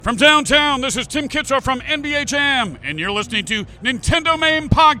From downtown, this is Tim Kitzrow from NBA Jam, and you're listening to Nintendo Main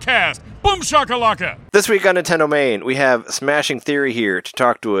Podcast. Boom shakalaka! This week on Nintendo Main, we have Smashing Theory here to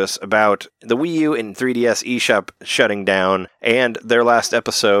talk to us about the Wii U and 3DS eShop shutting down and their last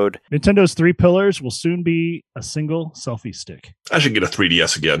episode. Nintendo's 3 pillars will soon be a single selfie stick. I should get a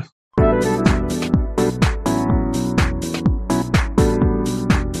 3DS again.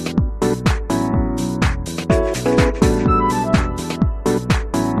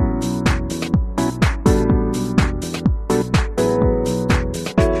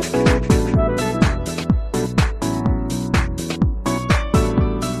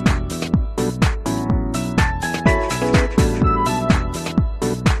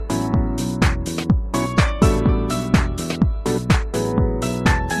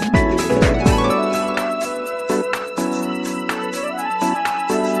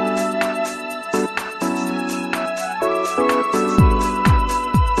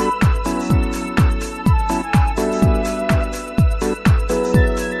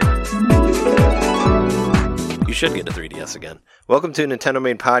 Should get a 3DS again. Welcome to Nintendo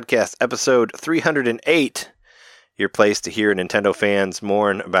Main Podcast, episode 308. Your place to hear Nintendo fans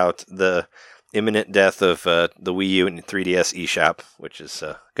mourn about the imminent death of the Wii U and 3DS eShop, which is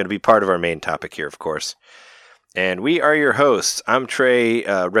going to be part of our main topic here, of course. And we are your hosts. I'm Trey,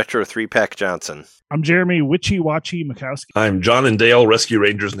 Retro 3-Pack Johnson. I'm Jeremy Witchy Watchy Mikowski. I'm John and Dale, Rescue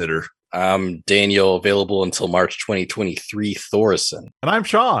Rangers Knitter. I'm Daniel, available until March 2023, Thorson. And I'm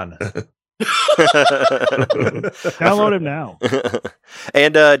Sean. Download him now.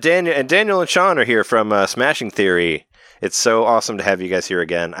 And Daniel and Sean are here from Smashing Theory. It's so awesome to have you guys here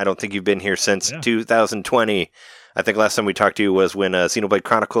again. I don't think you've been here since 2020. I think last time we talked to you was when Xenoblade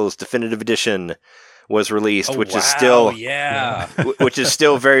Chronicles Definitive Edition was released, which is still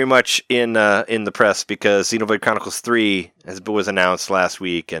very much in the press because Xenoblade Chronicles 3 was announced last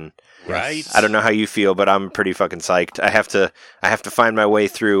week, and right. I don't know how you feel, but I'm pretty fucking psyched. I have to find my way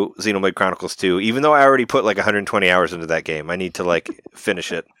through Xenoblade Chronicles 2, even though I already put like 120 hours into that game. I need to like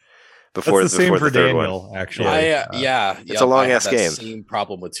finish it before That's the same before for the third Daniel, one. actually. It's a long ass game. Same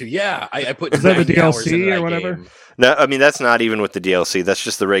problem with 2. Yeah, I put. Is that the 90 hours into DLC or that whatever? game. No, I mean that's not even with the DLC. That's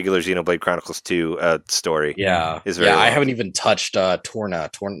just the regular Xenoblade Chronicles 2 story. Yeah, Is very I long. haven't even touched the Torna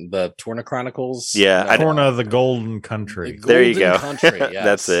Chronicles. Yeah, I don't- Torna the Golden Country. There you go. Country, yes.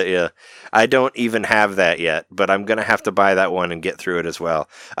 That's it, yeah. I don't even have that yet, but I'm going to have to buy that one and get through it as well.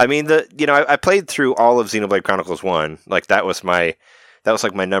 I mean, I played through all of Xenoblade Chronicles 1. Like, that was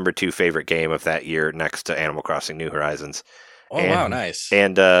like my number 2 favorite game of that year next to Animal Crossing New Horizons. Oh, wow, nice.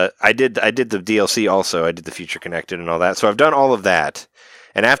 And I did the DLC also. I did the Future Connected and all that. So I've done all of that.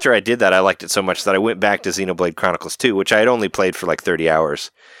 And after I did that, I liked it so much that I went back to Xenoblade Chronicles 2, which I had only played for like 30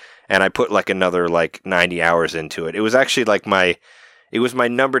 hours. And I put like another like 90 hours into it. It was actually like my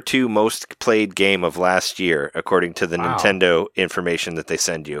number 2 most played game of last year, according to the Nintendo information that they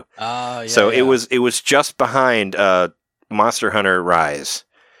send you. It was just behind Monster Hunter Rise.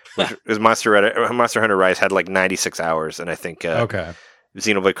 Which was Monster Hunter Rise had like 96 hours, and I think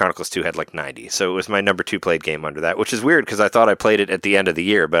Xenoblade Chronicles 2 had like 90. So it was my number 2 played game under that, which is weird because I thought I played it at the end of the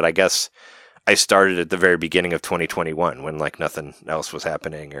year, but I guess I started at the very beginning of 2021 when like nothing else was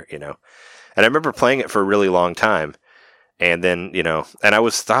happening, or And I remember playing it for a really long time. And then, and I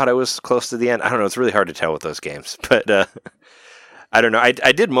thought I was close to the end. I don't know. It's really hard to tell with those games. But I don't know. I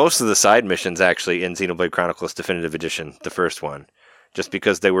did most of the side missions, actually, in Xenoblade Chronicles Definitive Edition, the first one, just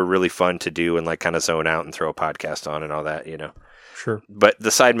because they were really fun to do and, like, kind of zone out and throw a podcast on and all that, Sure. But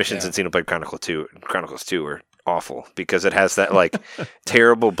the side missions in Xenoblade Chronicles 2 were awful because it has that, like,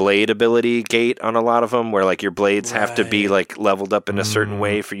 terrible blade ability gate on a lot of them where, like, your blades have to be, like, leveled up in a certain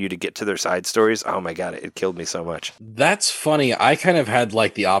way for you to get to their side stories. Oh, my God. It killed me so much. That's funny. I kind of had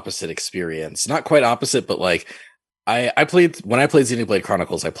like the opposite experience. Not quite opposite, but like when I played Xenoblade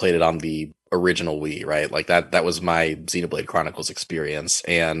Chronicles, I played it on the original Wii, right? Like that was my Xenoblade Chronicles experience.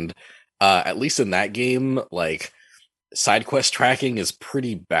 And at least in that game, like side quest tracking is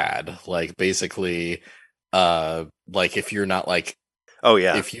pretty bad. Like basically, like if you're not like, oh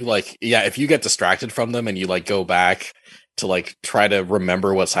yeah, if you get distracted from them and you like go back to like try to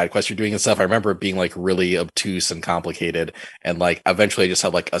remember what side quests you're doing and stuff. I remember it being like really obtuse and complicated, and like eventually I just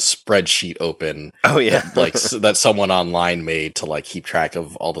had like a spreadsheet open. Oh yeah, that someone online made to like keep track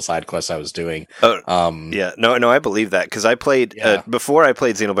of all the side quests I was doing. Yeah, no, I believe that because I played before I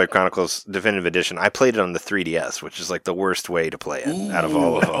played Xenoblade Chronicles Definitive Edition. I played it on the 3DS, which is like the worst way to play it out of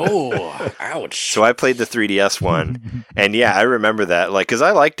all of them. Oh, ouch! So I played the 3DS one, and yeah, I remember that. Like, because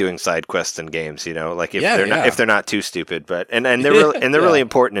I like doing side quests in games. You know, like if they're not too stupid. But and they're really, really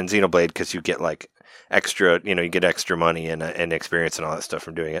important in Xenoblade because you get like extra, you get extra money and experience and all that stuff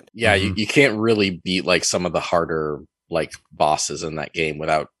from doing it. Yeah, you can't really beat like some of the harder like bosses in that game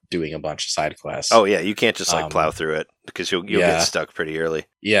without doing a bunch of side quests. Oh yeah, you can't just like plow through it because you'll get stuck pretty early.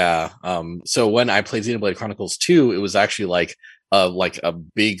 Yeah. So when I played Xenoblade Chronicles 2, it was actually like a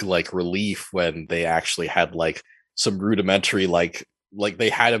big like relief when they actually had like some rudimentary like they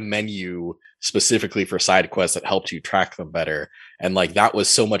had a menu specifically for side quests that helped you track them better. And like that was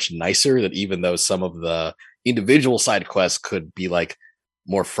so much nicer that even though some of the individual side quests could be like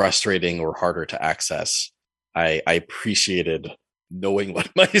more frustrating or harder to access, I appreciated knowing what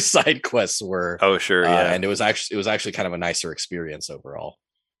my side quests were. Oh sure, yeah. And it was actually kind of a nicer experience overall.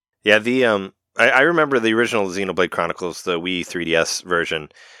 Yeah, I remember the original Xenoblade Chronicles, the Wii 3DS version.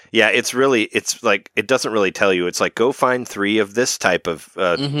 Yeah, it's like it doesn't really tell you. It's like go find 3 of this type of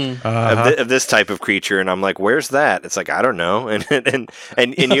of this type of creature, and I'm like, where's that? It's like I don't know,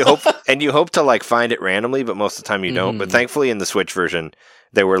 and you hope to like find it randomly, but most of the time you don't. But thankfully, in the Switch version,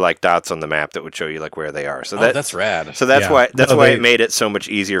 there were like dots on the map that would show you like where they are. So that's rad. So that's why it made it so much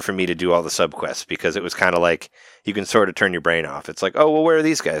easier for me to do all the subquests, because it was kind of like you can sort of turn your brain off. It's like, oh well, where are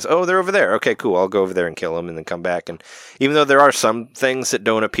these guys? Oh, they're over there. Okay, cool. I'll go over there and kill them, and then come back. And even though there are some things that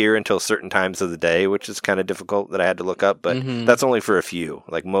don't appear until certain times of the day, which is kind of difficult that I had to look up, but that's only for a few.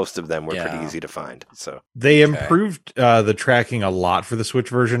 Like most of them were pretty easy to find. So they improved the tracking a lot for the Switch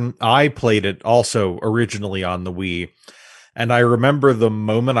version. I played it also originally on the Wii. And I remember the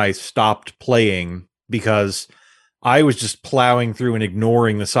moment I stopped playing because I was just plowing through and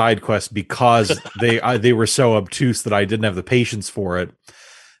ignoring the side quests because they were so obtuse that I didn't have the patience for it.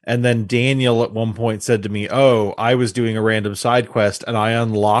 And then Daniel at one point said to me, "Oh, I was doing a random side quest and I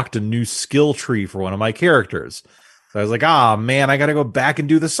unlocked a new skill tree for one of my characters." So I was like, man, I got to go back and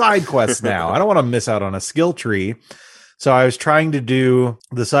do the side quest now. I don't want to miss out on a skill tree. So I was trying to do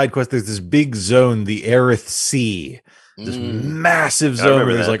the side quest. There's this big zone, the Aerith Sea. This massive zone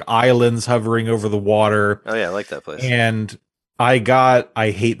where there's like islands hovering over the water. Oh yeah, I like that place. And I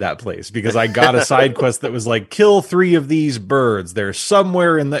hate that place because I got a side quest that was like, kill 3 of these birds. They're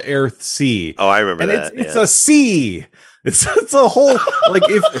somewhere in the Aerith Sea. Oh, I remember that. It's a sea. It's a whole, like,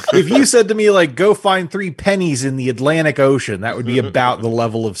 if you said to me, like, go find 3 pennies in the Atlantic Ocean, that would be about the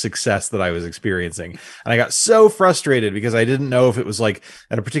level of success that I was experiencing. And I got so frustrated because I didn't know if it was like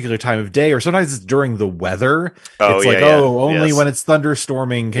at a particular time of day, or sometimes it's during the weather. It's only when it's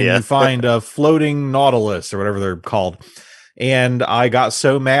thunderstorming can you find a floating Nautilus or whatever they're called. And I got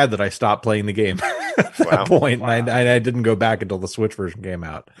so mad that I stopped playing the game at that point. And I didn't go back until the Switch version came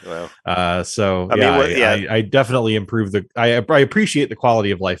out. Wow. I definitely improved I appreciate the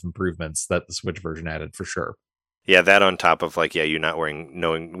quality of life improvements that the Switch version added for sure. Yeah, that on top of like, you not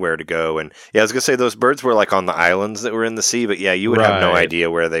knowing where to go. And I was gonna say those birds were like on the islands that were in the sea, but you would have no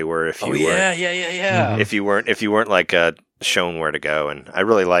idea where they were if you weren't. If you weren't like shown where to go. And I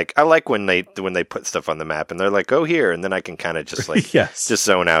like when they put stuff on the map and they're like, go here, and then I can kind of just like just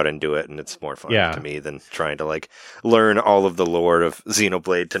zone out and do it, and it's more fun to me than trying to like learn all of the lore of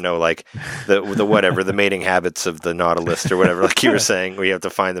Xenoblade to know like the whatever the mating habits of the Nautilus or whatever, like you were saying, where you have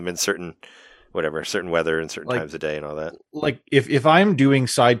to find them in certain weather and certain times of day and all that. Like if I'm doing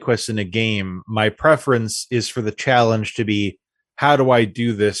side quests in a game, my preference is for the challenge to be, how do I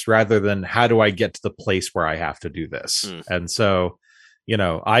do this, rather than how do I get to the place where I have to do this? And so,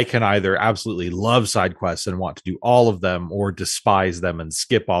 I can either absolutely love side quests and want to do all of them, or despise them and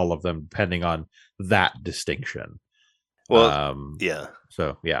skip all of them, depending on that distinction. Well,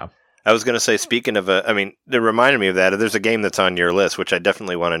 So, yeah. I was going to say, speaking of, it reminded me of that. There's a game that's on your list, which I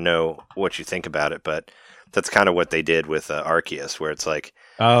definitely want to know what you think about it, but that's kind of what they did with Arceus, where it's like,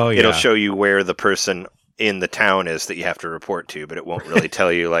 it'll show you where the person in the town is that you have to report to, but it won't really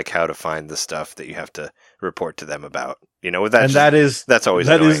tell you like how to find the stuff that you have to report to them about. That's always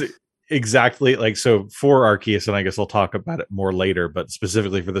annoying. Is exactly like, so for Arceus, and I guess I'll talk about it more later, but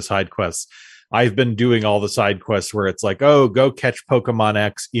specifically for the side quests, I've been doing all the side quests where it's like, go catch Pokemon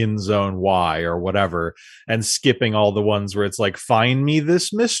X in Zone Y or whatever, and skipping all the ones where it's like, find me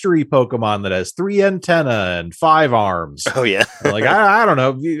this mystery Pokemon that has 3 antennae and 5 arms. Oh yeah. Like, I don't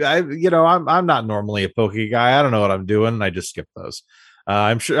know. I'm not normally a Poke guy. I don't know what I'm doing. And I just skip those.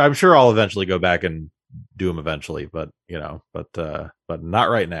 I'm sure I'll eventually go back and do them eventually, but not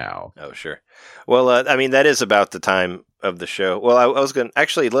right now. Oh, sure. Well, that is about the time of the show. Well, I was going to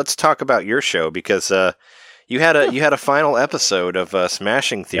actually, let's talk about your show, because you had a final episode of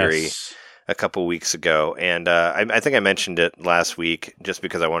Smashing Theory. Yes. a couple weeks ago, and I think I mentioned it last week just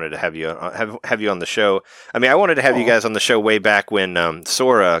because I wanted to have you on the show. I mean, I wanted to have you guys on the show way back when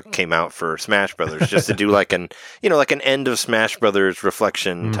Sora came out for Smash Brothers, just to do like an end of Smash Brothers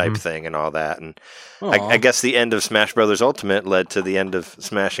reflection type thing and all that. And I guess the end of Smash Brothers Ultimate led to the end of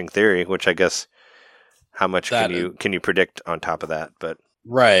Smashing Theory, which I guess how much can you predict on top of that? But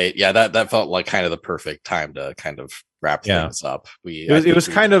right, yeah, that felt like kind of the perfect time to kind of wrap things up.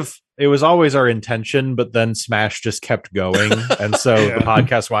 It was always our intention, but then Smash just kept going, and so the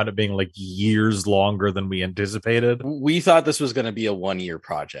podcast wound up being like years longer than we anticipated. We thought this was going to be a 1-year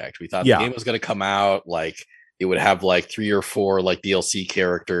project. We thought the game was going to come out, like it would have like 3 or 4 like DLC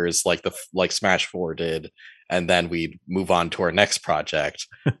characters, like Smash 4 did, and then we'd move on to our next project.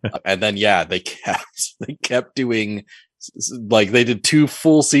 And then they kept doing, like they did 2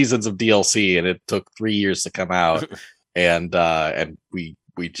 full seasons of DLC, and it took 3 years to come out, and we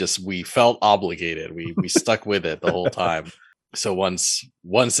felt obligated. We stuck with it the whole time. So once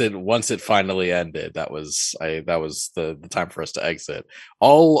it finally ended, that was the time for us to exit.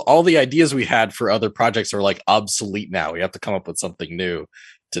 All the ideas we had for other projects are like obsolete now. We have to come up with something new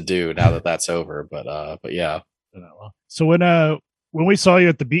to do now that that's over. But yeah. So when we saw you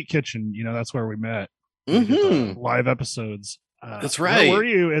at the Beat Kitchen, that's where we met. Live episodes. That's right. Where were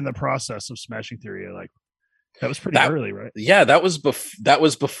you in the process of Smashing Theory? Like that was pretty early, right? Yeah, that was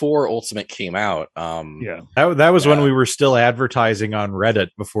before Ultimate came out. That was when we were still advertising on Reddit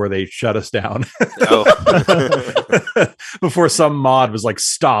before they shut us down. Before some mod was like,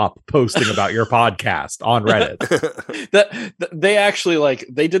 "Stop posting about your podcast on Reddit." They actually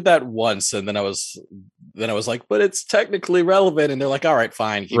they did that once, and then I was like, "But it's technically relevant," and they're like, "All right,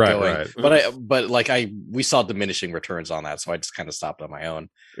 fine, keep going." Right. We saw diminishing returns on that, so I just kind of stopped on my own.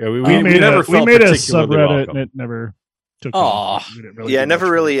 Yeah, we made a subreddit and it never took off. I never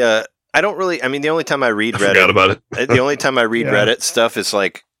really I don't really, I mean, the only time I read Reddit, forgot about it. The only time I read Reddit stuff is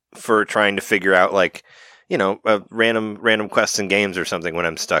like for trying to figure out like, random quests and games or something when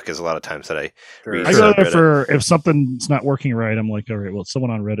I'm stuck is a lot of times that I read. I go there for if something's not working right, I'm like, all right, well,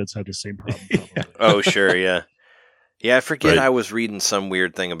 someone on Reddit's had the same problem. Oh, sure, yeah. Yeah, I forget. Right. I was reading some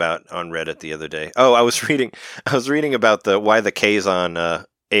weird thing on Reddit the other day. Oh, I was reading about why the Kazon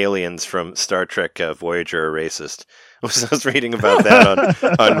aliens from Star Trek Voyager are racist. I was reading about that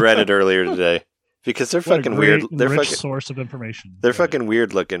on Reddit earlier today because they're fucking weird. They're rich fucking source of information. They're fucking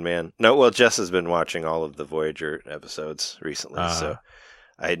weird looking, man. No, well, Jess has been watching all of the Voyager episodes recently, so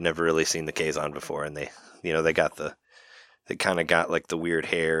I had never really seen the Kazon before, and they kind of got like the weird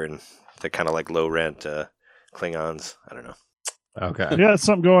hair, and they're kind of like low rent Klingons. I don't know. Okay. Yeah, it's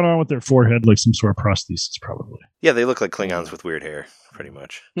something going on with their forehead, like some sort of prosthesis, probably. Yeah, they look like Klingons with weird hair, pretty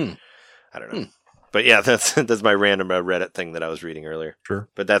much. I don't know. But yeah, that's my random Reddit thing that I was reading earlier. Sure.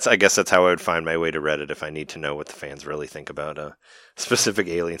 But I guess that's how I would find my way to Reddit if I need to know what the fans really think about a specific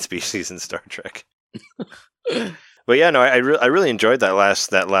alien species in Star Trek. But yeah, no, I really enjoyed that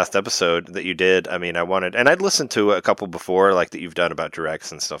last episode that you did. I mean, I'd listened to a couple before, like that you've done about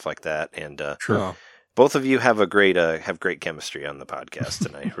directs and stuff like that. And sure. Both of you have great chemistry on the podcast,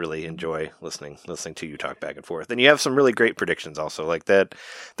 and I really enjoy listening to you talk back and forth. And you have some really great predictions also, like that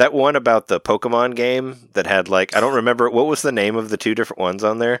one about the Pokemon game that had like, I don't remember, what was the name of the 2 different ones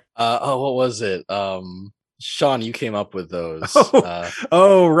on there? What was it? Sean, you came up with those.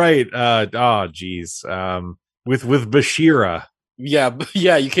 Right. Geez. With Bashira. Yeah,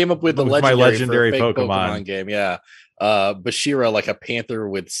 you came up with the legendary Pokemon game. Yeah. Bashira, like a panther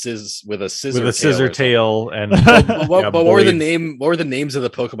with a scissor tail, and what were the names of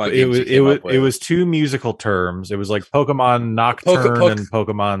the Pokemon games? It was 2 musical terms. It was like Pokemon Nocturne and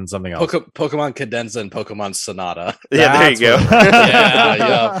Pokemon something else. Pokemon Cadenza and Pokemon Sonata. Yeah, there you go.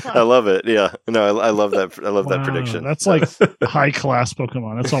 yeah. I love it. Yeah, no, I love that. I love that prediction. That's like high class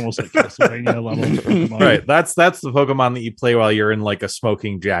Pokemon. That's almost like Castlevania level Pokemon. Right. That's the Pokemon that you play while you're in like a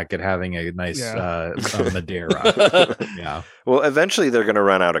smoking jacket, having a nice Madeira. Yeah. Well, eventually they're going to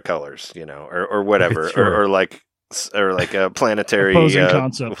run out of colors, or whatever, sure. or like a planetary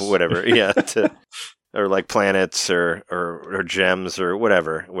concepts, whatever. Yeah. Or like planets or gems or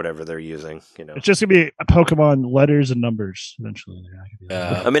whatever they're using. It's just gonna be a Pokemon letters and numbers eventually.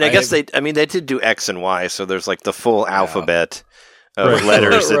 I mean, I guess they did do X and Y, so there's like the full alphabet of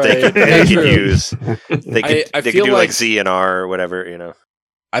letters that they could use. They could do like Z and R or whatever.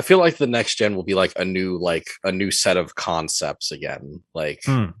 I feel like the next gen will be like a new set of concepts again, like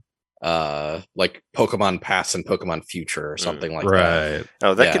Pokemon Past and Pokemon Future or something like that. Right.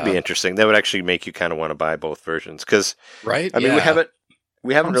 Oh, that could be interesting. That would actually make you kind of want to buy both versions because, right? I mean, we haven't.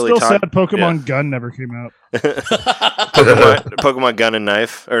 We haven't I'm really still talked. sad Pokemon Gun never came out. Pokemon Gun and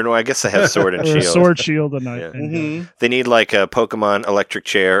Knife, or no, I guess they have Sword and Or Shield. Sword, Shield, and Knife. Yeah. And Gun. They need like a Pokemon Electric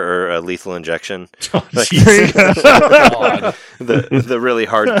Chair or a Lethal Injection. Like, There you go. God. the really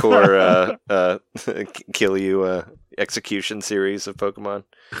hardcore kill you execution series of Pokemon.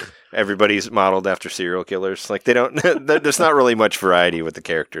 Everybody's modeled after serial killers. Like they don't. There's not really much variety with the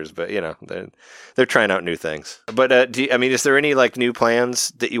characters, but you know they're trying out new things. But is there any like new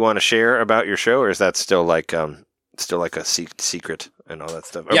plans that you want to share about your show, or is that still like a secret and all that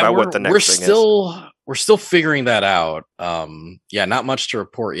stuff about what the next thing is? We're still figuring that out. Not much to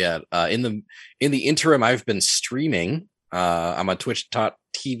report yet. In the interim, I've been streaming. I'm on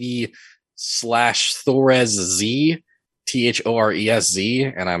twitch.tv/ThoresZ,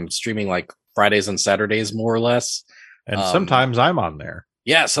 THORESZ, and I'm streaming like Fridays and Saturdays more or less. And sometimes I'm on there.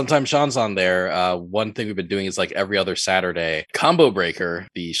 Yeah, sometimes Sean's on there. One thing we've been doing is like every other Saturday, Combo Breaker,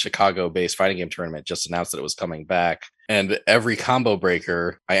 the Chicago-based fighting game tournament, just announced that it was coming back. And every Combo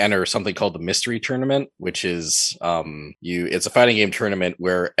Breaker, I enter something called the Mystery Tournament, which is it's a fighting game tournament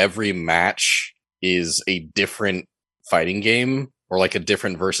where every match is a different fighting game or like a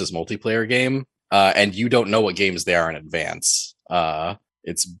different versus multiplayer game. And you don't know what games they are in advance.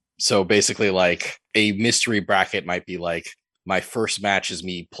 It's so basically like a mystery bracket might be like, my first match is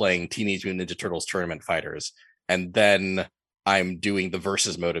me playing Teenage Mutant Ninja Turtles Tournament Fighters, and then I'm doing the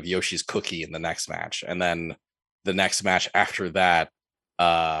versus mode of Yoshi's Cookie in the next match, and then the next match after that,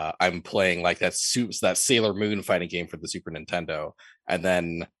 I'm playing like that Sailor Moon fighting game for the Super Nintendo, and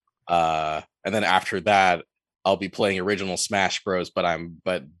then after that, I'll be playing original Smash Bros. But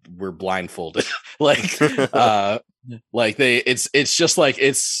we're blindfolded,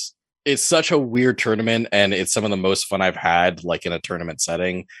 it's such a weird tournament, and it's some of the most fun I've had like in a tournament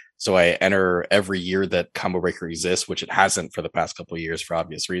setting. So I enter every year that Combo Breaker exists, which it hasn't for the past couple of years for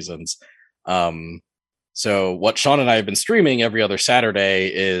obvious reasons. So what Sean and I have been streaming every other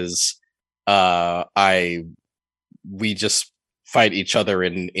Saturday is we just fight each other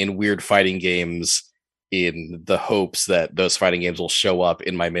in weird fighting games in the hopes that those fighting games will show up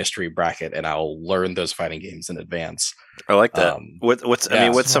in my mystery bracket and I'll learn those fighting games in advance. I like that.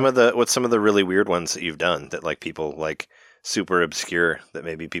 What's some of the really weird ones that you've done that like people like super obscure that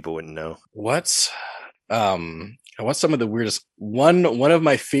maybe people wouldn't know? What's some of the weirdest one of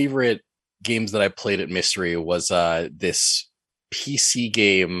my favorite games that I played at Mystery was this PC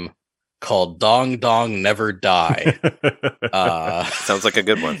game called Dong Dong Never Die. Sounds like a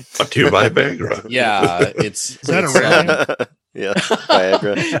good one. Brought to you by Viagra. Yeah, Is that a real name? Yeah,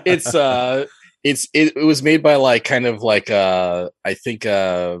 Viagra. It was made by like kind of like I think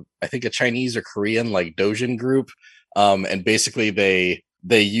a Chinese or Korean like Dojin group, and basically they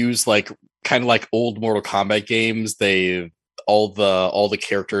use like kind of like old Mortal Kombat games. All the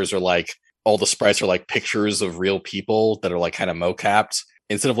characters are like, all the sprites are like pictures of real people that are like kind of mocapped.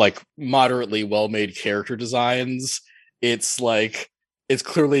 Instead of like moderately well-made character designs, it's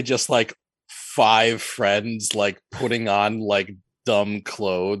clearly just like 5 friends like putting on like dumb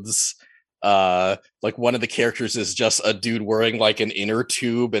clothes. Like one of the characters is just a dude wearing like an inner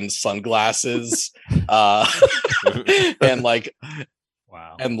tube and sunglasses. And like,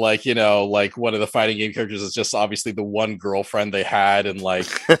 Wow. and like, you know, like one of the fighting game characters is just obviously the one girlfriend they had in like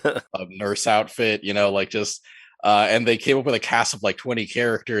a nurse outfit, you know, like just and they came up with a cast of like 20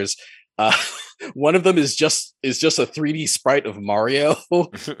 characters. One of them is just a 3D sprite of Mario,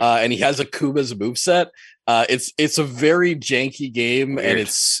 and he has a Kuma's moveset. It's a very janky game. Weird. And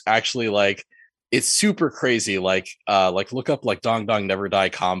it's actually like it's super crazy. Like look up like Dong Dong Never Die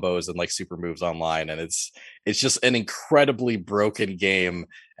combos and like super moves online, and it's just an incredibly broken game,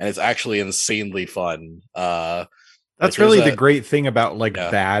 and it's actually insanely fun. That's really the great thing about like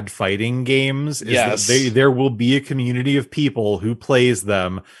bad fighting games is that there will be a community of people who plays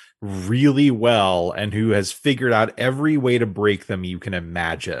them really well and who has figured out every way to break them you can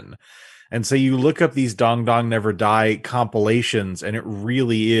imagine. And so you look up these Dong Dong Never Die compilations and it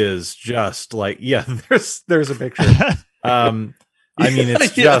really is just like, there's a picture. I mean,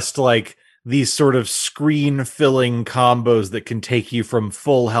 it's just like these sort of screen filling combos that can take you from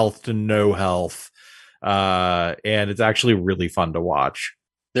full health to no health. And it's actually really fun to watch.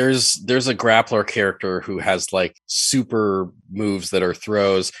 There's a grappler character who has like super moves that are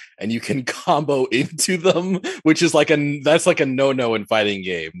throws, and you can combo into them, which is that's like a no-no in fighting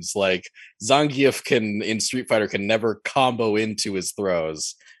games. Like Zangief in Street Fighter can never combo into his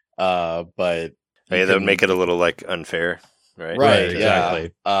throws. But that would make it a little like unfair, right? Right,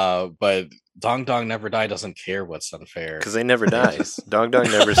 exactly. But Dong Dong Never Die doesn't care what's unfair. Because they never die. Dong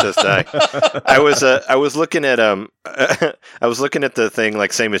Dong never says die. I was looking at I was looking at the thing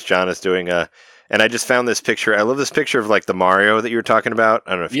like same as John is doing and I just found this picture. I love this picture of like the Mario that you were talking about.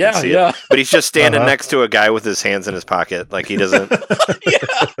 I don't know if you can see it, but he's just standing next to a guy with his hands in his pocket, like he doesn't.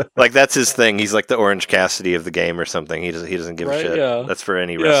 Like that's his thing. He's like the Orange Cassidy of the game or something. He doesn't give a shit. Yeah. That's for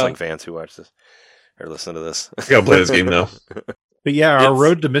any wrestling fans who watch this or listen to this. Gotta play this game now. But yeah, our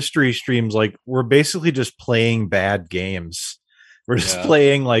Road to Mystery streams, like we're basically just playing bad games. We're just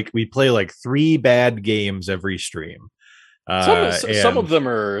playing we play like 3 bad games every stream. Some of them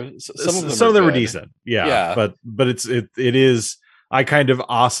are were decent. Yeah. But it is, I kind of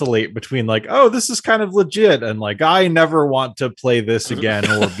oscillate between like, oh, this is kind of legit, and like I never want to play this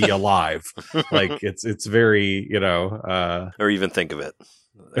again or be alive. Like it's very, or even think of it.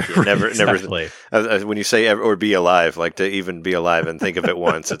 Exactly. Never. When you say or be alive, like to even be alive and think of it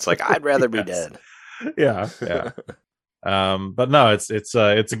once, it's like I'd rather be dead. Yeah. But no, it's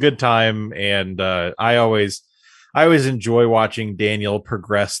a good time, and I always enjoy watching Daniel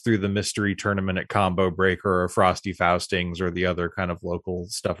progress through the mystery tournament at Combo Breaker or Frosty Faustings or the other kind of local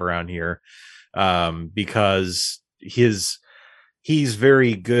stuff around here, because he's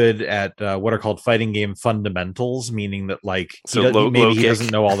very good at what are called fighting game fundamentals, meaning that like he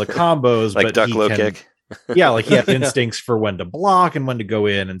doesn't know all the combos, like but duck low kick. Yeah, like he has instincts for when to block and when to go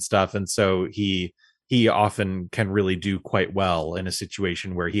in and stuff, and so he often can really do quite well in a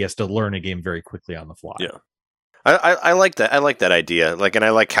situation where he has to learn a game very quickly on the fly. Yeah. I like that. I like that idea. Like, and I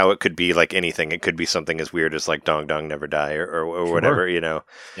like how it could be like anything. It could be something as weird as like Dong Dong Never Die or whatever,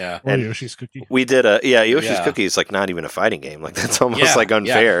 Yeah. And Yoshi's Cookie. We did Yoshi's Cookie is like not even a fighting game. Like that's almost like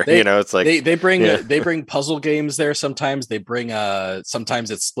unfair. Yeah. It's like they bring puzzle games there. Sometimes they bring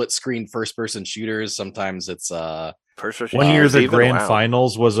sometimes it's split screen first person shooters. Sometimes it's One year the grand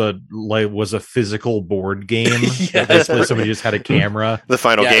finals was a physical board game. Basically somebody just had a camera. The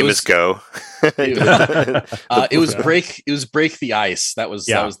final game is Go. It was Break the Ice. That was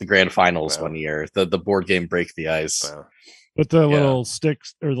the grand finals one year. The board game Break the Ice. Wow. With the little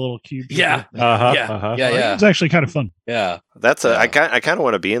sticks or the little cubes. Yeah. It's actually kind of fun. Yeah. That's I kind of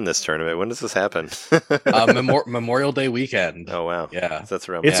want to be in this tournament. When does this happen? Memorial Day weekend. Oh wow. Yeah. That's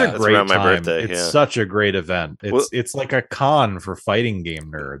around. It's a great around my time. birthday. It's such a great event. It's like a con for fighting game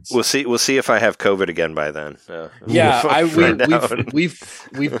nerds. We'll see if I have COVID again by then.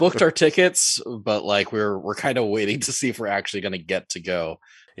 We've booked our tickets, but like we're kind of waiting to see if we're actually going to get to go.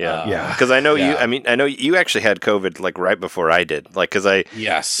 Yeah. Because I know you. I mean, I know you actually had COVID like right before I did. Like, because it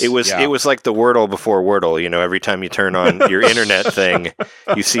was like the Wordle before Wordle. Every time you turn on your internet thing,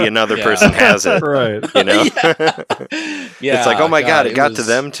 you see another person has it. Right. It's like, oh my god, it got to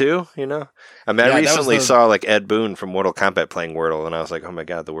them too. I mean, I recently saw like Ed Boon from Mortal Kombat playing Wordle, and I was like, oh my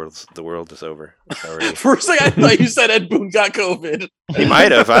god, the world is over. First thing I thought you said Ed Boon got COVID. He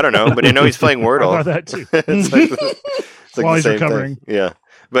might have. I don't know, but he's playing Wordle. I that too. It's like while the he's same recovering. thing. Yeah.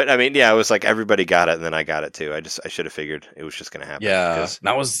 But I mean, it was like everybody got it, and then I got it too. I should have figured it was just going to happen. Yeah,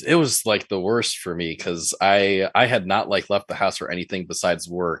 it was like the worst for me because I had not like left the house for anything besides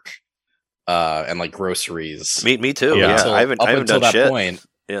work, and like groceries. Me too. Yeah, I haven't done that shit. point.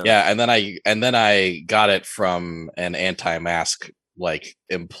 Yeah, and then I got it from an anti-mask an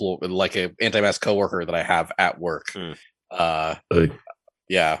anti-mask coworker that I have at work.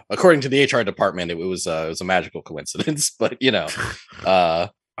 Yeah, according to the HR department, it was a magical coincidence, but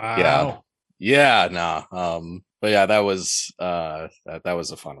Wow. But yeah, that was a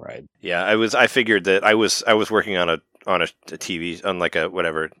fun ride. Yeah, I figured that I was working on a TV on like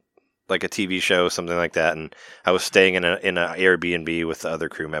a TV show, something like that, and I was staying in an Airbnb with the other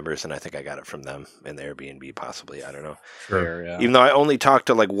crew members, and I think I got it from them in the Airbnb, possibly. I don't know. Sure, yeah. Even though I only talked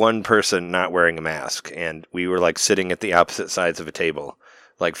to like one person not wearing a mask, and we were like sitting at the opposite sides of a table,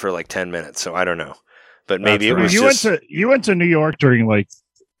 like for like 10 minutes. So I don't know, but maybe it was. You went to New York during like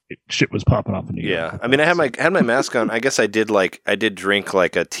shit was popping off in New York. Yeah, I mean, I had my mask on. I guess I did drink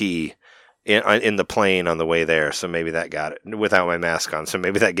like a tea in the plane on the way there, so maybe that got it without my mask on. So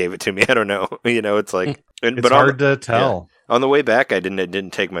maybe that gave it to me. I don't know. It's like it's hard to tell. Yeah. On the way back, I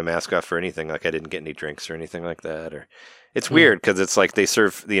didn't take my mask off for anything. Like I didn't get any drinks or anything like that. Or it's weird because it's like they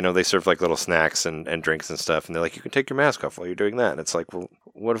serve like little snacks and drinks and stuff, and they're like, you can take your mask off while you're doing that. And it's like, well,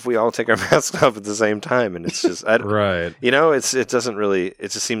 what if we all take our masks off at the same time? And it's just, Right. you know, it doesn't really,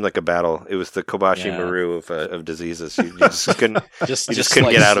 it just seemed like a battle. It was the Kobashi Maru of diseases. You just couldn't, just couldn't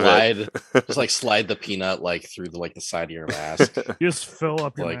like get out of it. just like slide the peanut like through the side of your mask. You just fill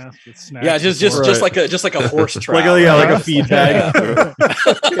up your Like- mask with snacks. Yeah, just like a horse trap. Like a feed bag.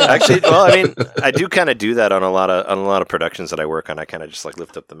 Actually, well, I mean, I do kind of do that on a lot of productions that I work on. I kind of just like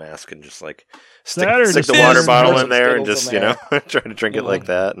lift up the mask and just like stick That or the just water pour bottle some in there and Skittles just, in you know, there. try to drink it like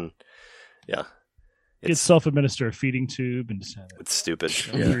that. And yeah, Get self-administer a feeding tube and just have it it's stupid.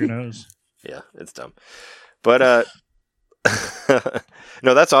 through Yeah, your nose. yeah, it's dumb. But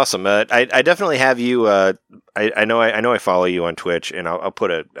no, that's awesome. I definitely have you. I know I follow you on Twitch, and I'll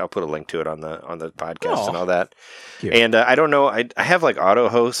put a link to it on the podcast and all that. Thank you. And I don't know. I have like auto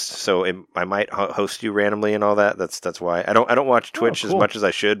host, so I might host you randomly and all that. That's why I don't watch Twitch as cool. much as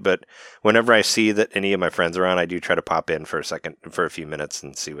I should. But whenever I see that any of my friends are on, I do try to pop in for a few minutes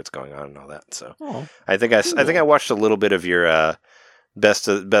and see what's going on and all that. So I think I watched a little bit of your best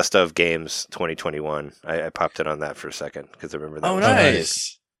of games 2021. I popped in on that for a second because I remember that. Oh, was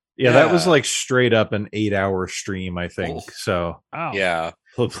nice. Yeah, that was Yeah. like straight up an 8-hour stream, I think. So Wow. Yeah.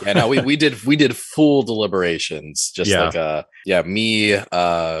 Yeah, no, we did full deliberations. Just Yeah. like me,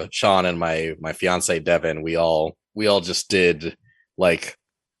 Sean, and my fiance Devin, we all just did like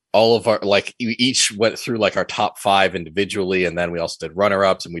all of our, like, we each went through like our top 5 individually, and then we also did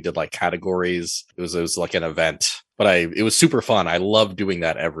runner-ups, and we did like categories. It was like an event, but it was super fun. I love doing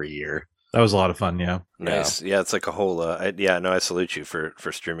that every year. that was a lot of fun. Yeah. Nice. Yeah, it's like a whole. I salute you for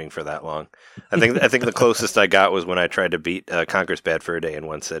streaming for that long. I think the closest I got was when I tried to beat Conker's Bad Fur Day in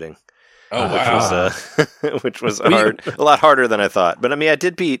one sitting. Oh, wow. Which was hard, a lot harder than I thought. But I mean, I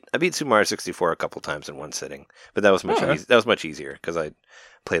beat Super Mario 64 a couple times in one sitting, but that was much easier because I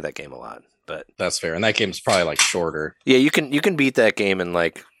played that game a lot. But That's fair. And that game's probably like shorter. yeah, you can beat that game in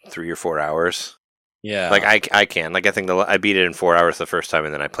like 3 or 4 hours. Yeah. Like I can. Like I think I beat it in 4 hours the first time,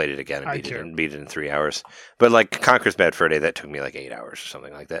 and then I played it again I and beat it in 3 hours. But like Conker's Bad Fur Day, that took me like 8 hours or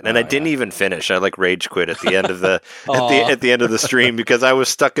something like that. And I didn't even finish. I like rage quit at the end of the at the end of the stream because I was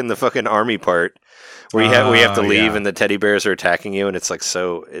stuck in the fucking army part where we have to leave and the teddy bears are attacking you, and it's like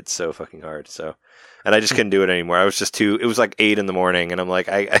it's so fucking hard. So. And I just couldn't do it anymore. I was just it was like 8 a.m, and I'm like,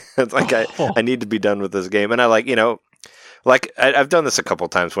 I need to be done with this game. And I like, you know, like I've done this a couple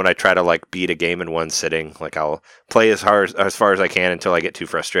times when I try to like beat a game in one sitting. Like I'll play as far as I can until I get too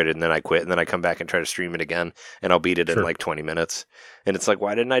frustrated, and then I quit, and then I come back and try to stream it again, and I'll beat it in like 20 minutes. And it's like,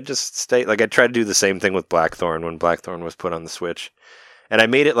 why didn't I just stay? Like I tried to do the same thing with Blackthorn when Blackthorn was put on the Switch, and I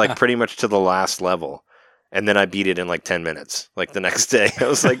made it like pretty much to the last level. And then I beat it in like 10 minutes, like the next day. I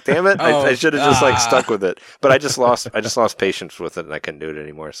was like, damn it. I should have just like stuck with it. But I just lost patience with it, and I couldn't do it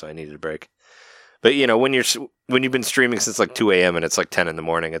anymore. So I needed a break. But you know, when you've been streaming since like 2 a.m. and it's like 10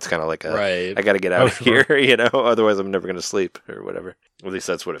 a.m, it's kind of like right. I got to get out of here, you know, otherwise I'm never going to sleep or whatever. At least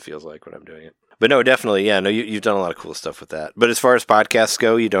that's what it feels like when I'm doing it. But no, definitely. Yeah, no, you've done a lot of cool stuff with that. But as far as podcasts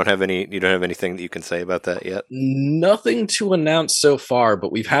go, you don't have anything that you can say about that yet? Nothing to announce so far,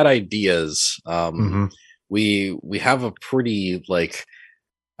 but we've had ideas. We have a pretty I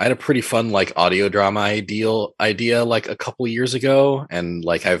had a pretty fun like audio drama idea like a couple years ago, and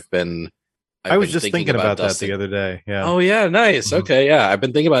like I was just thinking about that the other day. Yeah. Oh yeah, nice. Okay, yeah, I've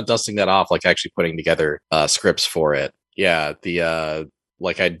been thinking about dusting that off, like actually putting together scripts for it. Yeah, the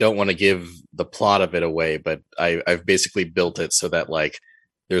like I don't want to give the plot of it away, but I've basically built it so that like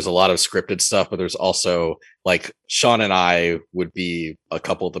there's a lot of scripted stuff, but there's also like Sean and I would be a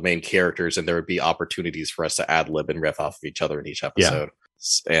couple of the main characters, and there would be opportunities for us to ad lib and riff off of each other in each episode.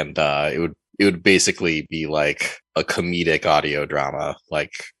 Yeah. And it would basically be like a comedic audio drama,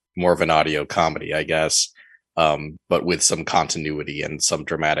 like more of an audio comedy, I guess. But with some continuity and some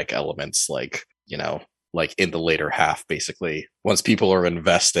dramatic elements, like, you know, like in the later half, basically. Once people are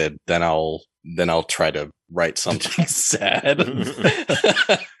invested, then I'll try to write something sad.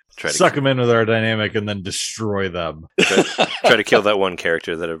 Suck them in with our dynamic and then destroy them. Try to kill that one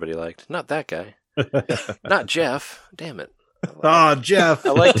character that everybody liked. Not that guy. Not Jeff. Damn it. Jeff.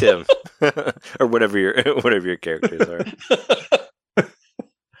 I liked him. Or whatever your characters are.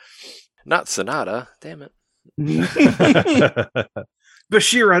 Not Sonata. Damn it.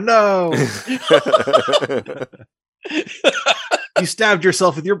 Bashira, no. You stabbed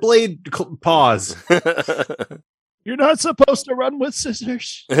yourself with your blade paws. You're not supposed to run with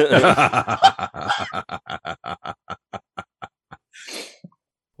scissors.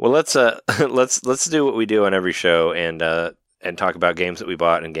 Well, let's do what we do on every show and talk about games that we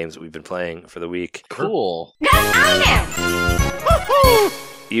bought and games that we've been playing for the week. Cool.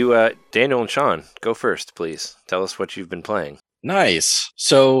 You, Daniel and Sean, go first, please. Tell us what you've been playing. Nice.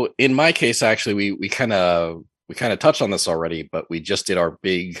 So in my case, actually, we kind of touched on this already, but we just did our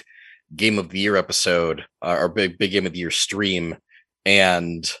big Game of the Year episode, our big Game of the Year stream,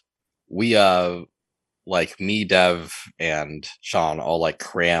 and we like me, Dev, and Sean all like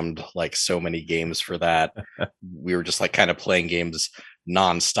crammed like so many games for that. We were just like kind of playing games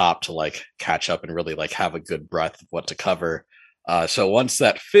nonstop to like catch up and really like have a good breadth of what to cover. So once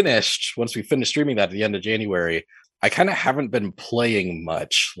we finished streaming that at the end of January, I kind of haven't been playing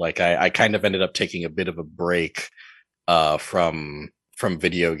much. Like I kind of ended up taking a bit of a break from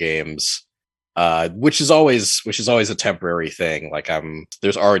video games, which is always a temporary thing. Like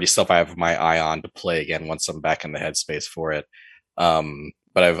there's already stuff I have my eye on to play again once I'm back in the headspace for it.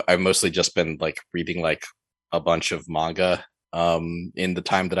 But I've mostly just been like reading like a bunch of manga in the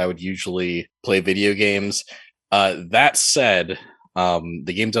time that I would usually play video games. That said,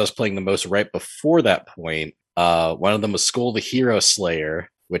 the games I was playing the most right before that point, one of them was Skull the Hero Slayer,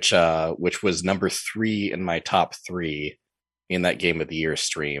 which was number 3 in my top 3 in that Game of the Year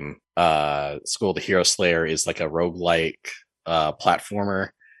stream. Skull the Hero Slayer is like a roguelike platformer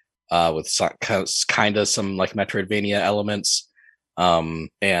with kind of some like Metroidvania elements. And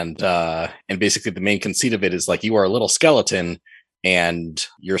basically the main conceit of it is like you are a little skeleton and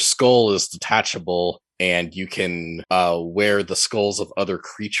your skull is detachable, and you can wear the skulls of other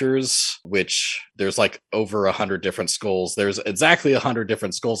creatures, which there's like over 100 different skulls. There's exactly 100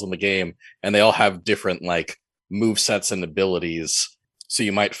 different skulls in the game, and they all have different like move sets and abilities. So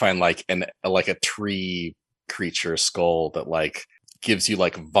you might find like a tree creature skull that like gives you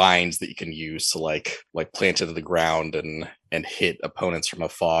like vines that you can use to like plant into the ground and hit opponents from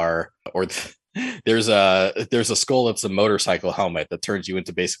afar. Or there's a skull that's a motorcycle helmet that turns you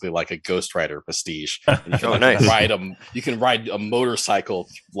into basically like a Ghost Rider pastiche. And you can nice. You can ride a motorcycle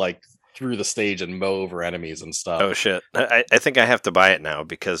like through the stage and mow over enemies and stuff. Oh shit! I think I have to buy it now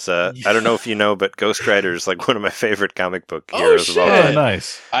because I don't know if you know, but Ghost Rider is like one of my favorite comic book heroes of all time. Oh,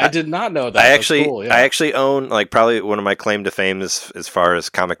 nice! I did not know that. I actually own like probably one of my claim to fame as far as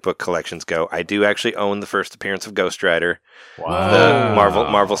comic book collections go. I do actually own the first appearance of Ghost Rider, the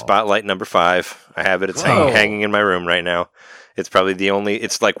Marvel Spotlight number 5. I have it. It's hanging in my room right now. It's probably the only.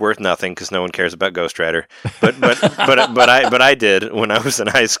 It's like worth nothing because no one cares about Ghost Rider. But I did when I was in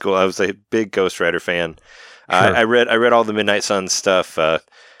high school. I was a big Ghost Rider fan. Sure. I read all the Midnight Suns stuff.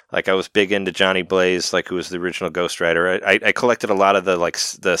 Like I was big into Johnny Blaze, like who was the original Ghost Rider. I collected a lot of the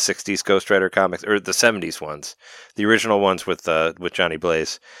the 60s Ghost Rider comics or the 70s ones, the original ones with Johnny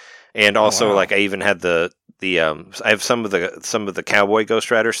Blaze, and also like I even had I have some of the cowboy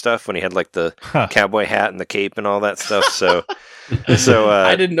Ghost Rider stuff when he had like the cowboy hat and the cape and all that stuff. So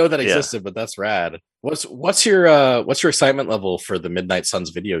I didn't know that existed, but that's rad. What's your excitement level for the Midnight Suns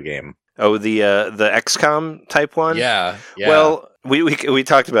video game? Oh, the XCOM type one? Yeah. Well, we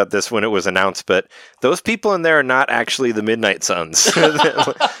talked about this when it was announced, but those people in there are not actually the Midnight Suns.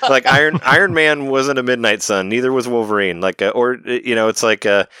 Like Iron Man wasn't a Midnight Sun, neither was Wolverine. It's like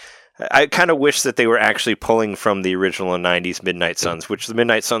I kind of wish that they were actually pulling from the original 90s Midnight Suns, which the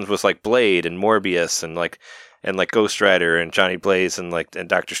Midnight Suns was like Blade and Morbius and Ghost Rider and Johnny Blaze and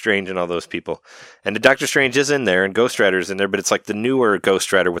Doctor Strange and all those people. And the Doctor Strange is in there and Ghost Rider's in there, but it's like the newer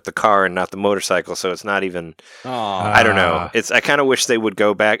Ghost Rider with the car and not the motorcycle, so it's not even I don't know. I kind of wish they would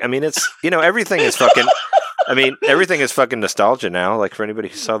go back. I mean, it's everything is fucking nostalgia now. Like for anybody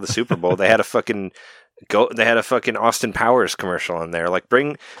who saw the Super Bowl, they had a fucking Austin Powers commercial on there. Like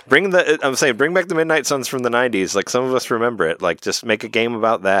bring back the Midnight Suns from the 90s. Like some of us remember it. Like just make a game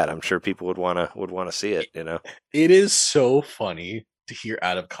about that. I'm sure people would want to see it, It is so funny to hear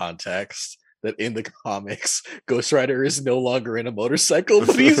out of context that in the comics Ghost Rider is no longer in a motorcycle,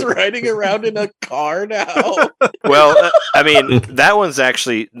 but he's riding around in a car now. Well, I mean,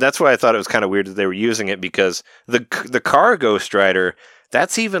 that's why I thought it was kind of weird that they were using it, because the car Ghost Rider,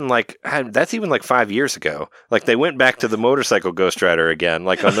 that's even like 5 years ago. Like they went back to the motorcycle Ghost Rider again,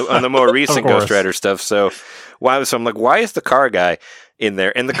 like on the more recent Ghost Rider stuff. So I'm like, why is the car guy in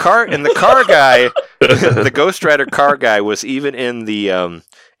there? And the car guy, the Ghost Rider car guy was even in the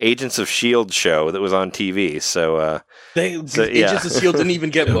Agents of S.H.I.E.L.D. show that was on TV. So Agents of S.H.I.E.L.D. didn't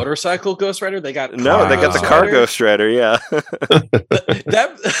even get motorcycle Ghost Rider. They got they got the car Ghost Rider. Yeah.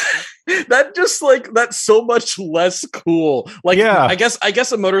 That just like that's so much less cool. Like, yeah, I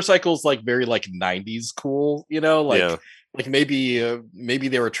guess a motorcycle is like very like 90s cool, like maybe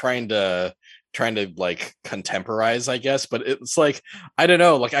they were trying to like contemporize, I guess. But it's like, I don't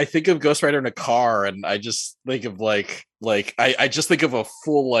know, like I think of Ghost Rider in a car, and I just think of like I just think of a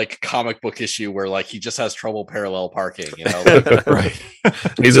full like comic book issue where like he just has trouble parallel parking, you know? Like, Right.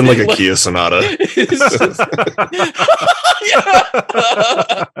 He's in like a Kia Sonata. it's just-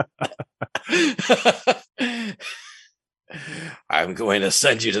 I'm going to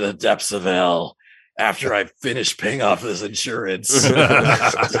send you to the depths of hell after I finish paying off this insurance.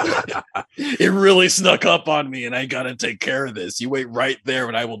 It really snuck up on me, and I gotta take care of this. You wait right there,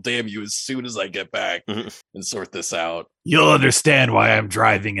 and I will damn you as soon as I get back and sort this out. You'll understand why I'm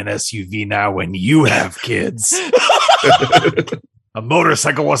driving an SUV now when you have kids. A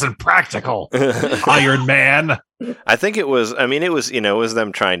motorcycle wasn't practical, Iron Man. I think it was. I mean, it was. It was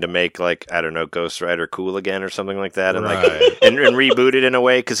them trying to make like, I don't know, Ghost Rider cool again or something like that, and like and reboot it in a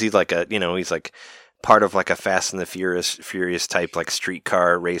way because he's like he's like part of like a Fast and the Furious type like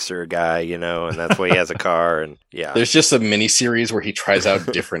streetcar racer guy, and that's why he has a car. And yeah, there's just a mini series where he tries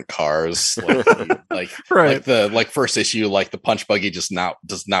out different cars, like the first issue, like the punch buggy does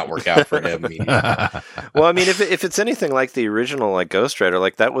not work out for him. Well, I mean, if it's anything like the original like Ghost Rider,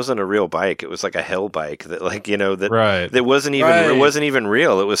 like that wasn't a real bike; it was like a hell bike that like that wasn't even it wasn't even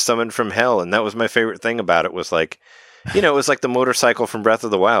real. It was summoned from hell, and that was my favorite thing about it. Was like, it was like the motorcycle from Breath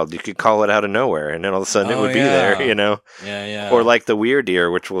of the Wild. You could call it out of nowhere, and then all of a sudden it would be there, Yeah. Or like the Weird Deer,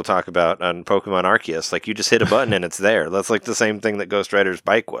 which we'll talk about on Pokemon Arceus. Like you just hit a button and it's there. That's like the same thing that Ghost Rider's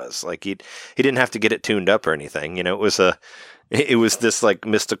bike was. Like he didn't have to get it tuned up or anything. It was this like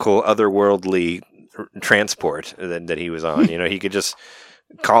mystical, otherworldly transport that he was on. He could just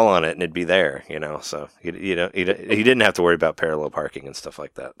call on it and it'd be there. So he didn't have to worry about parallel parking and stuff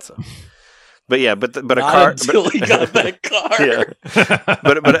like that. So. But yeah, but a car until he got that car. Yeah.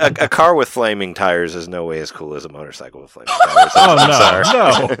 But a car with flaming tires is no way as cool as a motorcycle with flaming tires.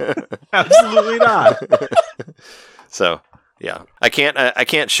 No, absolutely not. So yeah, I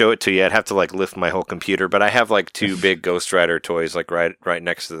can't show it to you. I'd have to like lift my whole computer. But I have like 2 big Ghost Rider toys like right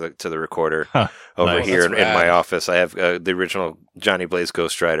next to the recorder over here in my office. I have the original Johnny Blaze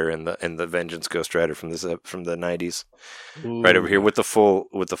Ghost Rider and the Vengeance Ghost Rider from the 90s. Ooh. Right over here with the full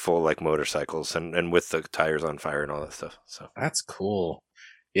like motorcycles and with the tires on fire and all that stuff. So that's cool.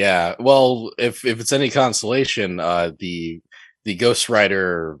 Yeah. Well, if it's any consolation, the Ghost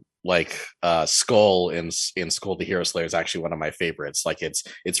Rider like skull in Skull the Hero Slayer is actually one of my favorites. Like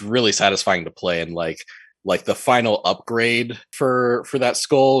it's really satisfying to play, and like the final upgrade for that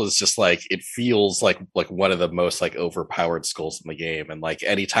skull is just like, it feels like one of the most like overpowered skulls in the game. And like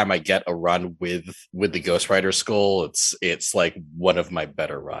anytime I get a run with the Ghost Rider skull, it's like one of my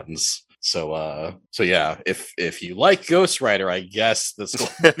better runs. So yeah, if you like Ghost Rider, I guess the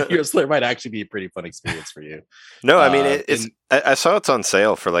Skull Hero Slayer might actually be a pretty fun experience for you. No, I mean I saw it's on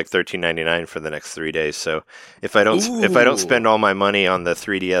sale for like $13.99 for the next 3 days. So if I don't spend all my money on the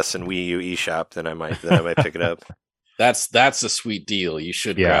 3DS and Wii U eShop, then I might pick it up. That's a sweet deal. You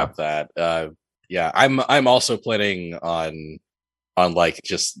should grab that. Yeah, I'm also planning on like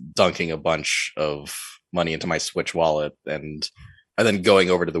just dunking a bunch of money into my Switch wallet and then going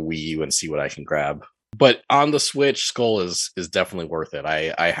over to the Wii U and see what I can grab. But on the Switch, Skull is definitely worth it.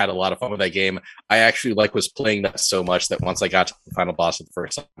 I had a lot of fun with that game. I actually was playing that so much that once I got to the final boss of the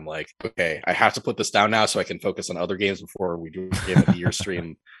first time, I'm like, okay, I have to put this down now so I can focus on other games before we do Game of the Year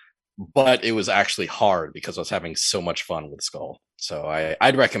stream. But it was actually hard because I was having so much fun with Skull. So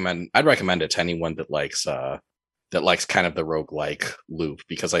I'd recommend it to anyone that likes kind of the roguelike loop,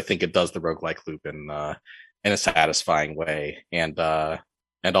 because I think it does the roguelike loop in a satisfying way, and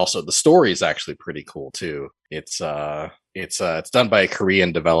also the story is actually pretty cool too. It's done by a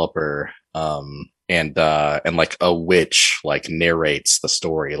Korean developer, and like a witch like narrates the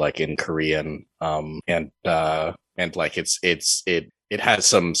story like in Korean, and like it has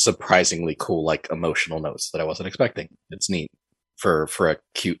some surprisely cool like emotional notes that I wasn't expecting. It's neat for a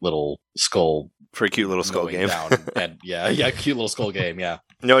cute little skull. For a cute little skull game. Cute little skull game, yeah.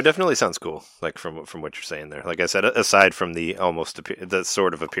 No, it definitely sounds cool, like from what you're saying there. Like I said, aside from the the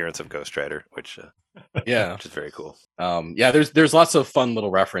sort of appearance of Ghost Rider, which which is very cool. There's lots of fun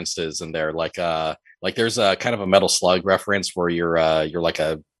little references in there. Like there's a kind of a Metal Slug reference where you're like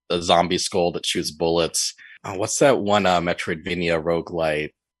a zombie skull that shoots bullets. What's that one Metroidvania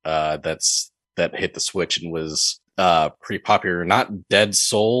roguelite that hit the Switch and was pretty popular? Not Dead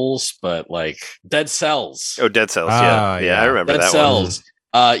Souls, but like Dead Cells. Oh, Dead Cells. Yeah, I remember Dead that Cells. One.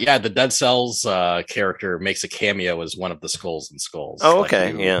 The Dead Cells character makes a cameo as one of the skulls in Skulls. Oh,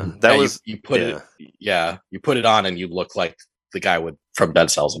 okay, you put it on and you look like the guy from Dead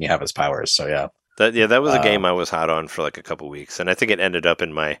Cells and you have his powers. So yeah. That was a game I was hot on for like a couple weeks, and I think it ended up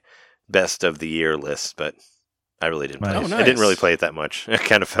in my best of the year lists, but I really didn't play Nice. it. Oh, I didn't really nice. play it that much. I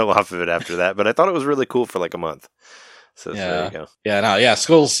kind of fell off of it after that, but I thought it was really cool for like a month. So there Yeah. you go. Yeah,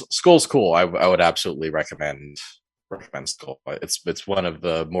 Skull's cool. I would absolutely recommend Skull. It's one of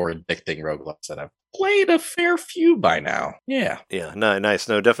the more addicting roguelikes that I've played a fair few by now. Yeah. Yeah, no, nice.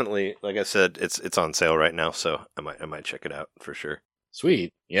 No, definitely. Like I said, it's on sale right now, so I might check it out for sure.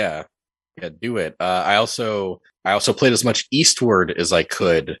 Sweet. Yeah. Yeah, do it. I also played as much Eastward as I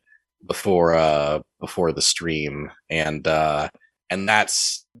could before the stream, and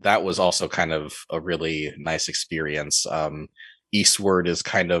that was also kind of a really nice experience. Eastward is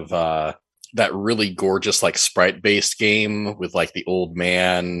kind of that really gorgeous like sprite based game with like the old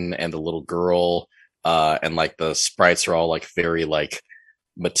man and the little girl, and like the sprites are all like very like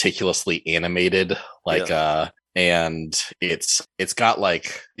meticulously animated, like and it's got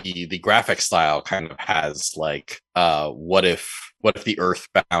like the graphic style kind of has like what if the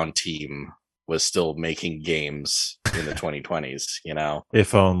Earthbound team was still making games in the 2020s, you know?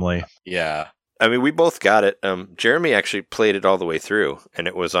 If only. Yeah. I mean, we both got it. Jeremy actually played it all the way through, and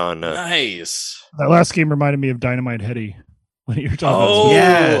it was on. Nice. That last game reminded me of Dynamite Heady. When you were talking Oh, about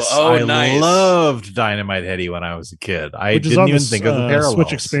Yes, oh, I nice. loved Dynamite Heady when I was a kid. I which is didn't on even the think of the parallels.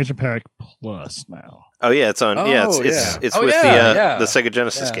 Switch expansion pack plus now. Oh yeah, it's on. Yeah, Oh, it's yeah. with Yeah. the Sega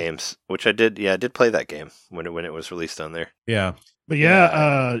Genesis Yeah. games, which I did. Yeah, I did play that game when it was released on there. Yeah. But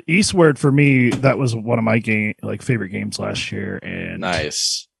yeah, Eastward for me, that was one of my favorite games last year, and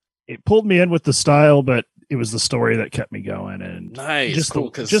Nice. it pulled me in with the style, but it was the story that kept me going, and Nice. just Cool,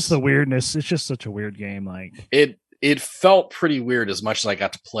 just the weirdness. It's just such a weird game. Like it felt pretty weird as much as I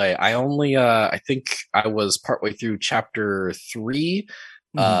got to play. I only I think I was partway through chapter 3.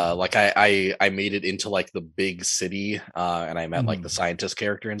 Like I made it into like the big city, and I met like the scientist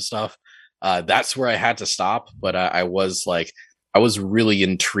character and stuff. That's where I had to stop, but I was really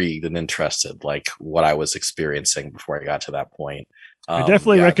intrigued and interested, like what I was experiencing before I got to that point. I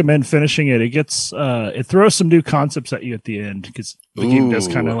definitely recommend finishing it. It gets it throws some new concepts at you at the end because the game does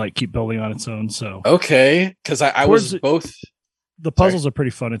kind of like keep building on its own. So okay, because I was both. The puzzles are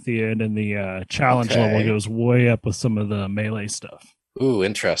pretty fun at the end, and the challenge level goes way up with some of the melee stuff. Ooh,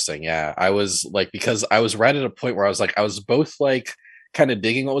 interesting. Yeah, I was like, because I was right at a point where I was both like kind of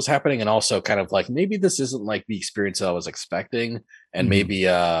digging what was happening and also kind of like maybe this isn't like the experience that I was expecting, and maybe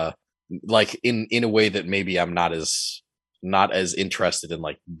like in a way that maybe I'm not as interested in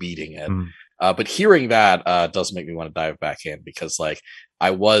like beating it. But hearing that does make me want to dive back in, because like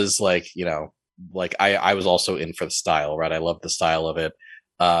I was like, you know, like I was also in for the style, right? I love the style of it.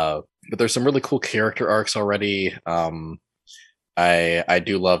 But there's some really cool character arcs already. I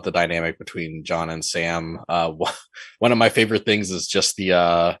do love the dynamic between John and Sam. One of my favorite things is just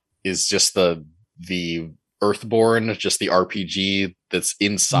the Earthborn, just the RPG that's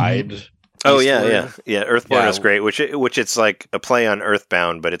inside. Oh Eastward. yeah. Earthborn is great, which it's like a play on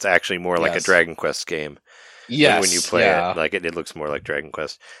Earthbound, but it's actually more like a Yes. Dragon Quest game. Yes, when you play it, like it looks more like Dragon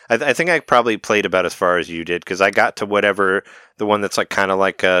Quest. I think I probably played about as far as you did, because I got to whatever the one that's like kind of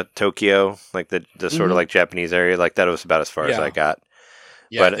like Tokyo, like the sort of like Japanese area, like that was about as far as I got.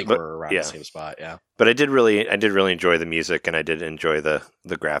 Yeah, I think we're around the same spot. Yeah, but I did really enjoy the music, and I did enjoy the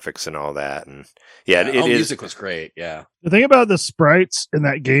graphics and all that, and music was great. Yeah, the thing about the sprites in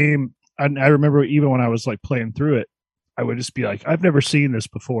that game, I remember even when I was like playing through it, I would just be like, I've never seen this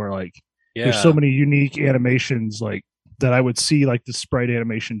before. Like, there's so many unique animations, like that I would see like the sprite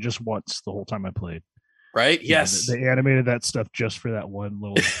animation just once the whole time I played. Right? You know, Yes, they animated that stuff just for that one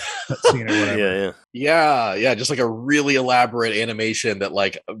little cutscene or whatever. Yeah. Just like a really elaborate animation that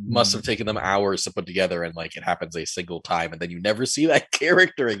like must have taken them hours to put together, and like it happens a single time, and then you never see that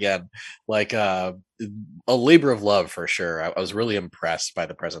character again. Like a labor of love for sure. I was really impressed by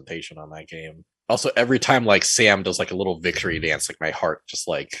the presentation on that game. Also, every time like Sam does like a little victory dance, like my heart just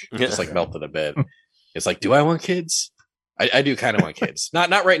melted a bit. It's like, do I want kids? I do kind of want kids.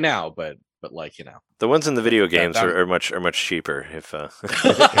 Not right now, but like, you know, the ones in the video games are much cheaper. If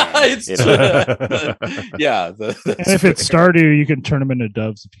it's you know. yeah, And if it's Stardew, you can turn them into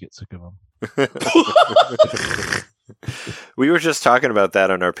doves if you get sick of them. We were just talking about that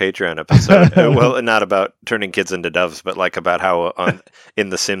on our Patreon episode. Well, not about turning kids into doves, but like about how in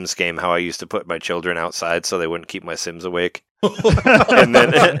the Sims game, how I used to put my children outside so they wouldn't keep my Sims awake. and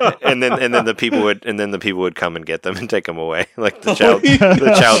then the people would come and get them and take them away, like the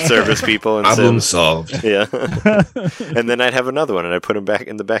child service people. And Problem Sims. solved. Yeah. And then I'd have another one, and I'd put them back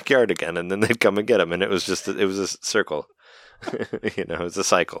in the backyard again, and then they'd come and get them, and it was a circle. You know, it was a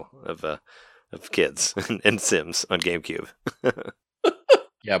cycle of kids and Sims on GameCube.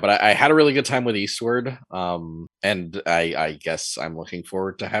 Yeah, but I had a really good time with Eastward, and I guess I'm looking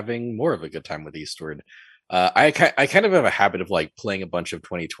forward to having more of a good time with Eastward. I kind of have a habit of like playing a bunch of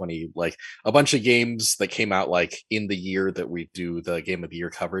 2020, like a bunch of games that came out like in the year that we do the Game of the Year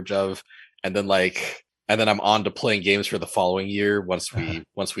coverage of, and then I'm on to playing games for the following year once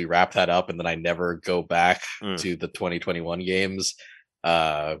we wrap that up, and then I never go back to the 2021 games.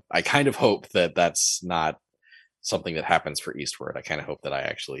 I kind of hope that that's not something that happens for Eastward. I kind of hope that I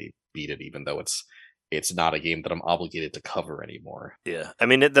actually beat it, even though it's not a game that I'm obligated to cover anymore. Yeah, I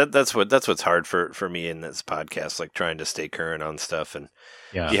mean that's what's hard for me in this podcast, like trying to stay current on stuff, and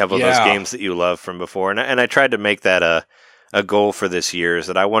you have all those games that you love from before, and I tried to make that a goal for this year, is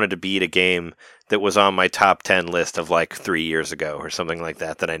that I wanted to beat a game that was on my top 10 list of like 3 years ago or something like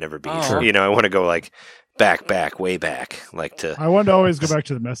that I never beat. Oh. You know, I want to go like way back, like to. I wanted to always go back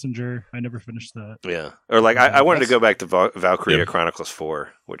to the Messenger. I never finished that. Yeah, or like I wanted to go back to Valkyria Chronicles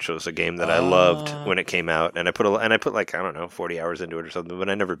 4, which was a game that I loved when it came out, and I put like, I don't know, 40 hours into it or something, but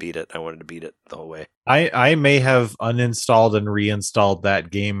I never beat it. I wanted to beat it the whole way. I may have uninstalled and reinstalled that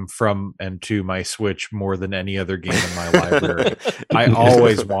game from and to my Switch more than any other game in my library. I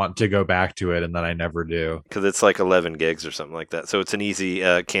always want to go back to it, and then I never do. Because it's like 11 gigs or something like that. So it's an easy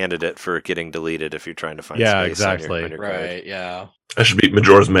candidate for getting deleted if you're trying to find space exactly. on your Right, card. yeah. I should beat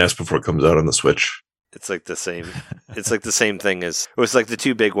Majora's Mask before it comes out on the Switch. It's like the same. It's like the same thing as it was. Like the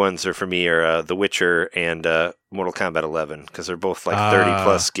two big ones are for me are The Witcher and Mortal Kombat 11, because they're both like 30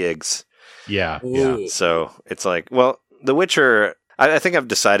 plus gigs. Yeah. So it's like, well, The Witcher. I think I've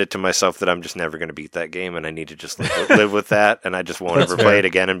decided to myself that I'm just never going to beat that game, and I need to just live with that, and I just won't ever play it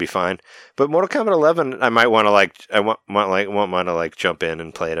again and be fine. But Mortal Kombat 11, I might want to jump in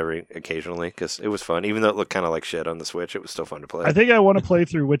and play it occasionally, because it was fun, even though it looked kind of like shit on the Switch. It was still fun to play. I think I want to play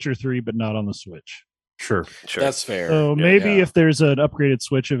through Witcher 3, but not on the Switch. Sure. That's fair. So maybe if there's an upgraded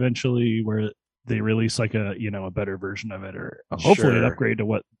Switch eventually where they release like a better version of it, or hopefully an upgrade to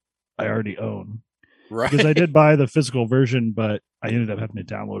what I already own. Right. Because I did buy the physical version, but I ended up having to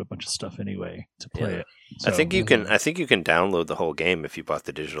download a bunch of stuff anyway to play it. So, I think you can download the whole game if you bought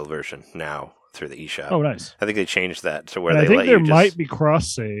the digital version now through the eShop. Oh, nice. I think they changed that to where and they I think let there you might be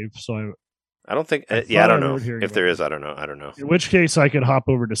cross save, so I don't think. I I don't know hearing if there is. I don't know. In which case, I could hop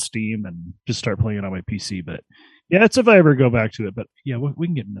over to Steam and just start playing it on my PC. But yeah, that's if I ever go back to it. But yeah, we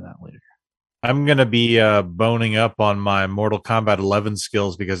can get into that later. I'm going to be boning up on my Mortal Kombat 11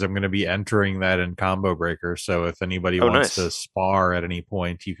 skills, because I'm going to be entering that in Combo Breaker. So if anybody wants to spar at any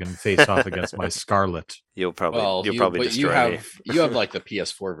point, you can face off against my Scarlet. You'll probably destroy me. You have like the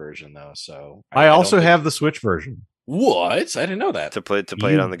PS4 version though, so I also have the Switch version. What? I didn't know that. to play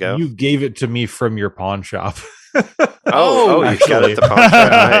it on the go. You gave it to me from your pawn shop. You got it at the pawn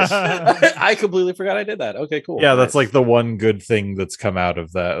shop. Nice. I completely forgot I did that. Okay, cool. Yeah, that's like the one good thing that's come out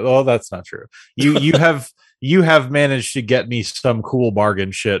of that. Oh, that's not true. You have managed to get me some cool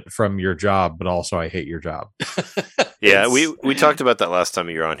bargain shit from your job, but also I hate your job. Yeah, we talked about that last time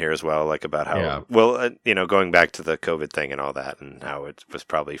you were on here as well, like about how going back to the COVID thing and all that, and how it was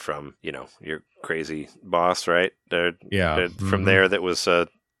probably from your crazy boss, right? From there that was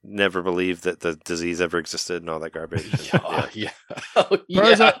never believed that the disease ever existed and all that garbage.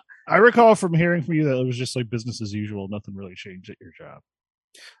 I recall from hearing from you that it was just like business as usual. Nothing really changed at your job.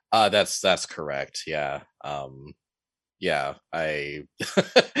 That's correct. Yeah. I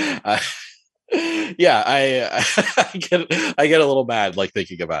get a little mad like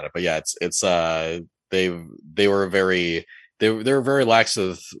thinking about it, but yeah, it's they were very lax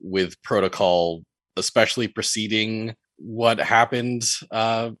with protocol, especially preceding what happened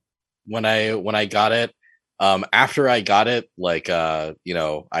when I got it. After I got it, I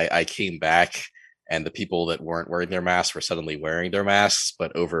came back, and the people that weren't wearing their masks were suddenly wearing their masks.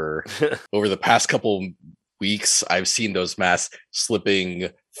 But over the past couple weeks, I've seen those masks slipping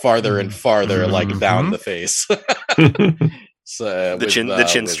farther and farther, like down the face. So the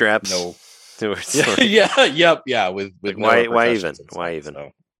chin straps. No. Yeah. With like, no why even? So.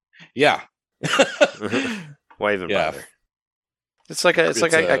 Yeah. Why even bother? It's like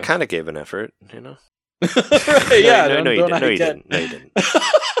I kind of gave an effort, Right, yeah. No, you didn't.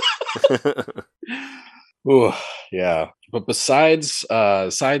 Ooh, yeah. But besides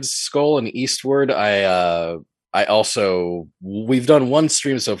Skull and Eastward, we've done one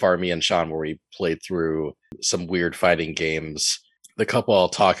stream so far, me and Sean, where we played through some weird fighting games. The couple I'll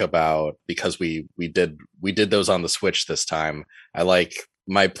talk about, because we did those on the Switch this time.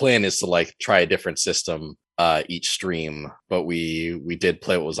 My plan is to try a different system each stream, but we did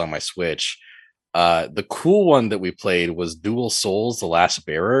play what was on my Switch. The cool one that we played was Dual Souls: The Last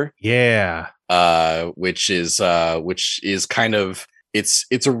Bearer. Yeah. Which is kind of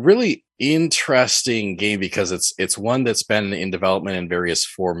it's a really interesting game because it's one that's been in development in various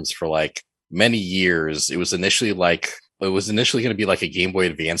forms for like many years. It was initially going to be like a Game Boy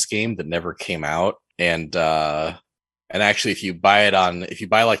Advance game that never came out, and actually if you buy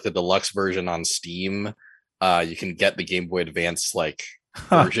like the deluxe version on Steam, you can get the Game Boy Advance like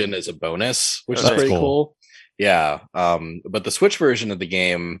version as a bonus, which is pretty cool. Yeah. But the Switch version of the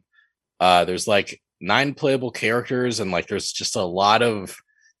game, there's like 9 playable characters, and like there's just a lot of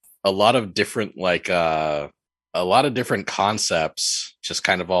different like a lot of different concepts just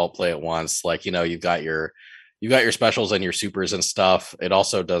kind of all play at once. Like, you know, you've got your specials and your supers and stuff. It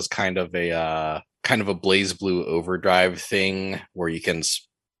also does kind of a Blaze Blue Overdrive thing where you can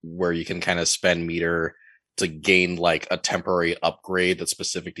kind of spend meter to gain like a temporary upgrade that's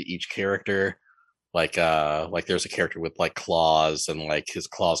specific to each character. Like there's a character with like claws, and like his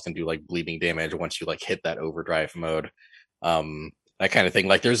claws can do like bleeding damage once you like hit that overdrive mode. That kind of thing.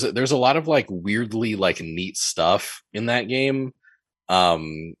 Like there's a lot of like weirdly like neat stuff in that game.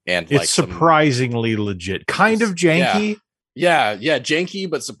 And it's like surprisingly legit, kind of janky. Yeah, janky,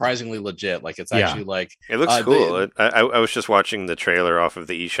 but surprisingly legit. Like it's actually like it looks cool. I was just watching the trailer off of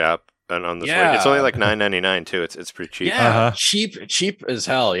the eShop on the Switch. It's only like $9.99 too. It's pretty cheap. Yeah, cheap as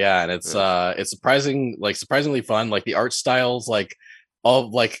hell. Yeah, and it's surprisingly fun. Like the art styles, like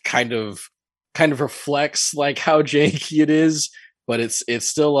all like kind of reflects like how janky it is, but it's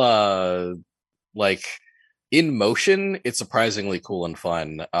still like in motion. It's surprisingly cool and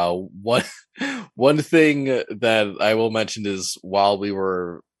fun. One thing that I will mention is while we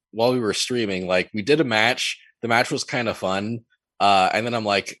were streaming, like we did a match. The match was kind of fun. And then I'm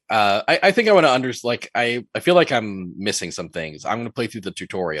like, I think I want to I feel like I'm missing some things. I'm going to play through the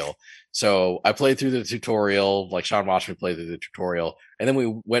tutorial. So I played through the tutorial, like Sean watched me play through the tutorial. And then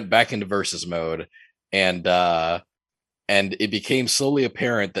we went back into versus mode, and it became slowly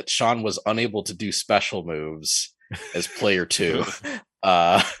apparent that Sean was unable to do special moves as player 2.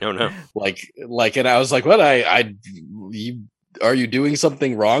 Oh no. And I was like, what? Are you doing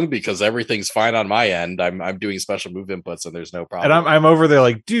something wrong? Because everything's fine on my end. I'm doing special move inputs and there's no problem. And I'm over there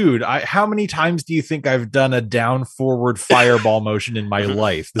like, dude, how many times do you think I've done a down forward fireball motion in my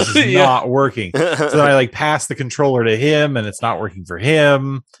life? This is not working. So then I like pass the controller to him, and it's not working for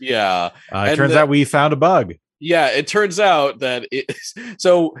him. Yeah. It turns out we found a bug. Yeah, it turns out that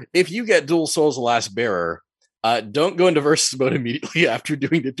so if you get Dual Souls The Last Bearer, don't go into versus mode immediately after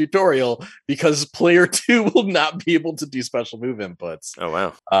doing the tutorial, because player 2 will not be able to do special move inputs. Oh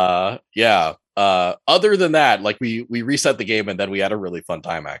wow. Yeah. Other than that, like we reset the game, and then we had a really fun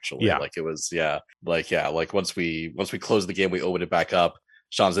time actually. Yeah. Like it was like once we closed the game, we opened it back up.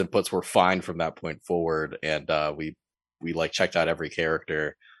 Sean's inputs were fine from that point forward, and we like checked out every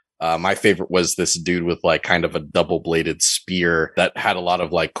character. My favorite was this dude with like kind of a double-bladed spear that had a lot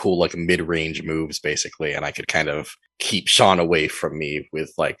of like cool like mid-range moves basically, and I could kind of keep Sean away from me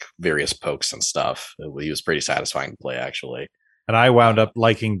with like various pokes and stuff. He was pretty satisfying to play actually. And I wound up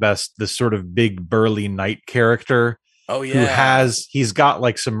liking best this sort of big burly knight character. Oh yeah. He's got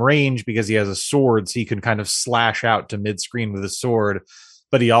like some range because he has a sword, so he can kind of slash out to mid-screen with a sword,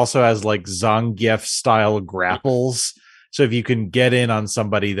 but he also has like Zangief style grapples. So if you can get in on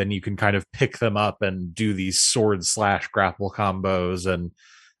somebody, then you can kind of pick them up and do these sword / grapple combos. And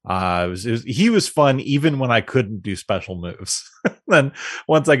he was fun even when I couldn't do special moves. Then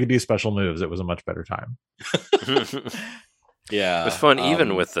once I could do special moves, it was a much better time. Yeah, it was fun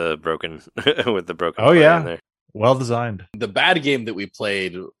even with the broken Oh yeah, there. Well designed. The bad game that we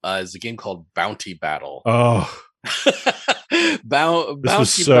played is a game called Bounty Battle. Oh. This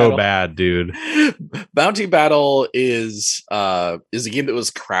was so Battle. Bad, dude. Bounty Battle is a game that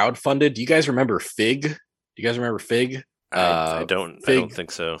was crowdfunded. Do you guys remember Fig? I don't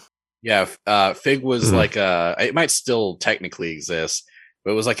think so. Yeah, Fig was like it might still technically exist,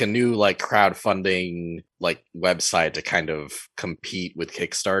 but it was like a new like crowdfunding like website to kind of compete with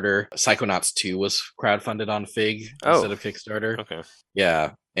Kickstarter. Psychonauts 2 was crowdfunded on Fig instead of Kickstarter. Okay.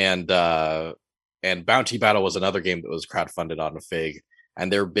 Yeah, and Bounty Battle was another game that was crowdfunded on Fig,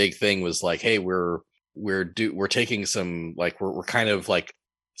 and their big thing was like, hey, we're taking some like we're kind of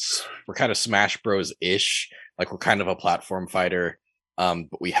Smash Bros ish, like we're kind of a platform fighter,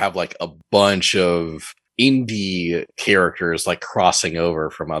 but we have like a bunch of indie characters like crossing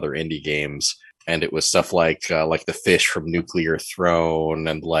over from other indie games, and it was stuff like the Fish from Nuclear Throne,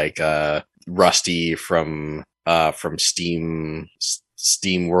 and like Rusty from Steam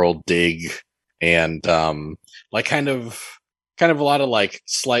World Dig. And like kind of a lot of like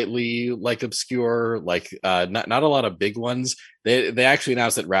slightly like obscure, like not a lot of big ones. They actually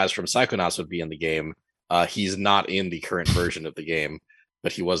announced that Raz from Psychonauts would be in the game, He's not in the current version of the game,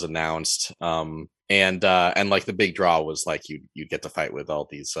 but he was announced. And like the big draw was like you get to fight with all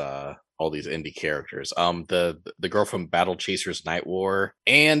these indie characters. The girl from Battle Chasers Night War,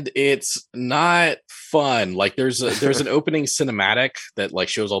 and it's not fun. Like there's an opening cinematic that like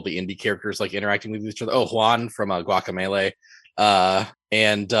shows all the indie characters like interacting with each other. Oh, Juan from Guacamelee.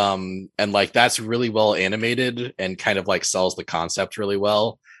 And like that's really well animated and kind of like sells the concept really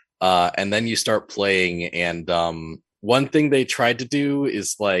well. And then you start playing, and one thing they tried to do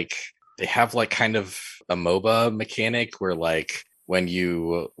is like they have like kind of a MOBA mechanic where like when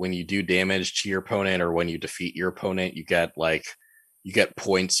you do damage to your opponent or when you defeat your opponent, you get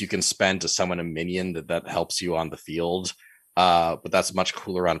points you can spend to summon a minion that helps you on the field. But that's much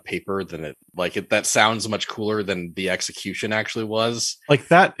cooler on paper than that sounds much cooler than the execution actually was. Like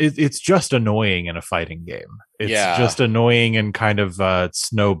that, it's just annoying in a fighting game. It's just annoying and kind of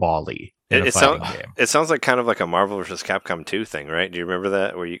snowbally. It sounds like kind of like a Marvel vs. Capcom 2 thing, right? Do you remember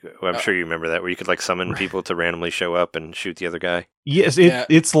that? I'm sure you remember that, where you could like summon people to randomly show up and shoot the other guy. Yes,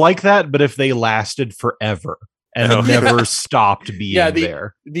 it's like that, but if they lasted forever and never stopped being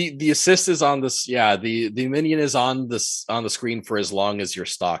there. The assist is on this. Yeah, the minion is on the screen for as long as your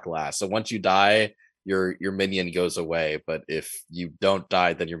stock lasts. So once you die, your minion goes away. But if you don't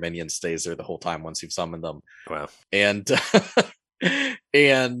die, then your minion stays there the whole time once you've summoned them. Wow.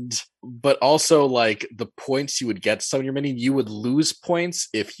 But also like the points you would get to summon your minion, you would lose points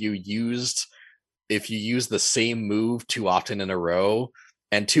if you used the same move too often in a row,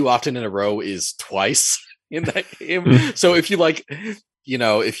 and too often in a row is twice in that game. So if you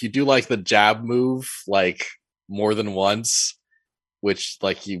if you do like the jab move like more than once, which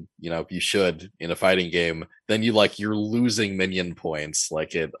like you should in a fighting game, then you're losing minion points.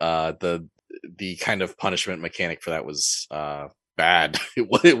 Like the kind of punishment mechanic for that was bad.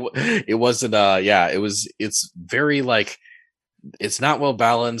 It wasn't it's very like, it's not well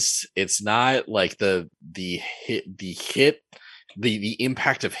balanced. It's not like the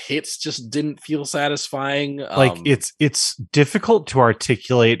impact of hits just didn't feel satisfying. Like it's difficult to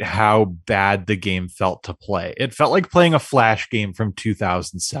articulate how bad the game felt to play. It felt like playing a Flash game from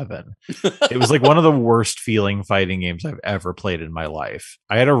 2007. It was like one of the worst feeling fighting games I've ever played in my life.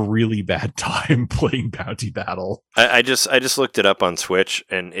 I had a really bad time playing Bounty Battle. I just looked it up on Switch,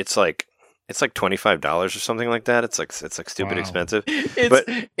 and it's like $25 or something like that. It's like stupid expensive.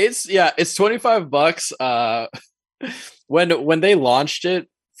 It's $25. When they launched it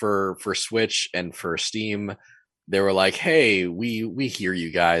for Switch and for Steam, they were like, "Hey, we hear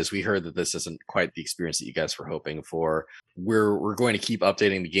you guys. We heard that this isn't quite the experience that you guys were hoping for. We're going to keep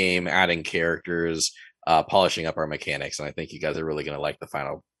updating the game, adding characters, polishing up our mechanics, and I think you guys are really going to like the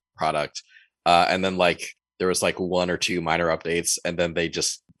final product." And then like there was like one or two minor updates, and then they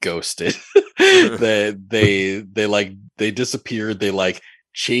just ghosted. they disappeared. They like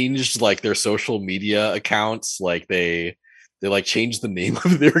changed like their social media accounts. Like they like changed the name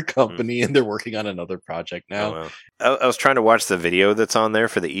of their company, and they're working on another project now. Oh, wow. I was trying to watch the video that's on there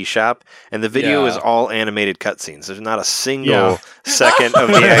for the eShop, and the video is all animated cutscenes. There's not a single second of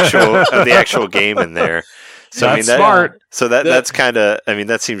the actual game in there. So that's smart. So that's kind of,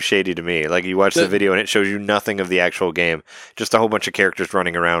 that seems shady to me. Like you watch the video and it shows you nothing of the actual game, just a whole bunch of characters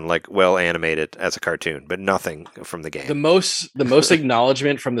running around like well animated as a cartoon, but nothing from the game. The most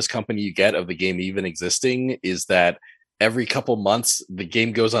acknowledgement from this company you get of the game even existing is that every couple months the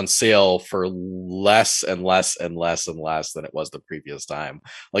game goes on sale for less and less and less and less than it was the previous time.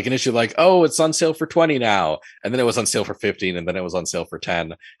 Like initially, like, oh, it's on sale for 20 now, and then it was on sale for 15, and then it was on sale for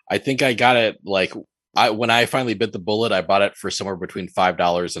 10. I think I got it like. When I finally bit the bullet, I bought it for somewhere between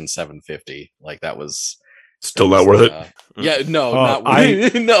 $5 and $7.50. Like that was still not worth it. Yeah, no, not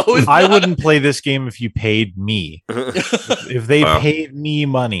worth it. No, I wouldn't play this game if you paid me. If they paid me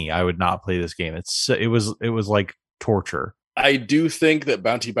money, I would not play this game. It was like torture. I do think that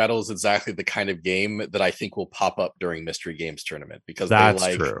Bounty Battle is exactly the kind of game that I think will pop up during Mystery Games Tournament, because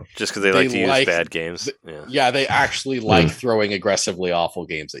that's true. Just because they like to use bad games. They actually like throwing aggressively awful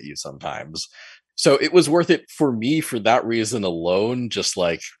games at you sometimes. So it was worth it for me for that reason alone. Just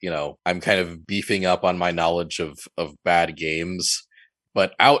like, I'm kind of beefing up on my knowledge of bad games.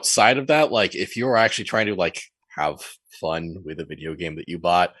 But outside of that, like if you're actually trying to like have fun with a video game that you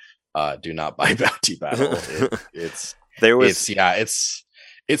bought, do not buy Bounty Battle. It's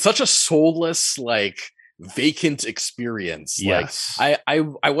such a soulless, like vacant experience. Yes. Like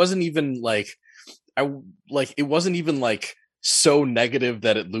I wasn't even like, it wasn't even like so negative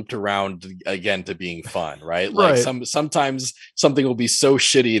that it looped around again to being fun, right? Like sometimes something will be so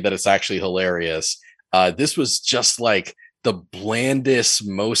shitty that it's actually hilarious. This was just like the blandest,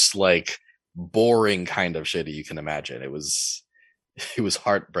 most like boring kind of shitty you can imagine. It was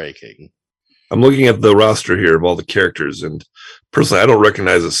heartbreaking. I'm looking at the roster here of all the characters, and personally, I don't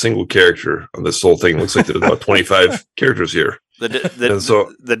recognize a single character on this whole thing. Looks like there's about 25 characters here.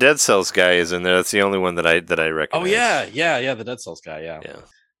 The Dead Cells guy is in there. That's the only one that I recognize. Oh yeah, the Dead Cells guy. Yeah.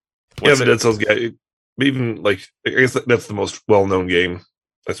 The Dead Cells guy. Even like, I guess that's the most well-known game,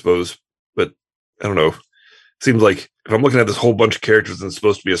 I suppose. But I don't know. Seems like if I'm looking at this whole bunch of characters and it's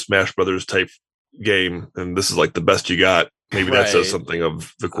supposed to be a Smash Brothers type game, and this is like the best you got, maybe that says something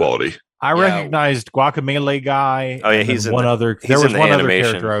of the quality. I recognized Guacamelee guy. Oh yeah, he's one other. There was one other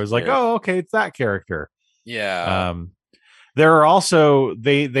character. I was like, oh, okay, it's that character. Yeah. There are also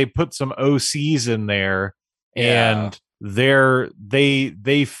they put some OCs in there, and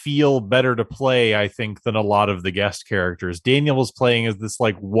they feel better to play, I think, than a lot of the guest characters. Daniel was playing as this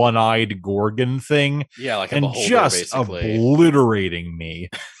like one-eyed Gorgon thing, like and beholder, just basically obliterating me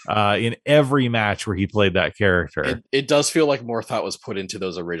in every match where he played that character. It does feel like more thought was put into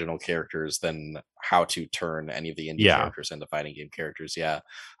those original characters than how to turn any of the indie characters into fighting game characters.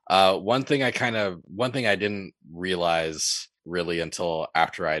 One thing I didn't realize really until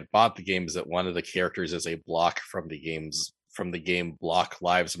after I had bought the game is that one of the characters is a block from the game Block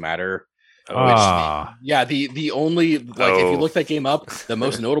Lives Matter. The only if you look that game up, the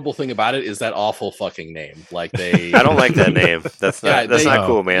most notable thing about it is that awful fucking name. Like I don't like that name. That's not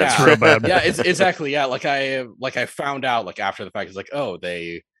cool, man. Yeah, it's real bad. Yeah, it's exactly. Yeah, like I found out like after the fact, it's like, oh,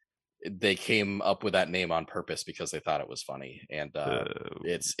 they came up with that name on purpose because they thought it was funny, and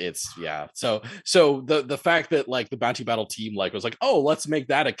it's so the fact that like the Bounty Battle team like was like, oh, let's make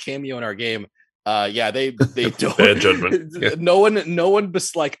that a cameo in our game. They don't. Bad judgment. Yeah. No one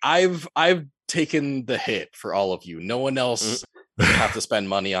like I've taken the hit for all of you. No one else have to spend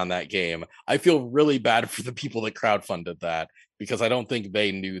money on that game. I feel really bad for the people that crowdfunded that because I don't think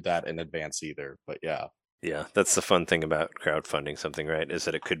they knew that in advance either. But yeah. Yeah, that's the fun thing about crowdfunding something, right? Is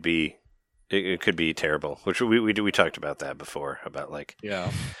that it could be terrible. Which we talked about that before about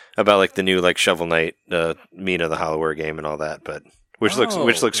the new like Shovel Knight, Mina the Hollower game and all that, but which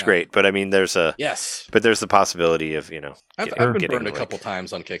looks great. But I mean, there's the possibility of I've been burned a couple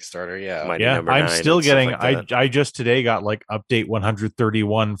times on Kickstarter. I'm still getting. I just today got like update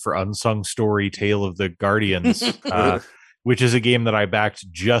 131 for Unsung Story: Tale of the Guardians. Which is a game that I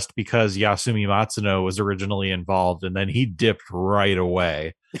backed just because Yasumi Matsuno was originally involved, and then he dipped right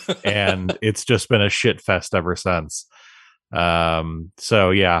away, and it's just been a shit fest ever since. So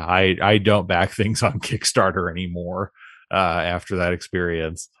yeah, I don't back things on Kickstarter anymore after that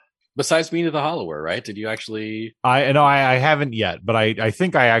experience. Besides Mina the Hollower, right? Did you actually? I haven't yet, but I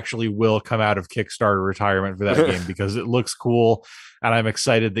think I actually will come out of Kickstarter retirement for that game because it looks cool, and I'm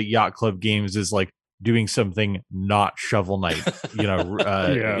excited that Yacht Club Games is like doing something not Shovel Knight,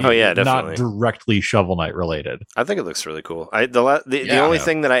 definitely not directly Shovel Knight related. I think it looks really cool. The only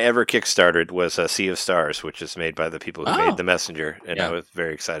thing that I ever kickstarted was Sea of Stars, which is made by the people who made The Messenger, and I was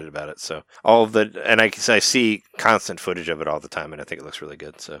very excited about it. So I see constant footage of it all the time, and I think it looks really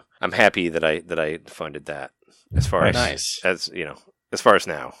good. So I'm happy that I funded that. As far as far as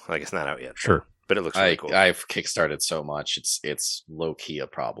now, like it's not out yet. Sure. But it looks really cool. I've kickstarted so much; it's low key a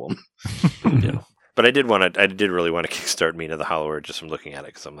problem. But I did really want to kickstart Mina the Hollower just from looking at it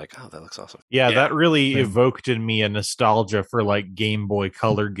because I'm like, oh, that looks awesome. Yeah, that really evoked in me a nostalgia for like Game Boy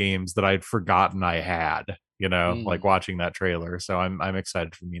Color games that I'd forgotten I had. Like watching that trailer. So I'm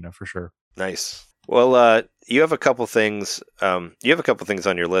excited for Mina for sure. Nice. Well, you have a couple things. On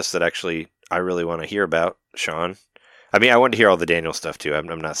your list that actually I really want to hear about, Sean. I mean, I want to hear all the Daniel stuff too. I'm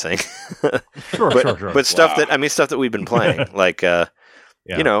not saying, sure. But stuff that we've been playing, like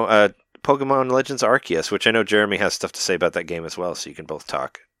Pokemon Legends Arceus, which I know Jeremy has stuff to say about that game as well, so you can both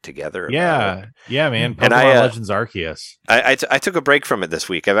talk together about it. Yeah, man. Pokemon Legends Arceus. I took a break from it this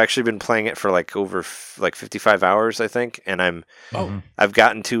week. I've actually been playing it for like over 55 hours, I think, and I've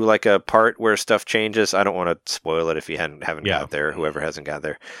gotten to like a part where stuff changes. I don't want to spoil it if you haven't got there, whoever hasn't got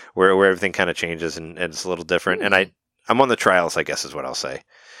there, where everything kind of changes and it's a little different. And I'm on the trials, I guess is what I'll say.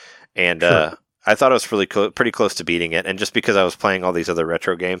 And I thought I was pretty close to beating it, and just because I was playing all these other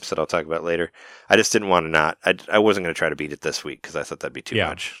retro games that I'll talk about later, I just didn't want to I wasn't going to try to beat it this week because I thought that'd be too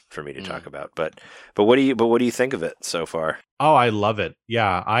much for me to talk about. But what do you think of it so far? Oh, I love it.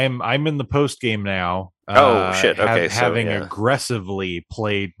 Yeah, I'm in the post game now. Oh shit! Okay, having aggressively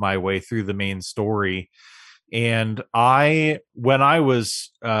played my way through the main story. And when I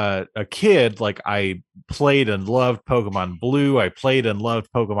was a kid, like I played and loved Pokemon Blue, I played and loved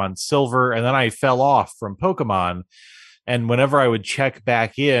Pokemon Silver, and then I fell off from Pokemon. And whenever I would check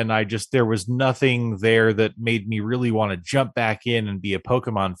back in, there was nothing there that made me really want to jump back in and be a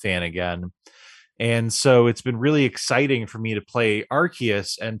Pokemon fan again. And so it's been really exciting for me to play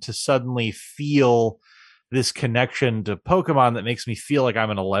Arceus and to suddenly feel this connection to Pokemon that makes me feel like I'm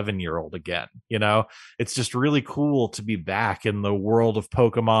an 11-year-old again. It's just really cool to be back in the world of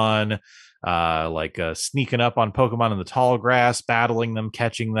Pokemon, sneaking up on Pokemon in the tall grass, battling them,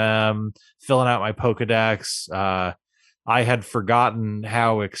 catching them, filling out my Pokedex. I had forgotten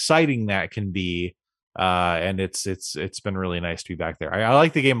how exciting that can be. And it's been really nice to be back there. I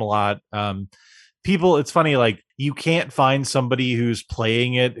like the game a lot. It's funny, like you can't find somebody who's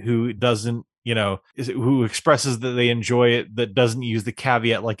playing it who doesn't, who expresses that they enjoy it, that doesn't use the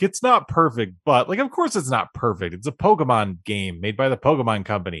caveat like it's not perfect, but like of course it's not perfect. It's a Pokemon game made by the Pokemon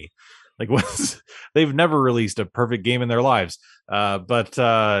Company. Like they've never released a perfect game in their lives. But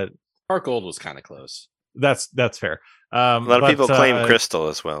Heart Gold was kind of close. That's fair. A lot of people claim Crystal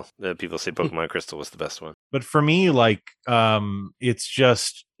as well. People say Pokemon Crystal was the best one. But for me,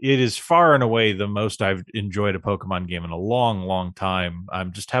 it is far and away the most I've enjoyed a Pokemon game in a long, long time.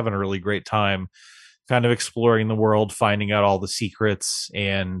 I'm just having a really great time kind of exploring the world, finding out all the secrets.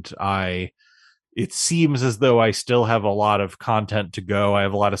 And it seems as though I still have a lot of content to go. I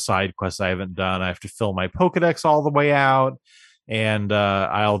have a lot of side quests I haven't done. I have to fill my Pokedex all the way out. And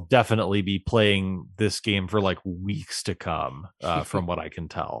I'll definitely be playing this game for like weeks to come, from what I can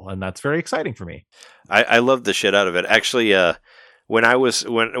tell, and that's very exciting for me. I love the shit out of it. Actually, when I was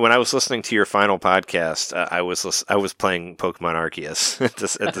listening to your final podcast, I was playing Pokemon Arceus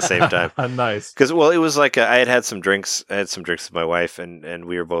at the same time. Nice, because it was like I had some drinks. I had some drinks with my wife, and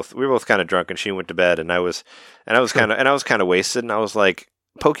we were both kind of drunk, and she went to bed, and I was kind of wasted, and I was like,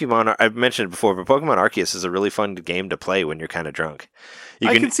 Pokemon, I've mentioned it before, but Pokemon Arceus is a really fun game to play when you're kind of drunk.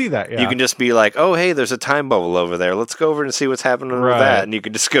 I can see that, yeah. You can just be like, oh, hey, there's a time bubble over there. Let's go over and see what's happening with that. And you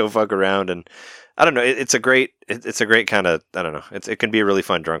can just go fuck around. And I don't know. It's a great kind of, I don't know. It can be a really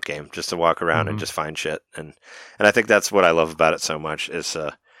fun drunk game just to walk around and just find shit. And I think that's what I love about it so much is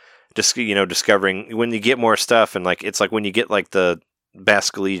just, discovering when you get more stuff. And like, it's like when you get like the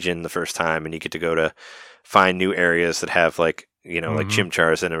Basculegion the first time and you get to go to find new areas that have like, like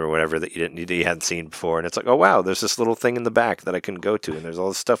Chimchars in it or whatever that you hadn't seen before. And it's like, oh, wow, there's this little thing in the back that I can go to. And there's all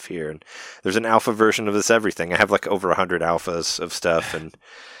this stuff here. And there's an alpha version of this everything. I have like over 100 alphas of stuff. And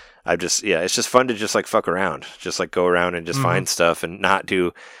it's just fun to just like fuck around. Just like go around and just find stuff and not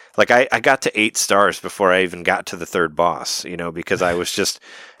do... Like I got to 8 stars before I even got to the third boss, because I was just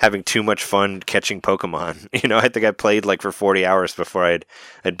having too much fun catching Pokemon. I think I played like for 40 hours before I'd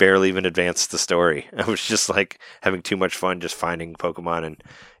barely even advanced the story. I was just like having too much fun just finding Pokemon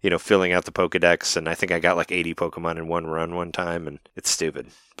and, filling out the Pokedex. And I think I got like 80 Pokemon in one run one time, and it's stupid,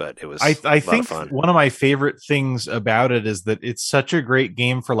 but it was I think of fun. One of my favorite things about it is that it's such a great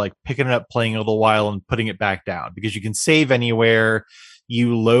game for like picking it up, playing a little while and putting it back down, because you can save anywhere.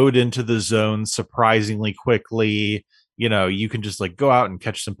 You load into the zone surprisingly quickly. You can just like go out and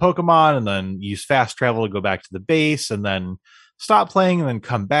catch some Pokemon and then use fast travel to go back to the base and then stop playing and then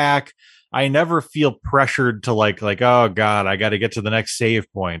come back. I never feel pressured to like, oh God, I got to get to the next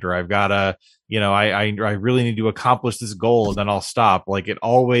save point, or I've got to, I really need to accomplish this goal and then I'll stop. Like it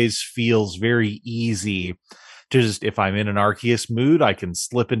always feels very easy to just, if I'm in an Arceus mood, I can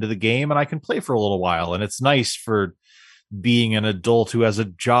slip into the game and I can play for a little while. And it's nice for being an adult who has a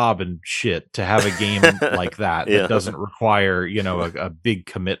job and shit to have a game like that that doesn't require a big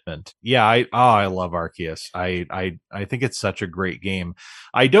commitment. I love Arceus. I think it's such a great game.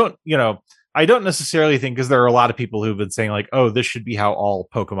 I don't necessarily think, because there are a lot of people who've been saying like, oh, this should be how all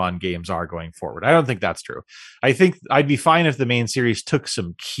Pokemon games are going forward. I don't think that's true. I think I'd be fine if the main series took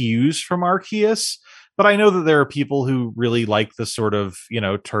some cues from Arceus. But I know that there are people who really like the sort of,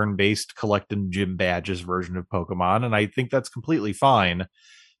 turn-based collecting gym badges version of Pokemon, and I think that's completely fine.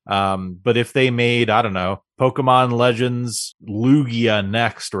 But if they made, I don't know, Pokemon Legends Lugia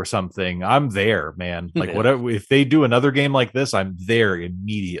next or something, I'm there, man. Like, whatever. If they do another game like this, I'm there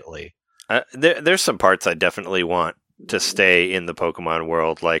immediately. There's some parts I definitely want to stay in the Pokemon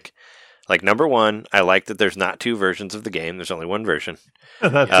world, like number one, I like that there's not 2 versions of the game. There's only one version.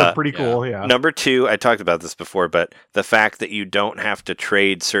 That's pretty cool, yeah. Number 2, I talked about this before, but the fact that you don't have to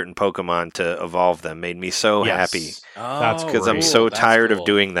trade certain Pokemon to evolve them made me so happy. That's because I'm so tired of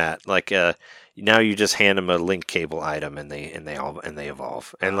doing that. Like now you just hand them a link cable item and they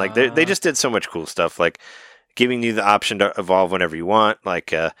evolve. And like they just did so much cool stuff, like giving you the option to evolve whenever you want,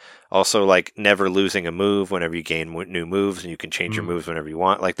 like also like never losing a move whenever you gain new moves, and you can change your moves whenever you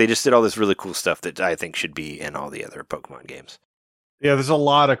want. Like they just did all this really cool stuff that I think should be in all the other Pokemon games. Yeah, there's a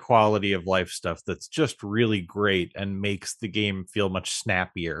lot of quality of life stuff that's just really great and makes the game feel much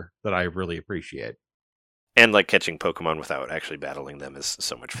snappier that I really appreciate. And like catching Pokemon without actually battling them is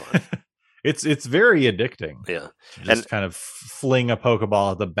so much fun. It's very addicting. Yeah. Just kind of fling a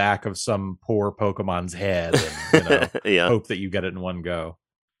Pokeball at the back of some poor Pokemon's head and hope that you get it in one go.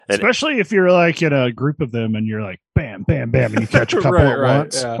 Especially if you're like in a group of them and you're like bam, bam, bam, and you catch a couple Right, at right,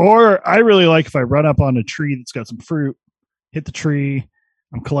 once. yeah. Or I really like if I run up on a tree that's got some fruit, hit the tree,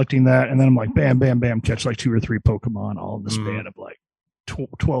 I'm collecting that, and then I'm like bam, bam, bam, catch like 2 or 3 Pokemon all in the span of like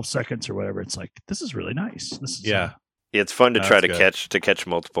 12 seconds or whatever. It's like, this is really nice. This is It's fun to try to good. catch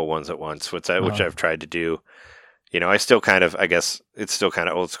multiple ones at once, which I've tried to do. I still kind of, I guess it's still kind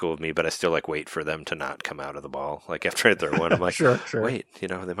of old school of me, but I still like wait for them to not come out of the ball. Like after I throw one, I'm like, sure. Wait,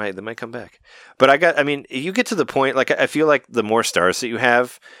 they might come back. But you get to the point, like I feel like the more stars that you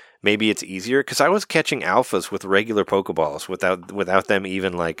have, maybe it's easier, because I was catching alphas with regular Pokeballs without them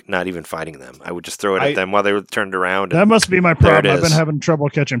even like not even fighting them. I would just throw it at them while they were turned around. That must be my problem. I've been is. having trouble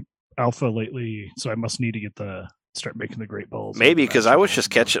catching alpha lately, so I must need to get start making the great balls. Maybe because I was just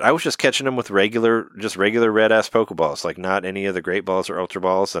catching them with regular red ass Pokeballs, like not any of the great balls or ultra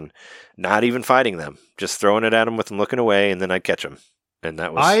balls, and not even fighting them, just throwing it at them with them looking away, and then I'd catch them. And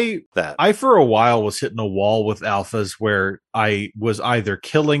that was that. I for a while was hitting a wall with alphas where I was either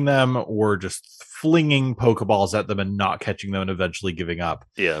killing them or just flinging Pokeballs at them and not catching them and eventually giving up.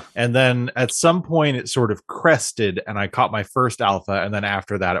 Yeah. And then at some point it sort of crested and I caught my first alpha, and then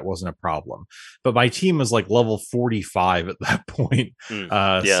after that it wasn't a problem. But my team was like level 45 at that point.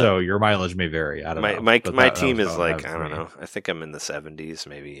 So your mileage may vary. I don't know. My team is like, I don't know. I think I'm in the 70s,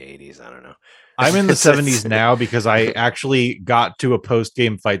 maybe 80s. I don't know. I'm in the 70s now because I actually got to a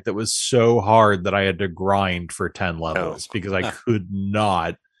post-game fight that was so hard that I had to grind for 10 levels because I could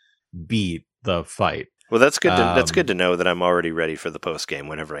not beat the fight. Well, that's good. That's good to know that I'm already ready for the post-game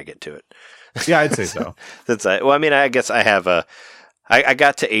whenever I get to it. Yeah, I'd say so. I guess I have I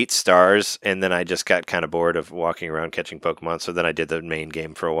got to 8 stars, and then I just got kind of bored of walking around catching Pokemon, so then I did the main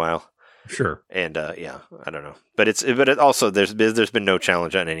game for a while. Sure. And I don't know, but it also there's been no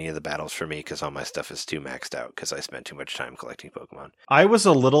challenge on any of the battles for me because all my stuff is too maxed out because I spent too much time collecting Pokemon. I was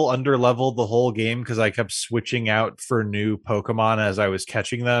a little underleveled the whole game because I kept switching out for new Pokemon as I was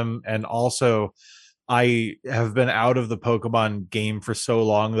catching them, and also I have been out of the Pokemon game for so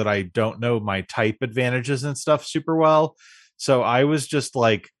long that I don't know my type advantages and stuff super well. So I was just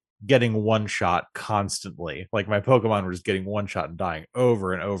like getting one shot constantly. Like my Pokemon were just getting one shot and dying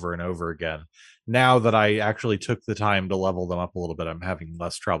over and over and over again. Now that I actually took the time to level them up a little bit, I'm having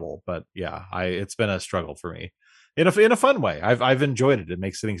less trouble. But yeah, it's been a struggle for me in a fun way. I've enjoyed it. It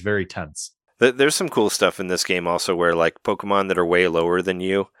makes things very tense. There's some cool stuff in this game also where like Pokemon that are way lower than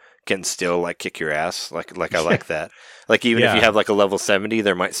you can still like kick your ass. Like I like that. Like even if you have like a level 70,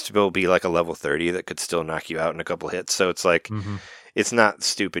 there might still be like a level 30 that could still knock you out in a couple hits. So it's like it's not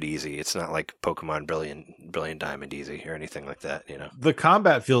stupid easy. It's not like Pokemon Brilliant Diamond easy or anything like that, The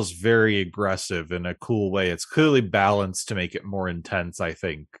combat feels very aggressive in a cool way. It's clearly balanced to make it more intense, I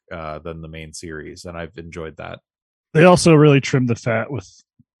think, than the main series, and I've enjoyed that. They also really trimmed the fat with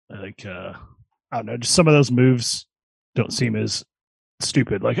like I don't know, just some of those moves don't seem as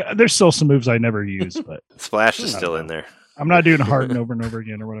stupid. Like there's still some moves I never use, but Splash is still in there. I'm not doing Harden over and over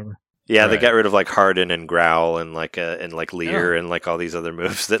again or whatever. Yeah, they got rid of like Harden and Growl and like Leer and like all these other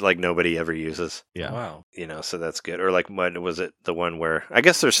moves that like nobody ever uses. Yeah. Wow. So that's good. Or like when was it the one where I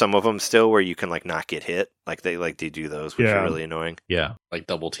guess there's some of them still where you can like not get hit. Like they do those, which are really annoying. Yeah. Like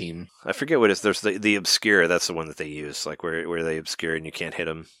double team. I forget what it is. There's the obscure. That's the one that they use. Like where they obscure and you can't hit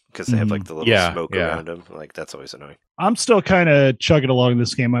them because they have like the little smoke around them. Like that's always annoying. I'm still kind of chugging along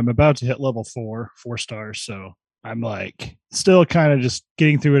this game. I'm about to hit level 4 stars. So I'm like still kind of just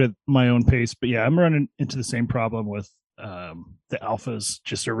getting through it at my own pace. But yeah, I'm running into the same problem with the alphas.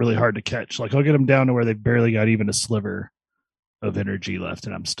 Just are really hard to catch. Like I'll get them down to where they barely got even a sliver of energy left,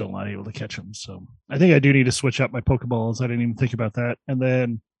 and I'm still not able to catch them. So I think I do need to switch up my Pokeballs. I didn't even think about that. And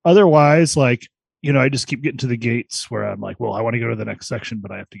then otherwise, like, I just keep getting to the gates where I'm like, well, I want to go to the next section, but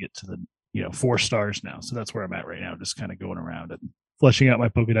I have to get to the 4 stars now. So that's where I'm at right now, just kind of going around and fleshing out my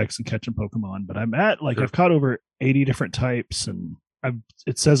Pokedex and catching Pokemon. But I'm at I've caught over 80 different types, and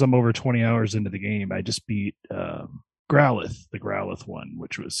it says I'm over 20 hours into the game. I just beat Growlithe, the Growlithe one,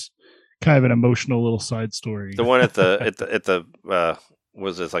 which was kind of an emotional little side story. The one at the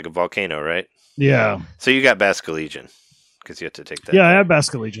was it like a volcano, right? Yeah. So you got Basculegion because you had to take that. Yeah, I have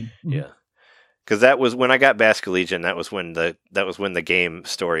Basculegion. Yeah. Because that was when I got Basculegion. That was when the game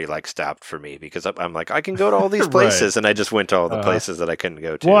story like stopped for me because I'm like I can go to all these places and I just went to all the places that I couldn't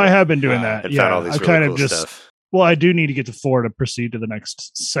go to. Well, I have been doing that. And found all these really cool stuff. Well, I do need to get to 4 to proceed to the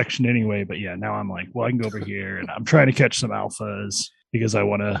next section anyway. But yeah, now I'm like, well, I can go over here, and I'm trying to catch some alphas because I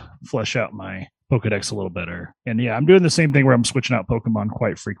want to flesh out my Pokedex a little better. And yeah, I'm doing the same thing where I'm switching out Pokemon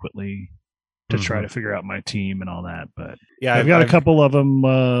quite frequently to try to figure out my team and all that. But yeah, I've got a couple of them.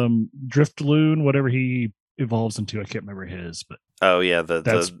 Driftloon, whatever he evolves into, I can't remember his, but oh yeah,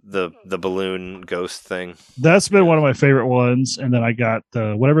 the balloon ghost thing. That's been one of my favorite ones. And then I got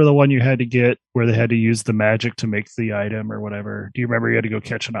whatever the one you had to get where they had to use the magic to make the item or whatever. Do you remember you had to go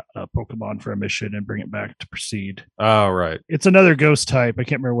catch a Pokemon for a mission and bring it back to proceed? Oh right, it's another ghost type. I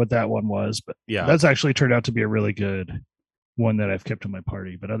can't remember what that one was, but yeah, that's actually turned out to be a really good one that I've kept in my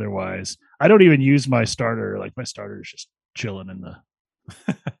party. But otherwise, I don't even use my starter. Like my starter is just chilling in the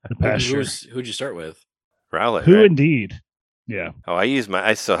pasture. Who'd you start with? Rowlet. Who right? Indeed. Yeah. Oh,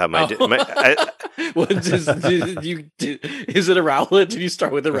 I still have my. Is it a Rowlet? Did you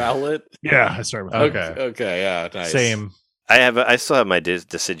start with a Rowlet? Yeah, I started with. Okay, yeah, nice. Same. I still have my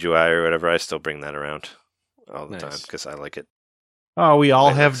Decidueye or whatever. I still bring that around all the time because I like it. Oh, we all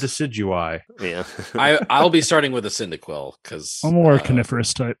have Decidueye. Yeah. I'll be starting with a Cyndaquil because I'm more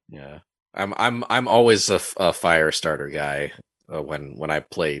coniferous type. Yeah, I'm always a fire starter guy when I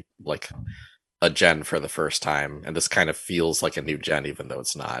play like a gen for the first time, and this kind of feels like a new gen, even though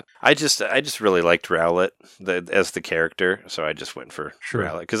it's not. I just really liked Rowlet as the character, so I just went for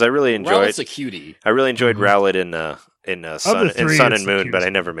Rowlet because I really enjoyed. Rowlet's a cutie. I really enjoyed Rowlet in Sun and Moon, but I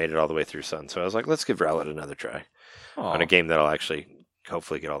never made it all the way through Sun, so I was like, let's give Rowlet another try on a game that I'll actually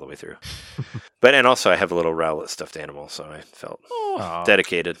hopefully get all the way through. And also I have a little Rowlet stuffed animal, so I felt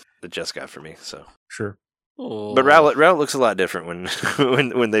dedicated that Jess got for me. So sure. But Rowlet looks a lot different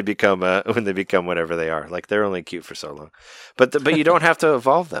when they become whatever they are. Like they're only cute for so long, but you don't have to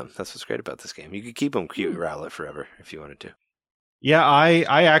evolve them. That's what's great about this game. You could keep them cute Rowlet forever if you wanted to. Yeah,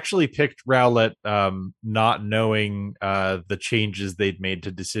 I actually picked Rowlet, not knowing the changes they'd made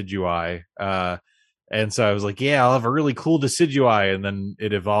to Decidueye, and so I was like, yeah, I'll have a really cool Decidueye, and then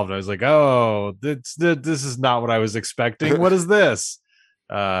it evolved. I was like, oh, this is not what I was expecting. What is this?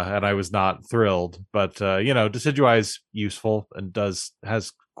 And I was not thrilled, but Decidueye is useful and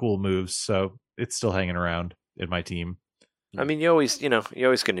has cool moves, so it's still hanging around in my team. I mean, you're always going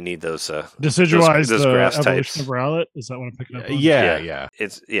to need those Decidueye, those grass types. Of Rowlet, is that what I'm picking up on? Yeah.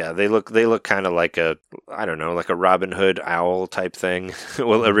 They look kind of like a Robin Hood owl type thing.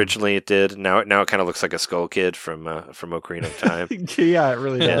 Well, originally it did. Now it kind of looks like a Skull Kid from Ocarina of Time. Yeah, it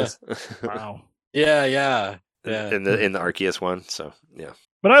really does. Wow. Yeah. In the Arceus one, so yeah.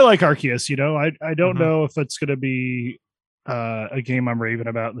 But I like Arceus. I don't know if it's going to be a game I'm raving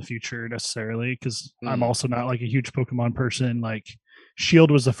about in the future necessarily, because I'm also not like a huge Pokemon person. Like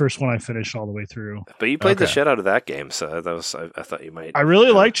Shield was the first one I finished all the way through. But you played the shit out of that game, so that was I thought you might. I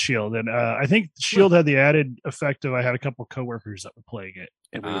really liked Shield, and I think Shield had the added effect of I had a couple coworkers that were playing it,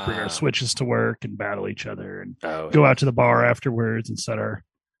 and we would bring our Switches to work and battle each other, and go out to the bar afterwards and set our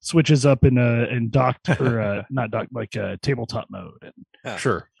Switches up in docked or not docked, like tabletop mode. And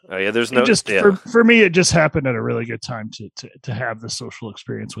sure. Oh yeah, there's no for me. It just happened at a really good time to have the social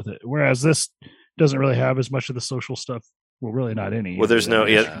experience with it. Whereas this doesn't really have as much of the social stuff. Well, really not any. Well, there's no.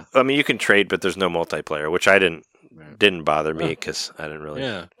 Yeah, I mean, you can trade, but there's no multiplayer, which I didn't bother me because I didn't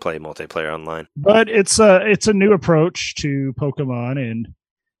really play multiplayer online. But it's a new approach to Pokemon, and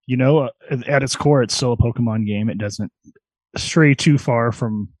at its core, it's still a Pokemon game. It doesn't stray too far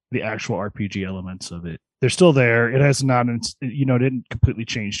from the actual RPG elements of it. They're still there. It has not, didn't completely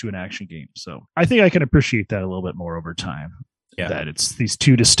change to an action game. So I think I can appreciate that a little bit more over time. Yeah. That it's these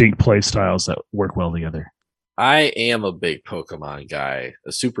two distinct play styles that work well together. I am a big Pokemon guy,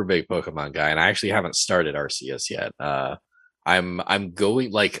 a super big Pokemon guy, and I actually haven't started Arceus yet. I'm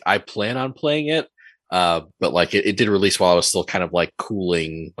going, like, I plan on playing it, but like it did release while I was still kind of like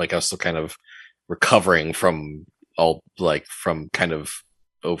cooling, like I was still kind of recovering from kind of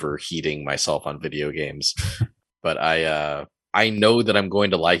overheating myself on video games. But I know that I'm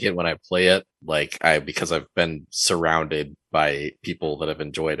going to like it when I play it, because I've been surrounded by people that have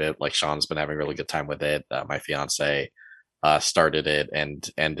enjoyed it. Like Sean's been having a really good time with it. My fiance started it and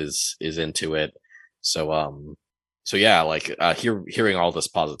is into it. So yeah, hearing all this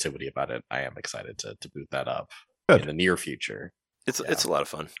positivity about it, I am excited to boot that up in the near future. It's a lot of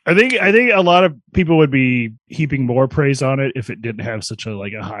fun. I think a lot of people would be heaping more praise on it if it didn't have such a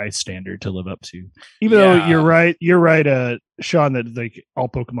high standard to live up to. Even though you're right, Sean, that like all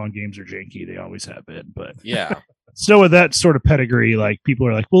Pokemon games are janky. They always have been. But yeah. So with that sort of pedigree, like people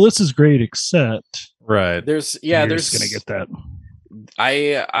are like, well, this is great, except right. There's gonna get that.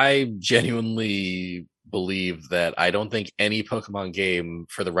 I genuinely believe that I don't think any Pokemon game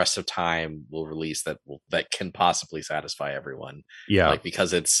for the rest of time will release that can possibly satisfy everyone. Yeah, like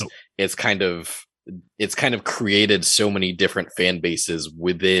because it's kind of created so many different fan bases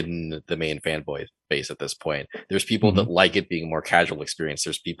within the main fanboy base at this point. There's people that like it being a more casual experience.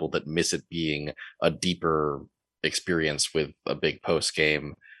 There's people that miss it being a deeper experience with a big post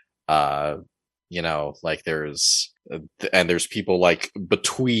game. Like there's people like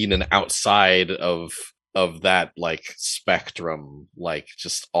between and outside of that like spectrum, like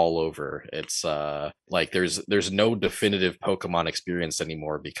just all over. It's like there's no definitive Pokemon experience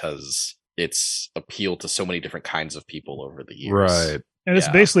anymore because it's appealed to so many different kinds of people over the years. right. And it's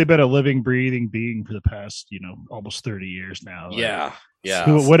basically been a living, breathing being for the past, almost 30 years now. Yeah.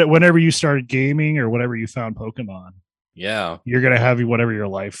 Whenever you started gaming or whenever you found Pokemon, you're going to have whatever your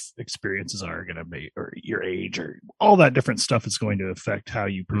life experiences are going to be, or your age, or all that different stuff is going to affect how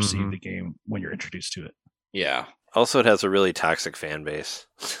you perceive the game when you're introduced to it. Yeah. Also, it has a really toxic fan base.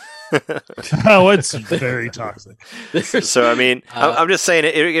 Oh, it's very toxic. So I mean, I'm just saying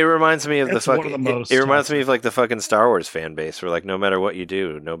it reminds me of the fucking. It reminds toxic. me of like the fucking Star Wars fan base, where like no matter what you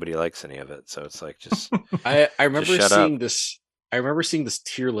do, nobody likes any of it. So it's like just. I remember shut seeing up. this. I remember seeing this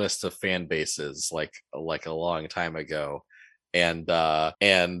tier list of fan bases like a long time ago, and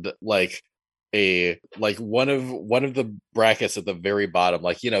like one of the brackets at the very bottom,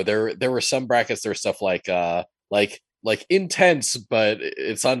 like there were some brackets. There's stuff like intense, but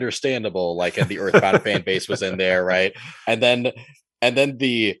it's understandable. Like, and the Earthbound fan base was in there, right? And then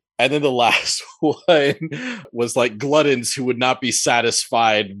the last one was like gluttons who would not be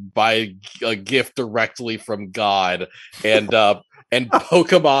satisfied by a gift directly from God, and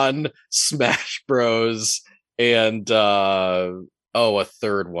Pokemon, Smash Bros, and a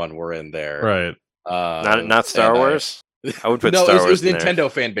third one were in there, Right. Not Star Wars. I would put Star it was Wars in Nintendo there.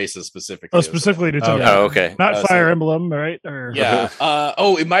 fan bases specifically. Oh, specifically Nintendo. Oh, okay. Not Fire Emblem, right? Or Yeah.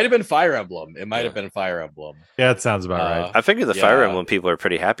 It might have been Fire Emblem. Yeah, it sounds about right. I figure the Fire Emblem people are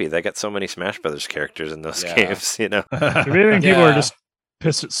pretty happy. They got so many Smash Brothers characters in those games, Maybe people are just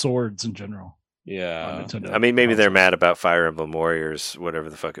pissed at swords in general. Yeah. I mean, maybe they're mad about Fire Emblem Warriors,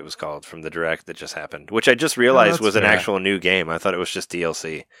 whatever the fuck it was called, from the Direct that just happened, which I just realized was an actual new game. I thought it was just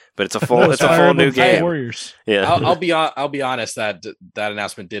DLC, but it's a full new game. Warriors. Yeah, I'll be honest, that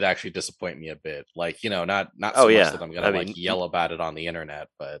announcement did actually disappoint me a bit. Like, not so much that I'm gonna yell about it on the internet,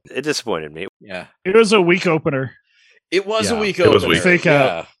 but it disappointed me. Yeah, it was a weak opener. It was a weak It was opener. weak. Fake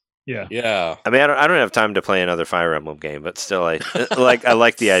out. Yeah. I mean, I don't have time to play another Fire Emblem game, but still, I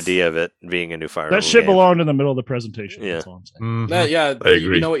like the idea of it being a new Fire Emblem. That shit game. belonged in the middle of the presentation. Yeah. That's all I'm saying. Yeah, I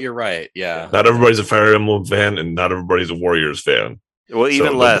agree. You know what? You're right. Yeah. Not everybody's a Fire Emblem fan, and not everybody's a Warriors fan. Well,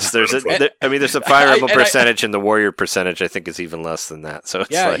 even So- less. There's a Fire Emblem and I- percentage, and the Warrior percentage I think is even less than that. So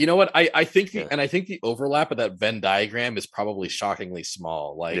it's You know what? I think the overlap of that Venn diagram is probably shockingly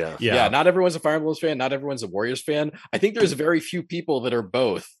small. Like, not everyone's a Fire Emblem fan, not everyone's a Warriors fan. I think there's very few people that are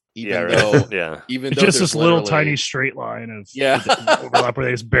both. Even though It's just this little tiny straight line of overlap where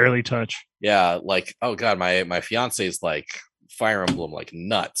they just barely touch. Yeah, like, oh god, my fiance is like Fire Emblem like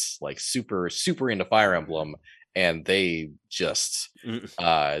nuts, like super into Fire Emblem, and they just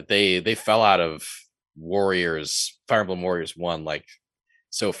they fell out of Fire Emblem Warriors 1 like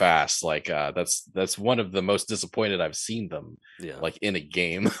so fast. Like that's one of the most disappointed I've seen them like in a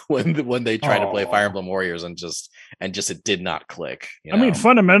game when they try to play Fire Emblem Warriors and just it did not click. I mean,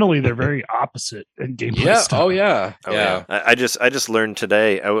 fundamentally they're very opposite in gameplay. Yeah. style. Oh yeah. I just learned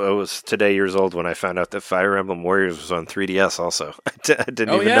today. I was today years old when I found out that Fire Emblem Warriors was on 3DS. Also, I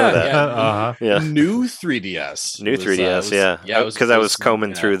didn't even know that. Yeah. New 3DS. New 3DS. Because I was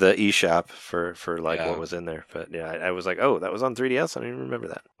combing through the eShop for like what was in there. But I was like, oh, that was on 3DS. I didn't even remember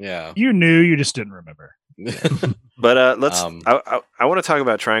that. Yeah. You knew, you just didn't remember. But let's. I want to talk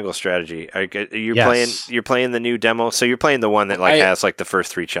about Triangle Strategy. You're playing the new demo, so you're playing the one that has like the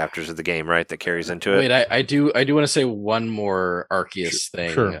first 3 chapters of the game, right? That carries into it. Wait, I do want to say one more Arceus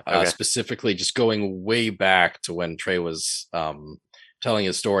thing. Sure. Okay. Specifically, just going way back to when Trey was telling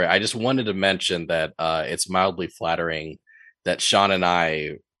his story. I just wanted to mention that it's mildly flattering that Sean and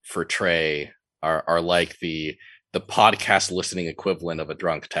I, for Trey, are like the podcast listening equivalent of a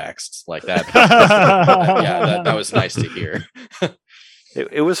drunk text like that. That was nice to hear.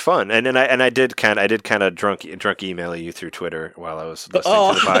 It was fun, and I did kind of drunk email you through Twitter while I was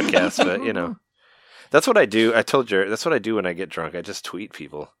listening to the podcast. But that's what I do. I told you that's what I do when I get drunk. I just tweet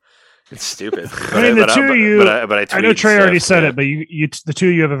people. It's stupid. I mean, the two of you. But I know Trey already said it, but you, the two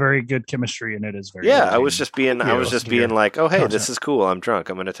of you have a very good chemistry, and it is very. Yeah, I was just being like, oh hey, this is cool. I'm drunk.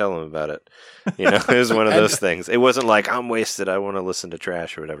 I'm going to tell him about it. It was one of those things. It wasn't like I'm wasted. I want to listen to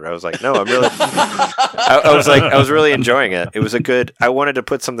trash or whatever. I was like, no, I'm really. I was really enjoying it. It was a good. I wanted to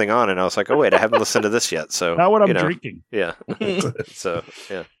put something on, and I was like, oh wait, I haven't listened to this yet. So not what I'm drinking. Yeah. So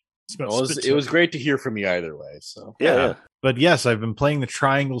yeah. Well, it was great to hear from you either way. So yeah. But yes, I've been playing the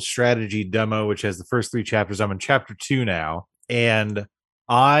Triangle Strategy demo, which has the first 3 chapters. I'm in chapter 2 now, and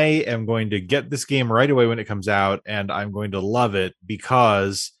I am going to get this game right away when it comes out, and I'm going to love it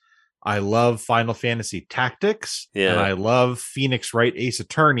because I love Final Fantasy Tactics, and I love Phoenix Wright Ace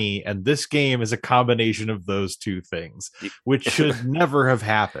Attorney, and this game is a combination of those two things, which should never have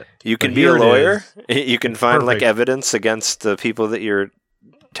happened. You can be a lawyer. You can find like evidence against the people that you're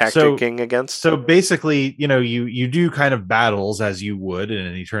tacticking against. So basically, you do kind of battles as you would in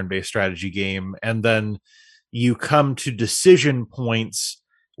any turn-based strategy game, and then you come to decision points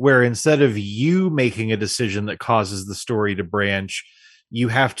where instead of you making a decision that causes the story to branch, you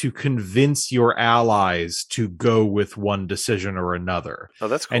have to convince your allies to go with one decision or another. Oh,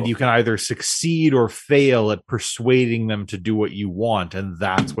 that's cool. And you can either succeed or fail at persuading them to do what you want, and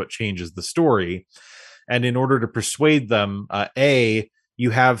that's what changes the story. And in order to persuade them, you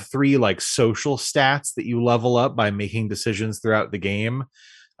have 3 like social stats that you level up by making decisions throughout the game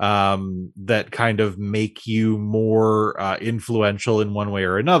that kind of make you more influential in one way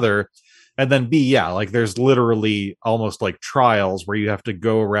or another. And then B, like there's literally almost like trials where you have to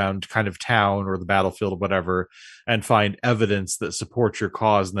go around kind of town or the battlefield or whatever and find evidence that supports your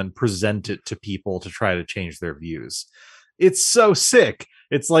cause and then present it to people to try to change their views. It's so sick.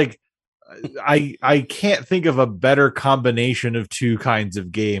 It's like, I can't think of a better combination of 2 kinds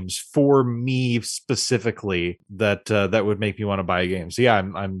of games for me specifically that would make me want to buy a game. So yeah,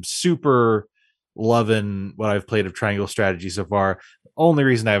 I'm super loving what I've played of Triangle Strategy so far. Only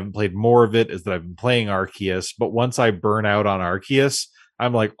reason I haven't played more of it is that I've been playing Arceus, but once I burn out on Arceus,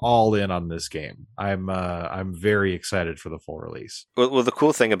 I'm like all in on this game. I'm very excited for the full release. Well, the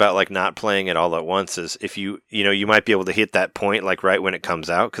cool thing about like not playing it all at once is if you might be able to hit that point like right when it comes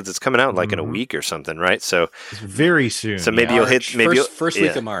out because it's coming out like in a week or something, right? So it's very soon. So maybe you'll hit first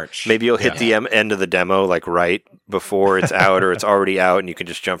week of March. Maybe you'll hit the end of the demo like right before it's out or it's already out, and you can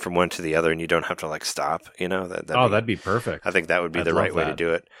just jump from one to the other, and you don't have to like stop. That'd be perfect. I think that would be the right way to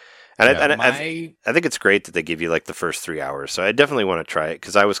do it. And I think it's great that they give you like the first 3 hours. So I definitely want to try it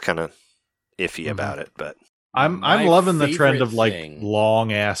because I was kind of iffy about it. But I'm loving the trend of like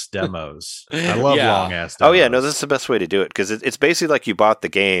long ass demos. I love long ass demos. Oh yeah, no, this is the best way to do it because it's basically like you bought the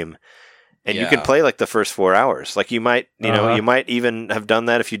game and you can play like the first 4 hours. Like you might you might even have done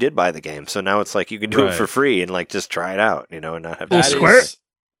that if you did buy the game. So now it's like you can do it for free and like just try it out, and not have to. Square.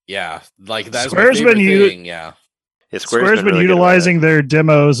 Yeah, like that's Square's my favorite thing. Yeah. Square's been utilizing their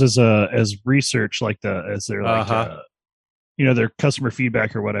demos as research, like their customer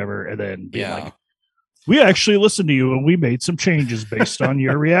feedback or whatever, and then being like, we actually listened to you and we made some changes based on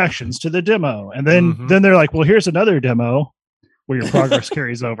your reactions to the demo, and then they're like, well, here's another demo where your progress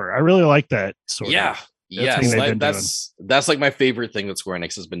carries over. I really like that sort of. That's like my favorite thing that Square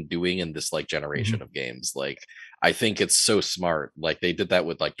Enix has been doing in this like generation of games. Like I think it's so smart. Like they did that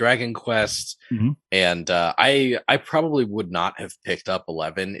with like Dragon Quest, and I probably would not have picked up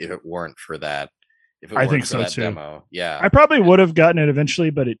 11 if it weren't for that. I think so too. Demo, I probably would have gotten it eventually,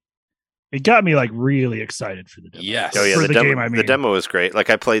 but it got me like really excited for the demo. Yes. Oh yeah, for the game. I mean, the demo was great. Like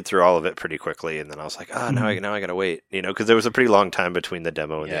I played through all of it pretty quickly, and then I was like, now I gotta wait, because there was a pretty long time between the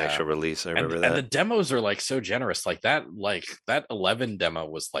demo and the actual release. I remember that. And the demos are like so generous. Like that 11 demo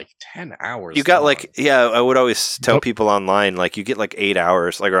was like 10 hours. You got long. I would always tell people online, like you get like 8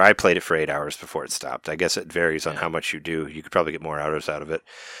 hours, or I played it for 8 hours before it stopped. I guess it varies on how much you do. You could probably get more hours out of it.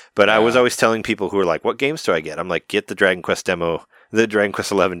 But I was always telling people who are like, what games do I get? I'm like, get the Dragon Quest demo, the Dragon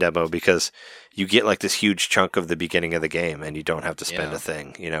Quest 11 demo, because you get like this huge chunk of the beginning of the game and you don't have to spend a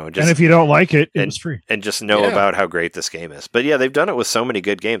thing, and if you don't like it, it was free. And just know about how great this game is. But yeah, they've done it with so many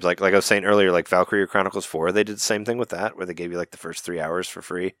good games. Like I was saying earlier, like Valkyria Chronicles 4, they did the same thing with that, where they gave you like the first 3 hours for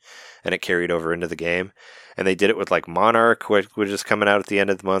free and it carried over into the game. And they did it with like Monarch, which is coming out at the end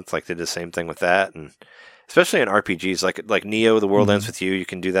of the month. Like they did the same thing with that. And especially in RPGs, like Neo, The World Ends With You, you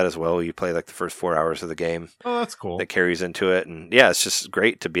can do that as well. You play like the first 4 hours of the game. Oh, that's cool. That carries into it. And yeah, it's just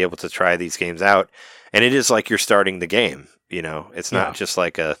great to be able to try these games out. And it is like you're starting the game, It's not just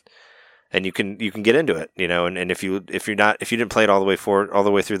like and you can get into it, and if you didn't play it all the way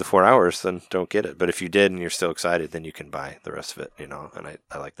through the 4 hours, then don't get it. But if you did and you're still excited, then you can buy the rest of it, and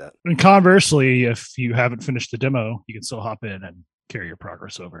I like that. And conversely, if you haven't finished the demo, you can still hop in and carry your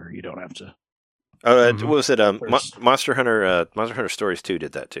progress over. You don't have to. What was it? Monster Hunter Stories 2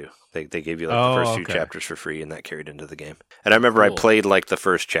 did that too. They gave you like the first few chapters for free, and that carried into the game. And I remember I played like the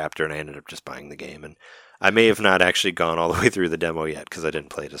first chapter, and I ended up just buying the game. And I may have not actually gone all the way through the demo yet because I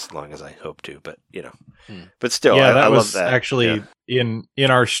didn't play it as long as I hoped to. But but still, I love that. Actually, in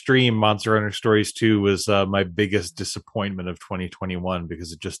our stream, Monster Hunter Stories 2 was my biggest disappointment of 2021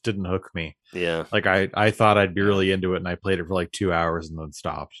 because it just didn't hook me. Yeah, like I thought I'd be really into it, and I played it for like 2 hours and then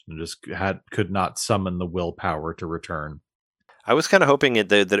stopped and just could not summon the willpower to return. I was kind of hoping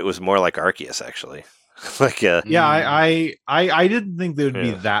that it was more like Arceus, actually. I didn't think there would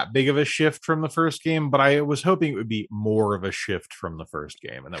be that big of a shift from the first game, but I was hoping it would be more of a shift from the first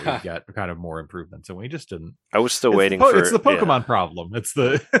game, and that we'd get kind of more improvements, and we just didn't. I was still waiting for it's the Pokemon problem. It's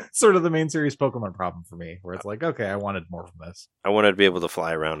the sort of the main series Pokemon problem for me, where it's like, okay, I wanted more from this. I wanted to be able to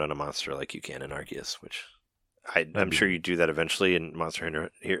fly around on a monster like you can in Arceus, which I'm sure you do that eventually in Monster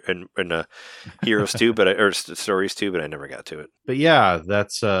Hunter in Heroes 2, or Stories 2, but I never got to it. But yeah,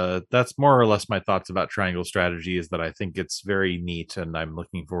 that's more or less my thoughts about Triangle Strategy. Is that I think it's very neat, and I'm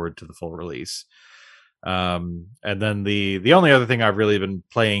looking forward to the full release. And then the only other thing I've really been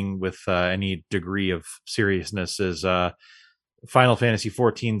playing with any degree of seriousness is Final Fantasy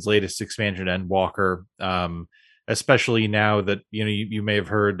XIV's latest expansion, Endwalker. Especially now that you may have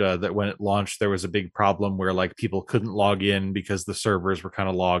heard that when it launched there was a big problem where like people couldn't log in because the servers were kind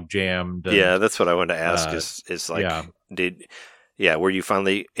of log jammed. Yeah, that's what I wanted to ask. Is like, were you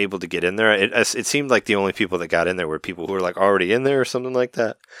finally able to get in there? It seemed like the only people that got in there were people who were like already in there or something like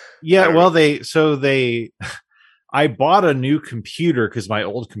that. Yeah, well, I bought a new computer because my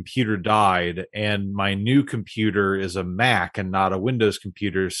old computer died, and my new computer is a Mac and not a Windows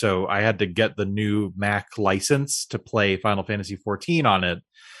computer. So I had to get the new Mac license to play Final Fantasy XIV on it.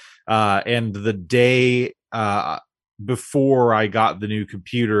 And the day before I got the new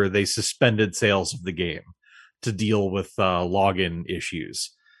computer, they suspended sales of the game to deal with login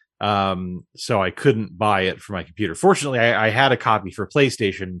issues. So I couldn't buy it for my computer. Fortunately, I had a copy for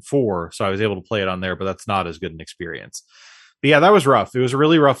PlayStation 4, so I was able to play it on there, but that's not as good an experience. But yeah, that was rough. It was a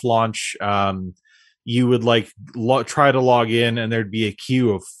really rough launch. You would like try to log in, and there'd be a queue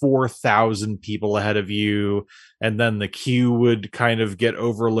of 4,000 people ahead of you, and then the queue would kind of get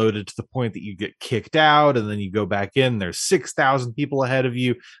overloaded to the point that you get kicked out, and then you go back in. There's 6,000 people ahead of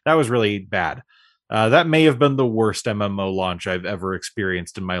you. That was really bad. That may have been the worst MMO launch I've ever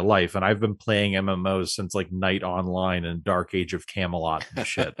experienced in my life, and I've been playing MMOs since like Night Online and Dark Age of Camelot and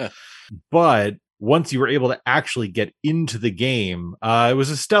shit. But once you were able to actually get into the game, it was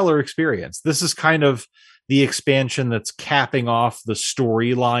a stellar experience. This is kind of the expansion that's capping off the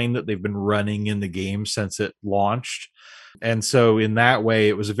storyline that they've been running in the game since it launched. And so in that way,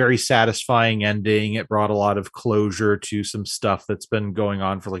 it was a very satisfying ending. It brought a lot of closure to some stuff that's been going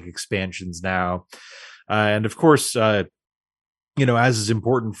on for like expansions now. And of course, as is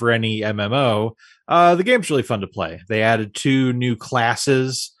important for any MMO, the game's really fun to play. They added 2 new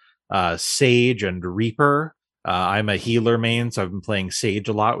classes, Sage and Reaper. I'm a healer main, so I've been playing Sage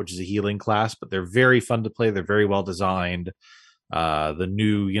a lot, which is a healing class, but they're very fun to play. They're very well designed. The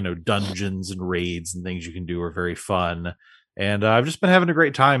new, dungeons and raids and things you can do are very fun. And I've just been having a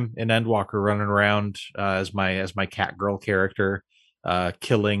great time in Endwalker, running around as my cat girl character,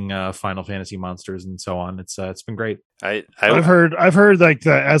 killing Final Fantasy monsters and so on. It's been great. I've heard like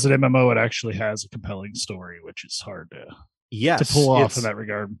that as an MMO, it actually has a compelling story, which is hard to pull off in that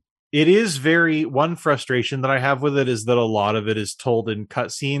regard. It is one frustration that I have with it is that a lot of it is told in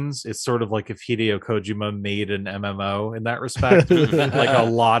cutscenes. It's sort of like if Hideo Kojima made an MMO in that respect. Like a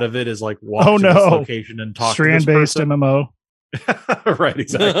lot of it is like walk to this location and talk strand-based MMO. Right,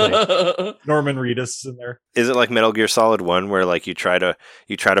 exactly. Norman Reedus in there. Is it like Metal Gear Solid 1 where like you try to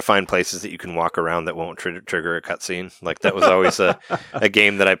find places that you can walk around that won't trigger a cutscene? Like that was always a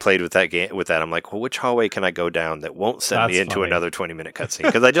game that I played with that. I'm like, well, which hallway can I go down that won't send me into another 20-minute cutscene?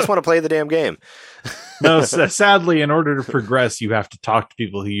 Because I just want to play the damn game. No, sadly, in order to progress, you have to talk to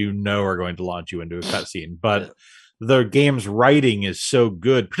people who are going to launch you into a cutscene. But the game's writing is so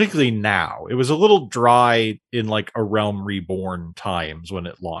good, particularly now. It was a little dry in like A Realm Reborn times when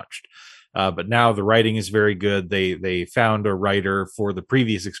it launched. But now the writing is very good. They found a writer for the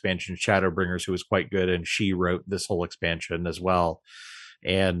previous expansion, Shadowbringers, who was quite good, and she wrote this whole expansion as well.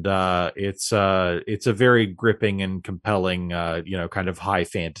 And it's a very gripping and compelling, kind of high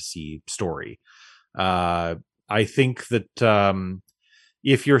fantasy story. I think that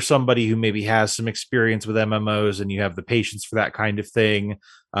if you're somebody who maybe has some experience with MMOs and you have the patience for that kind of thing,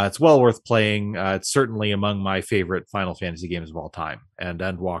 it's well worth playing. It's certainly among my favorite Final Fantasy games of all time. And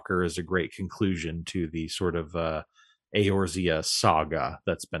Endwalker is a great conclusion to the sort of Eorzea saga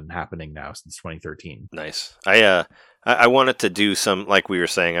that's been happening now since 2013. Nice. I wanted to do some, like we were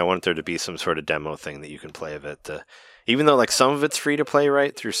saying, I wanted there to be some sort of demo thing that you can play of it. Even though like some of it's free to play,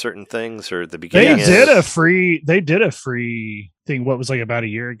 right, through certain things, or the beginning. They did a free thing. What was like about a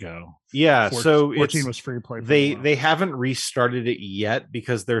year ago? Yeah, 14 was free play. They haven't restarted it yet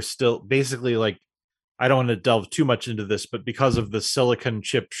because they're still basically like, I don't want to delve too much into this, but because of the silicon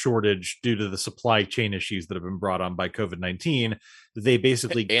chip shortage due to the supply chain issues that have been brought on by COVID-19, they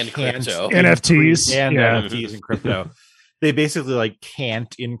basically and can't crypto. NFTs and yeah. NFTs and crypto. They basically like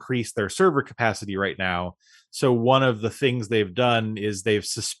can't increase their server capacity right now. So one of the things they've done is they've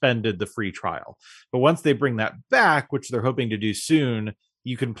suspended the free trial. But once they bring that back, which they're hoping to do soon,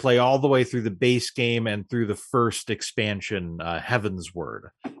 you can play all the way through the base game and through the first expansion, Heavensward,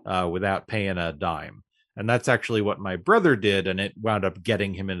 without paying a dime. And that's actually what my brother did, and it wound up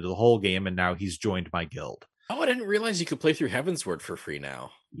getting him into the whole game, and now he's joined my guild. Oh, I didn't realize you could play through Heavensward for free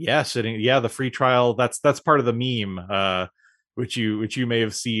now. Yes, the free trial, that's part of the meme, which you may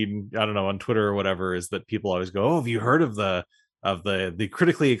have seen, I don't know, on Twitter or whatever, is that people always go, "Oh, have you heard of the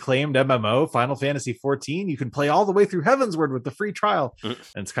critically acclaimed MMO Final Fantasy 14? You can play all the way through Heavensward with the free trial." And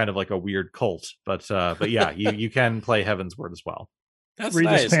it's kind of like a weird cult, but yeah, you can play Heavensward as well. That's Read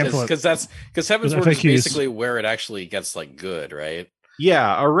nice because Heavensward is basically where it actually gets like good, right?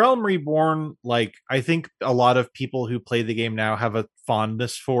 Yeah, A Realm Reborn, like I think a lot of people who play the game now have a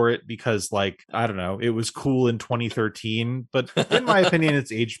fondness for it because, like, I don't know, it was cool in 2013, but in my opinion,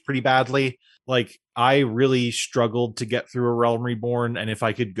 it's aged pretty badly. Like, I really struggled to get through A Realm Reborn, and if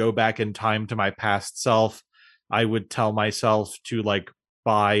I could go back in time to my past self, I would tell myself to like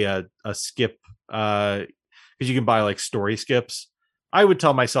buy a skip, because you can buy like story skips. I would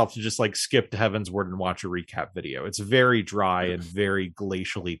tell myself to just like skip to Heavensward and watch a recap video. It's very dry and very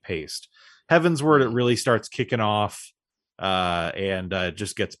glacially paced. Heavensward, it really starts kicking off, and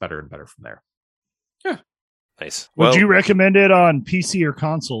just gets better and better from there. Yeah, nice. Would you recommend it on PC or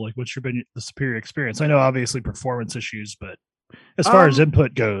console? Like, what's been the superior experience? I know obviously performance issues, but as far as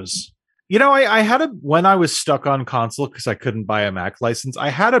input goes, you know, I had when I was stuck on console because I couldn't buy a Mac license,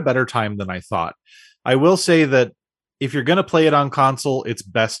 I had a better time than I thought. I will say that if you're going to play it on console, it's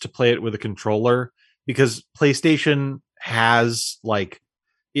best to play it with a controller because PlayStation has like,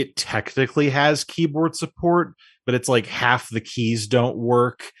 it technically has keyboard support, but it's like half the keys don't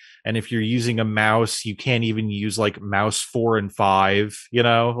work. And if you're using a mouse, you can't even use like mouse 4 and 5, you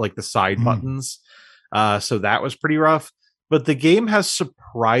know, like the side buttons. So that was pretty rough. But the game has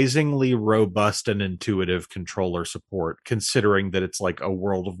surprisingly robust and intuitive controller support, considering that it's like a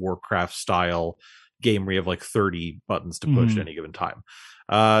World of Warcraft style game where you have like 30 buttons to push at any given time.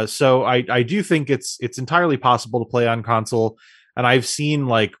 So I do think it's entirely possible to play on console. And I've seen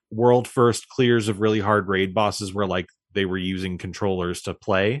like world first clears of really hard raid bosses where like they were using controllers to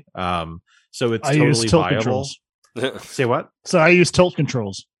play. So it's totally viable. Say what? So I use tilt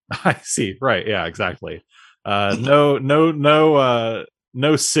controls. I see. Right. Yeah, exactly. No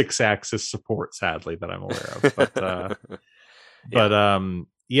 6-axis support, sadly, that I'm aware of. But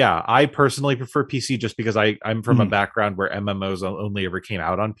yeah, I personally prefer PC just because I'm from a background where MMOs only ever came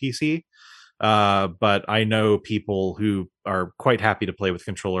out on PC. But I know people who are quite happy to play with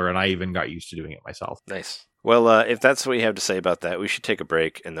controller, and I even got used to doing it myself. Nice. Well, if that's what you have to say about that, we should take a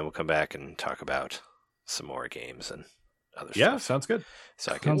break, and then we'll come back and talk about some more games and other stuff. Yeah, sounds good.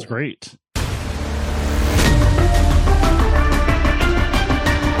 Sounds great.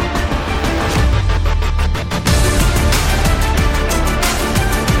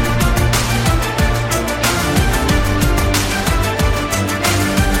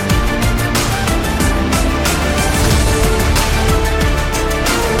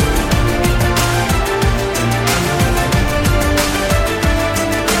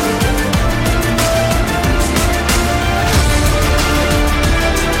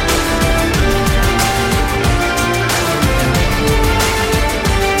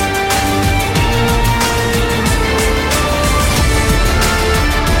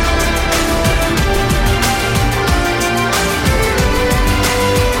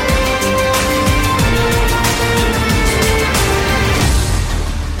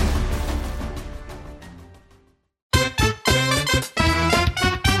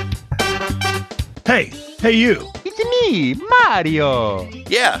 Hey, you. It's me, Mario.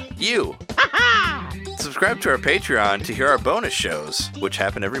 Yeah, you. Subscribe to our Patreon to hear our bonus shows, which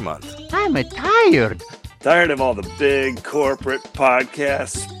happen every month. I'm tired. Tired of all the big corporate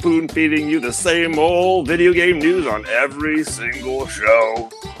podcasts spoon-feeding you the same old video game news on every single show?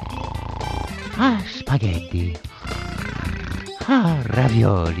 Spaghetti.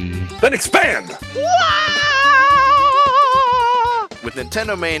 Ravioli. Then expand! Wow! with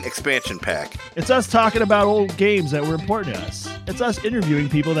Nintendo Main Expansion Pack. It's us talking about old games that were important to us. It's us interviewing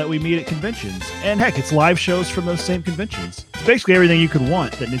people that we meet at conventions. And heck, it's live shows from those same conventions. It's basically everything you could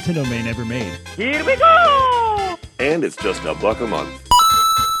want that Nintendo Main ever made. Here we go! And it's just $1 a month.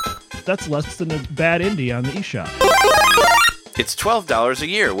 That's less than a bad indie on the eShop. It's $12 a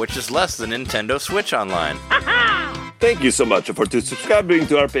year, which is less than Nintendo Switch Online. Thank you so much for subscribing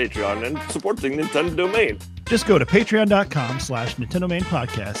to our Patreon and supporting Nintendo Main. Just go to patreon.com/Nintendo Main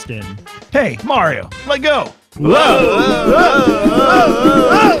Podcast and, hey, Mario, let go. Whoa!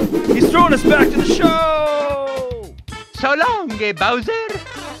 He's throwing us back to the show. So long, Bowser.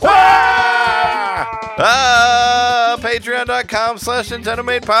 Patreon.com/Nintendo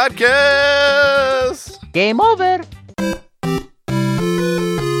Main Podcast. Game over.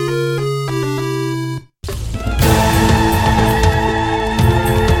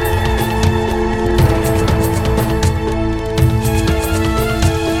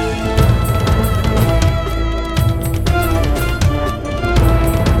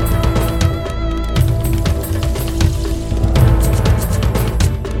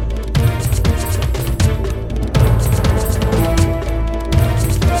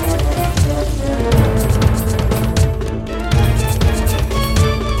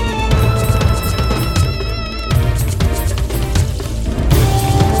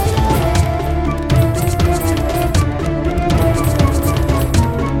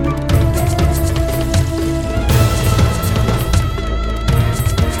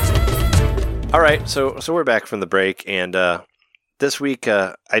 So we're back from the break, and this week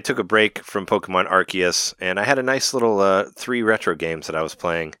I took a break from Pokemon Arceus, and I had a nice little 3 retro games that I was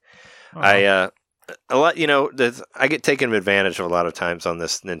playing. I get taken advantage of a lot of times on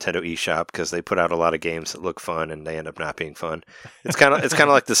this Nintendo eShop because they put out a lot of games that look fun and they end up not being fun. It's kind of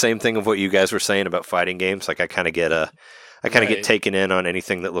like the same thing of what you guys were saying about fighting games. Like I kind of get get taken in on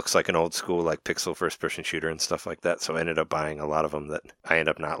anything that looks like an old school, like pixel first-person shooter and stuff like that. So I ended up buying a lot of them that I end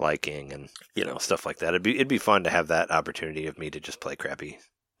up not liking, and stuff like that. It'd be fun to have that opportunity of me to just play crappy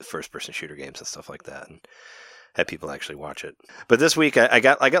first-person shooter games and stuff like that, and have people actually watch it. But this week I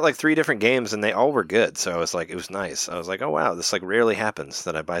got like 3 different games, and they all were good. So I was like, it was nice. I was like, oh wow, this like rarely happens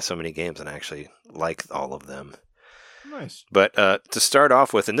that I buy so many games and I actually like all of them. Nice. But to start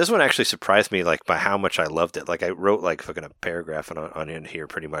off with, and this one actually surprised me like by how much I loved it. Like I wrote like fucking a paragraph on in here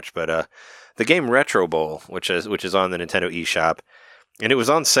pretty much. But the game Retro Bowl, which is on the Nintendo eShop, and it was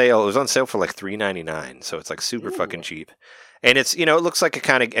on sale. It was on sale for like $3.99, so it's like super fucking cheap. And it's it looks like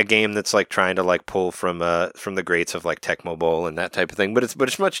a game that's like trying to like pull from the greats of like Tecmo Bowl and that type of thing. But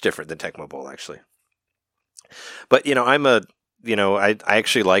it's much different than Tecmo Bowl actually. But I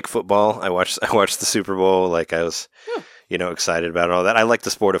actually like football. I watched the Super Bowl. Like I was, excited about all that. I like the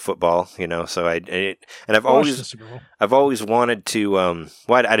sport of football. So I've always wanted to.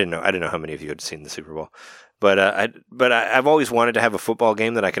 I didn't know how many of you had seen the Super Bowl, but I've always wanted to have a football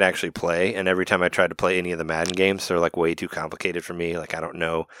game that I could actually play. And every time I tried to play any of the Madden games, they're like way too complicated for me. Like I don't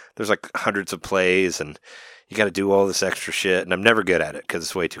know. There's like hundreds of plays, and you got to do all this extra shit, and I'm never good at it because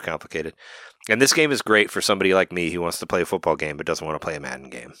it's way too complicated. And this game is great for somebody like me who wants to play a football game but doesn't want to play a Madden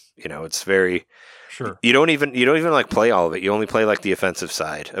game. It's very sure. You don't even like play all of it. You only play like the offensive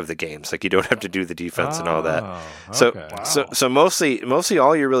side of the games. Like you don't have to do the defense and all that. Okay. So mostly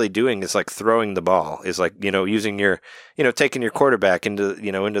all you're really doing is like throwing the ball. Is like using your taking your quarterback into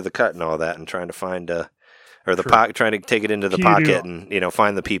into the cut and all that and trying to find pocket, trying to take it into the pocket and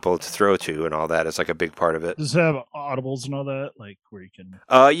find the people to throw to and all that is like a big part of it. Does it have audibles and all that, like where you can?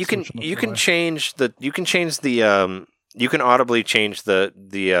 You can audibly change the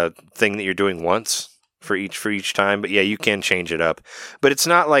thing that you're doing once for each time. But yeah, you can change it up. But it's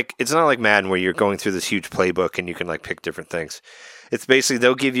not like Madden where you're going through this huge playbook and you can like pick different things. It's basically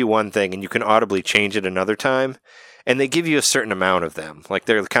they'll give you one thing and you can audibly change it another time. And they give you a certain amount of them. Like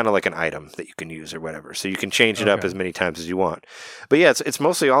they're kind of like an item that you can use or whatever. So you can change it up as many times as you want. But yeah, it's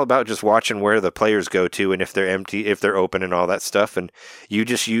mostly all about just watching where the players go to and if they're empty, if they're open and all that stuff. And you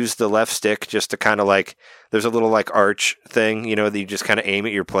just use the left stick just to kind of like, there's a little like arch thing, that you just kind of aim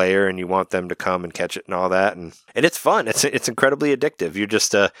at your player and you want them to come and catch it and all that. And it's fun. It's incredibly addictive. You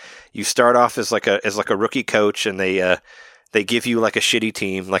just, you start off as like a rookie coach and they give you like a shitty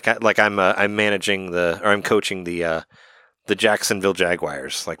team, I'm managing I'm coaching the Jacksonville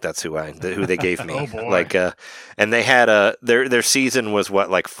Jaguars, like that's who they gave me. And they had their season was what,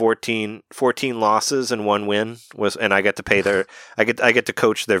 like 14 losses and 1 win and I get to pay I get to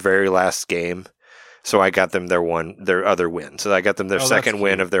coach their very last game. So I got them their other win. So I got them their second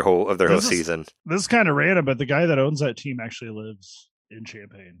win of their whole season. This is kind of random, but the guy that owns that team actually lives in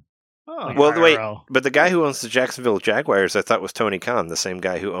Champaign. Oh, Well, wait, IRL. but the guy who owns the Jacksonville Jaguars, I thought was Tony Khan, the same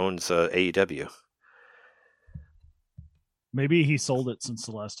guy who owns AEW. Maybe he sold it since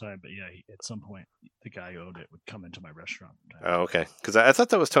the last time, but yeah, at some point, the guy who owned it would come into my restaurant. Oh, okay. Because I thought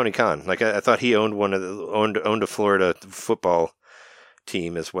that was Tony Khan. Like I thought he owned owned a Florida football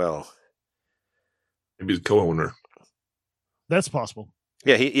team as well. Maybe he's co-owner. That's possible.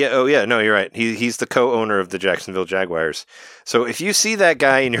 Yeah, no, you're right. He's the co-owner of the Jacksonville Jaguars. So if you see that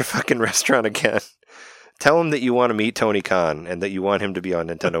guy in your fucking restaurant again, tell him that you want to meet Tony Khan and that you want him to be on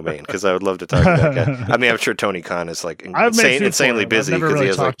Nintendo Main, because I would love to talk to that guy. I mean, I'm sure Tony Khan is like insanely busy because he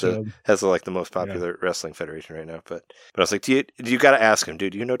has like the most popular wrestling federation right now. But I was like, do you got to ask him,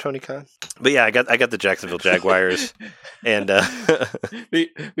 dude? Do you know Tony Khan? But yeah, I got the Jacksonville Jaguars, and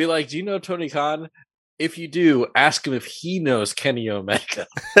be like, do you know Tony Khan? If you do, ask him if he knows Kenny Omega.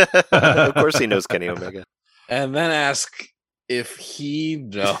 Of course, he knows Kenny Omega. And then ask if he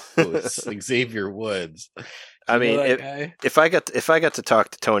knows Xavier Woods. I mean, if I got to talk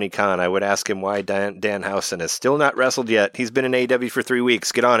to Tony Khan, I would ask him why Danhausen has still not wrestled yet. He's been in AEW for 3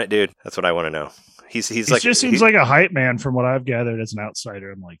 weeks. Get on it, dude. That's what I want to know. He just seems like a hype man from what I've gathered as an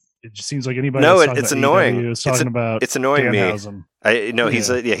outsider. I'm like, it just seems like anybody. No, it's annoying. Is talking about it's annoying Danhausen.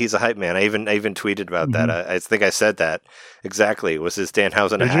 me. He's a hype man. I even tweeted about that. I think I said that exactly. Was this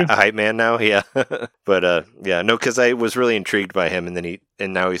Danhausen a hype man now? Yeah, but because I was really intrigued by him,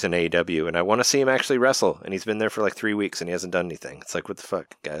 and now he's in AEW, and I want to see him actually wrestle. And he's been there for like 3 weeks, and he hasn't done anything. It's like, what the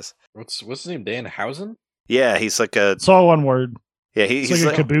fuck, guys? What's his name? Danhausen? Yeah, he's like a. It's all one word. Yeah, he's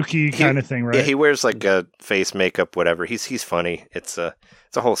like a kabuki kind of thing, right? Yeah, he wears like a face makeup, whatever. He's funny. It's a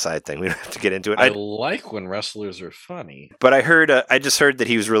whole side thing. We don't have to get into it. I like when wrestlers are funny. But I just heard that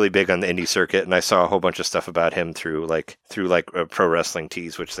he was really big on the indie circuit, and I saw a whole bunch of stuff about him through Pro Wrestling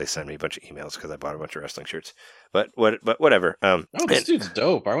Tees, which they send me a bunch of emails because I bought a bunch of wrestling shirts. But whatever. This dude's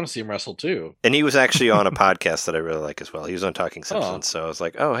dope. I want to see him wrestle too. And he was actually on a podcast that I really like as well. He was on Talking Simpsons, so I was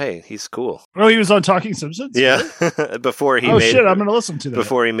like, oh hey, he's cool. Oh, he was on Talking Simpsons? Yeah. Before he I'm gonna listen to that.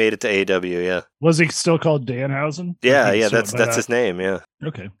 Before he made it to AW, yeah. Was he still called Danhausen? Yeah, that's his name, yeah.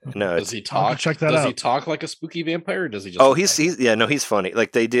 Okay. No, does he talk? Check that out. Does he talk like a spooky vampire, or does he just? Oh, he's funny.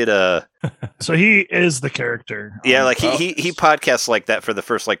 Like they did So he is the character. Yeah, like he podcasts like that for the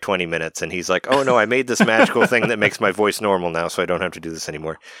first like 20 minutes, and he's like, "Oh no, I made this magical thing that makes my voice normal now, so I don't have to do this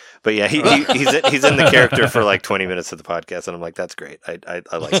anymore." But yeah, he's in the character for like 20 minutes of the podcast, and I'm like, "That's great. I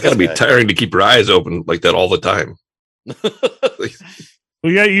like." It's gotta be tiring to keep your eyes open like that all the time.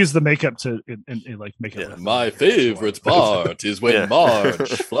 Well, you gotta use the makeup to like make it. My favorite part is when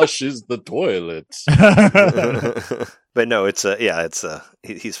Marge flushes the toilet. But no,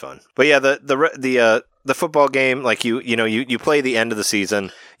 he's fun. But yeah, the football game, like you play the end of the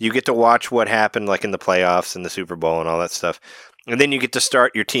season, you get to watch what happened like in the playoffs and the Super Bowl and all that stuff. And then you get to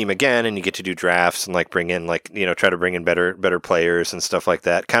start your team again, and you get to do drafts and like bring in try to bring in better players and stuff like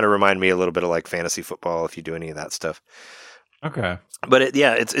that. Kind of remind me a little bit of like fantasy football if you do any of that stuff. Okay. But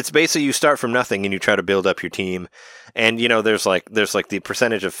it's basically you start from nothing and you try to build up your team, and there's like the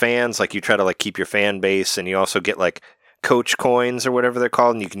percentage of fans, like you try to like keep your fan base, and you also get like coach coins or whatever they're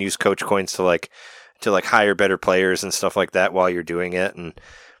called, and you can use coach coins to hire better players and stuff like that while you're doing it, and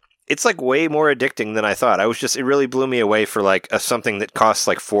it's like way more addicting than I thought. It really blew me away for like something that costs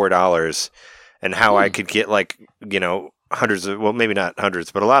like $4, and how I could get like hundreds of, well, maybe not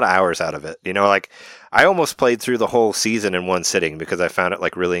hundreds, but a lot of hours out of it. Like I almost played through the whole season in one sitting because I found it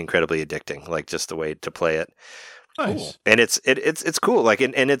like really incredibly addicting, like just the way to play it. Nice. And it's cool. Like,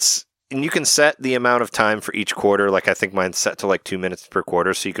 and you can set the amount of time for each quarter. Like I think mine's set to like 2 minutes per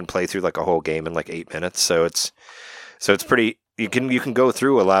quarter. So you can play through like a whole game in like 8 minutes. So it's pretty, you can go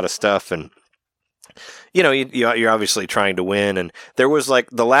through a lot of stuff, and you're obviously trying to win. And there was like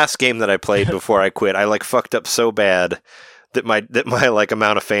the last game that I played before I quit, I like fucked up so bad that my like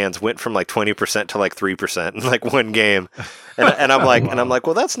amount of fans went from like 20% to like 3% in like one game. And I'm like, wow.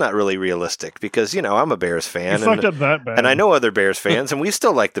 Well, that's not really realistic because, I'm a Bears fan. You fucked up that bad. And I know other Bears fans, and we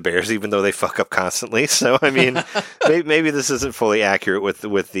still like the Bears, even though they fuck up constantly. So, I mean, maybe this isn't fully accurate with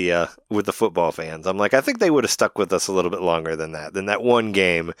the football fans. I'm like, I think they would have stuck with us a little bit longer than that one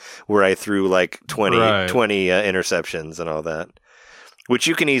game where I threw like 20 interceptions and all that. Which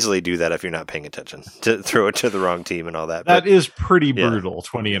you can easily do that if you're not paying attention, to throw it to the wrong team and all that. That is pretty brutal,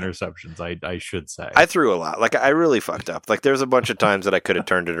 20 interceptions, I should say. I threw a lot. Like, I really fucked up. Like, there's a bunch of times that I could have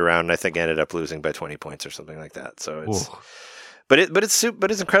turned it around, and I think I ended up losing by 20 points or something like that. So it's... Ooh. But it's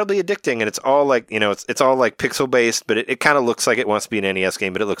incredibly addicting, and it's all like, it's all like pixel based, but it kind of looks like it wants to be an NES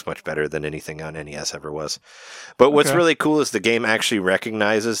game, but it looks much better than anything on NES ever was. But what's really cool is the game actually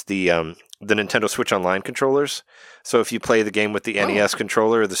recognizes the the Nintendo Switch Online controllers. So if you play the game with the NES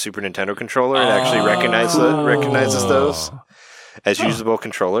controller or the Super Nintendo controller, it actually recognizes those as usable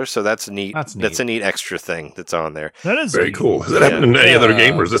controllers. So that's neat. That's a neat extra thing that's on there. That is very cool. Has that happened in any other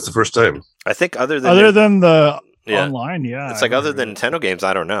game, or is this the first time? I think other than the online, it's like other than Nintendo games,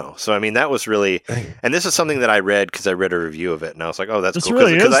 I don't know. So I mean, that was really, and this is something that I read because I read a review of it, and I was like, oh, that's this cool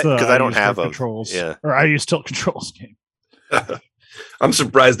really because I don't don't have them. Controls, yeah, or I use tilt controls game. I'm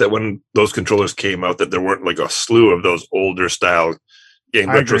surprised that when those controllers came out, that there weren't like a slew of those older style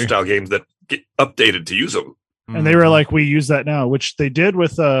retro style games that get updated to use them. And they were like, we use that now, which they did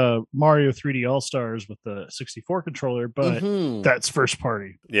with Mario 3D All Stars with the 64 controller, but that's first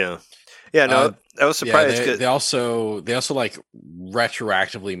party. Yeah. Yeah, no, I was surprised. They also like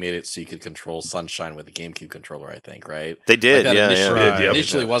retroactively made it so you could control Sunshine with the GameCube controller. I think, right? They did.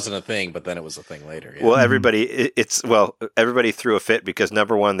 Initially wasn't a thing, but then it was a thing later. Yeah. Well, everybody threw a fit because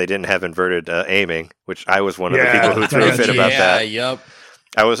number one, they didn't have inverted aiming, which I was one of the people who threw a fit about that. Yep.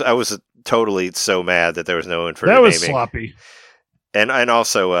 I was totally so mad that there was no inverted aiming. That was sloppy. And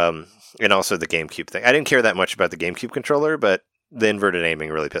also the GameCube thing. I didn't care that much about the GameCube controller, but the inverted aiming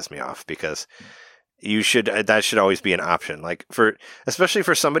really pissed me off because that should always be an option. Like especially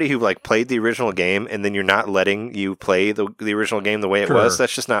for somebody who like played the original game and then you're not letting you play the original game the way it was.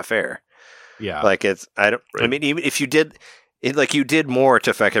 That's just not fair. Yeah. Like I mean, even if you did it, like you did more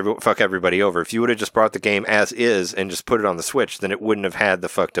to fuck everybody over. If you would have just brought the game as is and just put it on the Switch, then it wouldn't have had the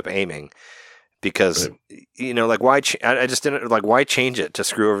fucked up aiming. Because like why? I just didn't like why change it to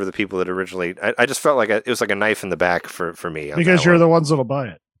screw over the people that originally. I just felt like it was like a knife in the back for me. Because you're the ones that'll buy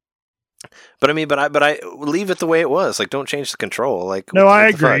it. But I mean, but I leave it the way it was. Like, don't change the control. Like, no, I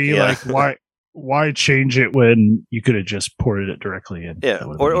agree. Yeah. Like, why change it when you could have just ported it directly in? Yeah,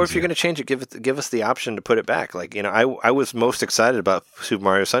 or if you're going to change it, give us the option to put it back. Like, I was most excited about Super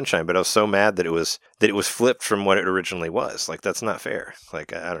Mario Sunshine, but I was so mad that it was flipped from what it originally was. Like, that's not fair.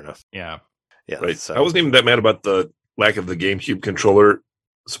 Like, I don't know. Yeah. Yeah, right. So. I wasn't even that mad about the lack of the GameCube controller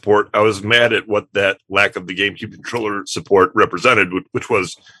support. I was mad at what that lack of the GameCube controller support represented, which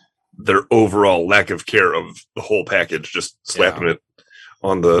was their overall lack of care of the whole package, just slapping it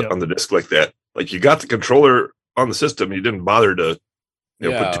on the disc like that. Like, you got the controller on the system, you didn't bother to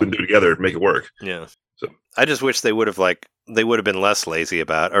put two and two together and make it work. Yeah. So I just wish they would have been less lazy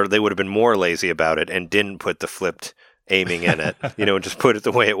about, or they would have been more lazy about it and didn't put the flipped aiming in it, just put it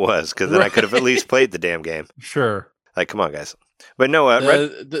the way it was, because then I could have at least played the damn game. Sure. Like, come on, guys. But no, an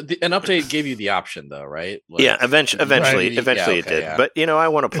update gave you the option, though, right? Like, yeah, eventually it did. Yeah. But I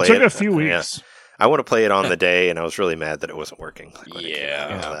want to play it. Took a few weeks. Yeah. I want to play it on the day, and I was really mad that it wasn't working. Like,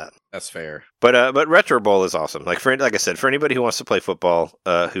 that's fair. But Retro Bowl is awesome. Like I said, for anybody who wants to play football,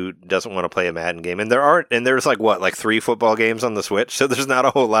 who doesn't want to play a Madden game, and there's like 3 football games on the Switch, so there's not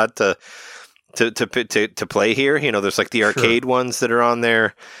a whole lot to play here. There's like the arcade ones that are on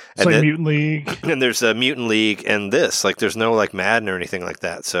there. It's like Mutant League. And there's a Mutant League and this. Like, there's no like Madden or anything like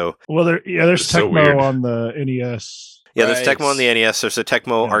that. So there's Tecmo on the NES. Yeah, there's Tecmo on the NES. There's a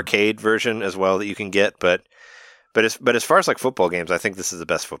Tecmo arcade version as well that you can get, but as far as like football games, I think this is the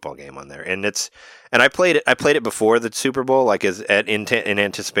best football game on there. And I played it before the Super Bowl, like in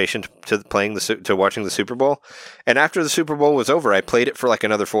anticipation to watching the Super Bowl. And after the Super Bowl was over, I played it for like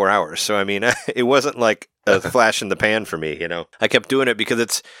another 4 hours. So I mean, it wasn't like a flash in the pan for me, I kept doing it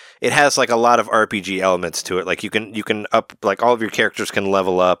because it has like a lot of RPG elements to it. Like you can up, like all of your characters can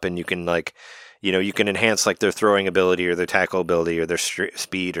level up, and you can like, you can enhance like their throwing ability or their tackle ability or their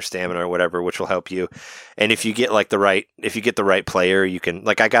speed or stamina or whatever, which will help you. And if you get the right player, you can,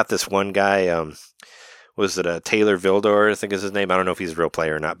 like, I got this one guy, was it Taylor Vildor, I think is his name. I don't know if he's a real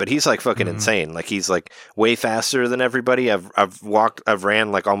player or not, but he's like fucking insane. Like, he's like way faster than everybody. I've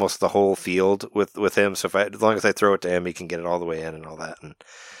ran like almost the whole field with him. So as long as I throw it to him, he can get it all the way in and all that. And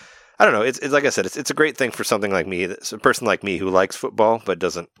I don't know. It's like I said, it's a great thing for something like me. It's a person like me who likes football but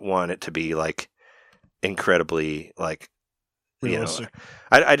doesn't want it to be like incredibly like realistic.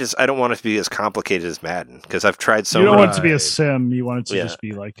 I don't want it to be as complicated as Madden, because I've tried so. You don't want it to be a sim. You want it to just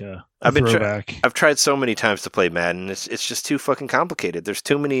be like a throwback. I've tried so many times to play Madden. It's just too fucking complicated. There's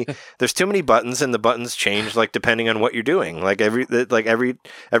too many buttons, and the buttons change like depending on what you're doing. Like every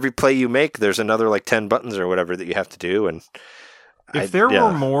play you make, there's another like 10 buttons or whatever that you have to do. And if there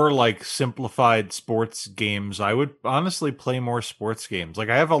were more like simplified sports games, I would honestly play more sports games. Like,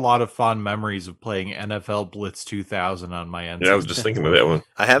 I have a lot of fond memories of playing NFL Blitz 2000 on my end. Yeah, I was just thinking of that one.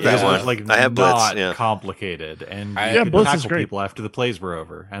 I have that one. It was like I have not Blitz, complicated, and you could Blitz tackle is great. people after the plays were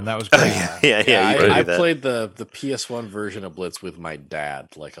over, and that was great. I played the PS1 version of Blitz with my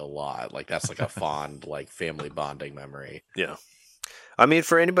dad like a lot. Like, that's like a fond like family bonding memory. Yeah. I mean,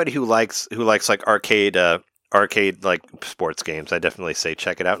 for anybody who likes like arcade like sports games, I definitely say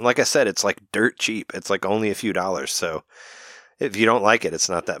check it out. And like I said, it's like dirt cheap. It's like only a few dollars. So if you don't like it, it's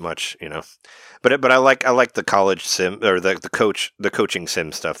not that much, you know. But I like the college sim or the coaching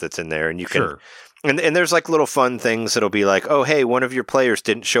sim stuff that's in there, and you can. Sure. And there's like little fun things that'll be like, oh, hey, one of your players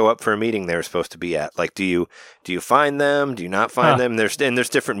didn't show up for a meeting they were supposed to be at. Like, do you find them? Do you not find them? There's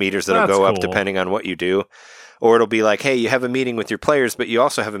different meters that'll go up depending on what you do. Or it'll be like, hey, you have a meeting with your players, but you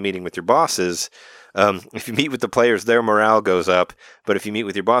also have a meeting with your bosses. If you meet with the players, their morale goes up. But if you meet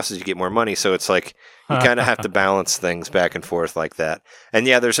with your bosses, you get more money. So it's like you kind of have to balance things back and forth like that. And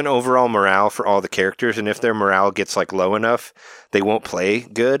yeah, there's an overall morale for all the characters. And if their morale gets like low enough, they won't play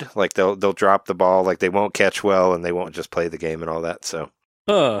good. Like they'll drop the ball, like they won't catch well, and they won't just play the game and all that. So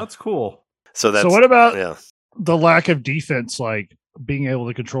that's cool. So what about the lack of defense? Like being able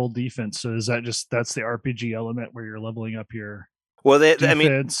to control defense. So is that that's the RPG element where you're leveling up your I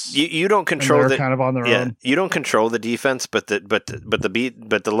mean, you don't control the kind of on their own. You don't control the defense, but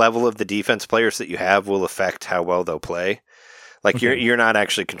the level of the defense players that you have will affect how well they'll play. Like you're not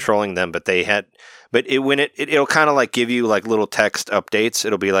actually controlling them, but it'll kind of like give you like little text updates.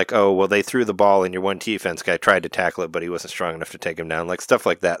 It'll be like, oh, well, they threw the ball and your one defense guy tried to tackle it, but he wasn't strong enough to take him down, like stuff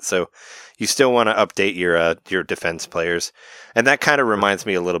like that. So you still want to update your defense players, and that kind of reminds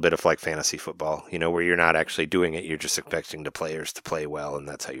me a little bit of like fantasy football, you know, where you're not actually doing it, you're just expecting the players to play well, and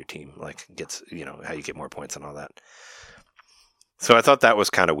that's how your team like gets, you know, how you get more points and all that. So I thought that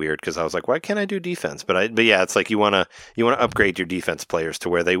was kind of weird because I was like, why can't I do defense? But yeah, it's like you want to upgrade your defense players to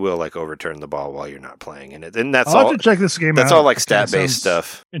where they will like overturn the ball while you're not playing, and that's I'll have to check this game out. That's all like stat based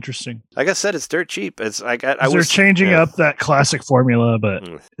stuff. Interesting. Like I said, it's dirt cheap. They're changing up that classic formula, but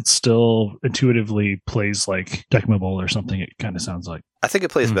it still intuitively plays like Tecmo Bowl or something. It kind of sounds like. I think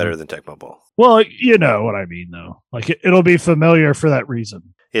it plays better than Tecmo Bowl. Well, you know what I mean, though. Like it'll be familiar for that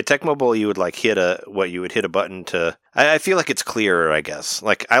reason. Yeah, Tecmo Bowl, you would like hit a button to. I feel like it's clearer, I guess.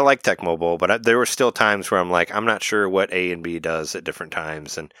 Like I like Tecmo Bowl, but there were still times where I'm like, I'm not sure what A and B does at different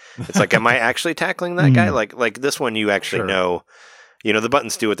times, and it's like, am I actually tackling that guy? Like this one, you actually know, you know, the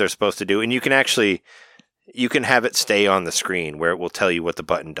buttons do what they're supposed to do, and you can have it stay on the screen where it will tell you what the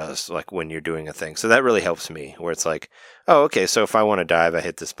button does, like when you're doing a thing. So that really helps me, where it's like, oh, okay, so if I want to dive, I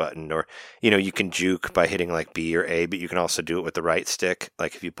hit this button. Or, you know, you can juke by hitting like B or A, but you can also do it with the right stick,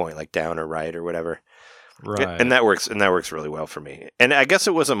 like if you point like down or right or whatever. Right. And that works really well for me. And I guess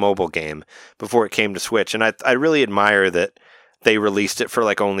it was a mobile game before it came to Switch. And I really admire that they released it for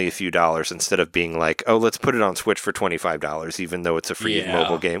like only a few dollars instead of being like, oh, let's put it on Switch for $25, even though it's a free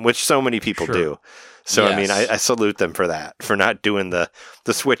mobile game, which so many people do. So, yes. I mean, I salute them for that, for not doing the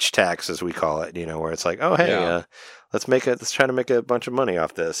Switch tax, as we call it, you know, where it's like, oh, hey, let's try to make a bunch of money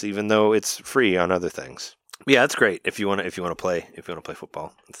off this, even though it's free on other things. Yeah, that's great if you want to play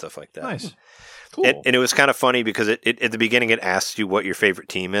football and stuff like that. Nice. Cool. And it was kind of funny because it at the beginning it asks you what your favorite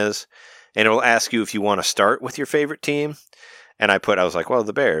team is, and it'll ask you if you want to start with your favorite team. And I was like, well,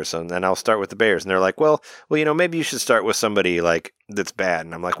 the Bears, and then I'll start with the Bears. And they're like, well, you know, maybe you should start with somebody like that's bad.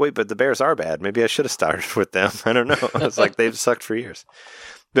 And I'm like, wait, but the Bears are bad. Maybe I should have started with them. I don't know. I was like, they've sucked for years.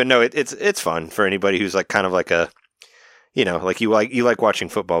 But no, it's fun for anybody who's like kind of like a, you know, like you like watching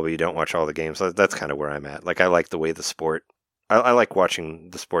football, but you don't watch all the games. That's kind of where I'm at. Like I like the way the sport. I like watching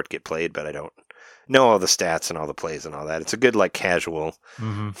the sport get played, but I don't know all the stats and all the plays and all that. It's a good like casual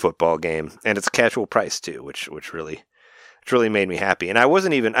football game, and it's casual price too, which really made me happy. And I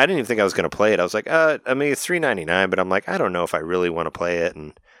didn't even think I was going to play it. I was like, I mean, it's $3.99, but I'm like, I don't know if I really want to play it.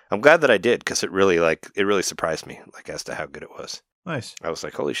 And I'm glad that I did, because it really surprised me, like as to how good it was. Nice. I was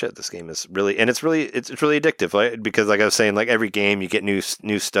like, holy shit, this game is really, and it's really addictive, like, because like I was saying, like every game you get new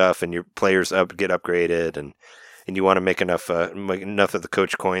stuff and your players get upgraded, and you want to make enough of the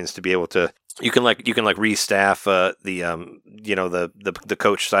coach coins to be able to. You can restaff the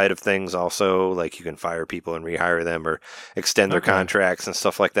coach side of things also. Like you can fire people and rehire them or extend their contracts and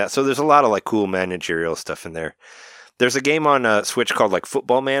stuff like that. So there's a lot of like cool managerial stuff in there. There's a game on Switch called like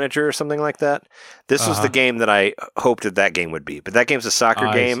Football Manager or something like that. This was the game that I hoped that game would be, but that game's a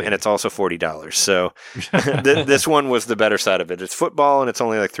soccer game and it's also $40. So this one was the better side of it. It's football and it's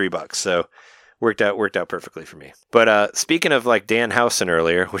only like $3. So worked out perfectly for me. But speaking of like Dan Housen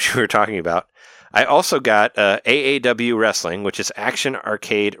earlier, which we were talking about, I also got AAW Wrestling, which is Action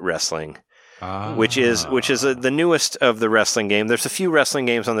Arcade Wrestling, which is the newest of the wrestling game. There's a few wrestling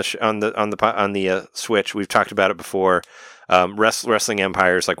games on the Switch. We've talked about it before. Wrestling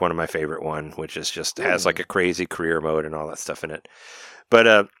Empire is like one of my favorite one, which is just has like a crazy career mode and all that stuff in it.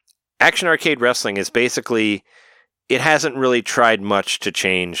 But Action Arcade Wrestling is basically it hasn't really tried much to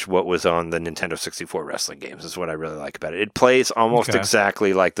change what was on the Nintendo 64 wrestling games, is what I really like about it. It plays almost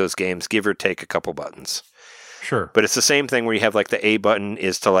exactly like those games, give or take a couple buttons. Sure. But it's the same thing where you have like the A button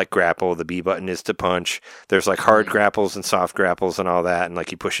is to like grapple, the B button is to punch. There's like hard grapples and soft grapples and all that, and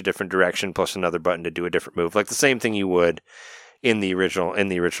like you push a different direction plus another button to do a different move. Like the same thing you would in the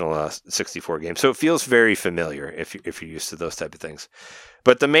original 64 game. So it feels very familiar if you're used to those type of things.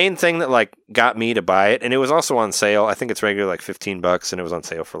 But the main thing that like got me to buy it, and it was also on sale. I think it's regular like $15, and it was on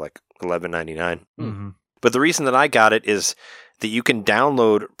sale for like $11.99. Mm-hmm. But the reason that I got it is that you can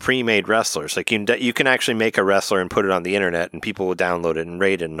download pre-made wrestlers. Like you can actually make a wrestler and put it on the internet, and people will download it and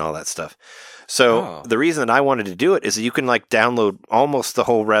rate it and all that stuff. So the reason that I wanted to do it is that you can like download almost the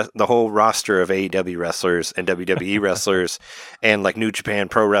whole roster of AEW wrestlers and WWE wrestlers and like New Japan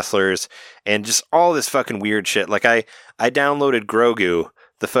Pro wrestlers and just all this fucking weird shit. Like I downloaded Grogu,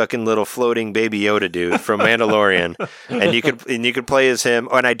 the fucking little floating baby Yoda dude from Mandalorian, and you could play as him.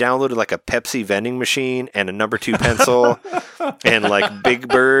 Oh, and I downloaded like a Pepsi vending machine and a number 2 pencil and like Big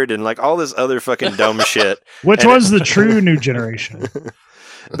Bird and like all this other fucking dumb shit. Which one's the true new generation?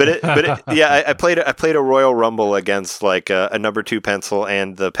 I played a Royal Rumble against like a number 2 pencil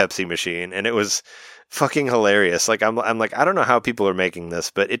and the Pepsi machine, and it was fucking hilarious. Like I'm like, I don't know how people are making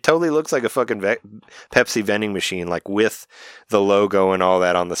this, but it totally looks like a fucking Pepsi vending machine, like with the logo and all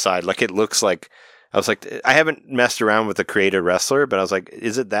that on the side. Like it looks like, I was like, I haven't messed around with the created wrestler, but I was like,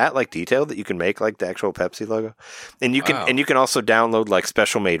 is it that like detailed that you can make like the actual Pepsi logo? And you can also download like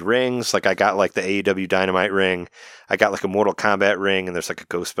special made rings. Like I got like the AEW Dynamite ring. I got like a Mortal Kombat ring, and there's like a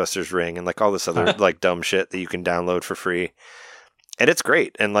Ghostbusters ring and like all this other like dumb shit that you can download for free. And it's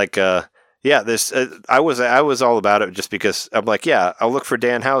great. And like, this I was all about it just because I'm like, yeah, I'll look for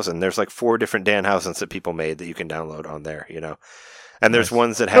Danhausen. There's like 4 different Danhausens that people made that you can download on there, you know. And there's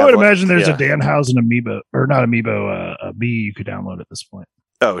ones that have. I would imagine there's a Danhausen amiibo, or not amiibo, a Bee you could download at this point.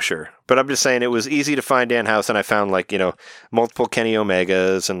 Oh, sure. But I'm just saying it was easy to find Danhausen. I found like, you know, multiple Kenny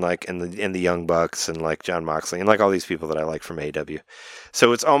Omegas and like and the Young Bucks and like John Moxley and like all these people that I like from AEW.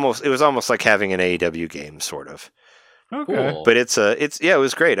 So it was almost like having an AEW game, sort of. Okay. Cool. But it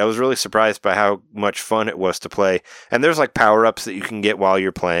was great. I was really surprised by how much fun it was to play. And there's like power-ups that you can get while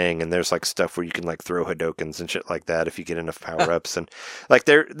you're playing, and there's like stuff where you can like throw Hadokens and shit like that if you get enough power-ups. And like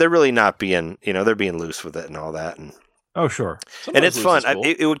they're really not being, you know, they're being loose with it and all that. And oh, sure. And it's fun. Cool.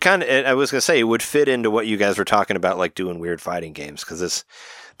 It would kind of, I was going to say, it would fit into what you guys were talking about, like doing weird fighting games, because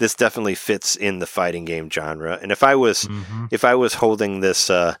this definitely fits in the fighting game genre. And if I was holding this,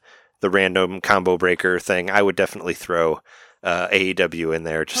 the random combo breaker thing, I would definitely throw AEW in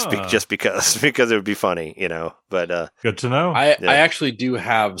there just because it would be funny, you know. But good to know. I actually do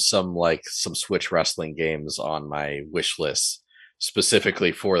have some Switch wrestling games on my wish list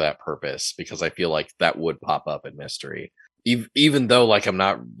specifically for that purpose, because I feel like that would pop up in mystery. Even though like I'm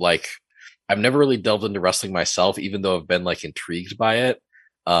not like, I've never really delved into wrestling myself, even though I've been like intrigued by it.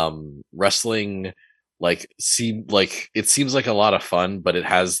 Wrestling it seems like a lot of fun, but it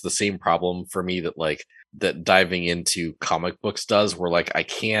has the same problem for me that diving into comic books does, where like I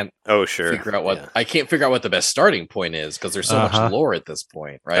can't figure out what the best starting point is, because there's so much lore at this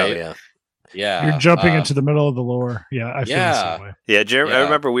point, right? Oh, yeah. You're jumping into the middle of the lore. Yeah, I feel the same way. Yeah, Jeremy, I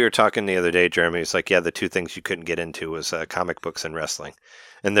remember we were talking the other day, Jeremy. It's like, yeah, the 2 things you couldn't get into was comic books and wrestling,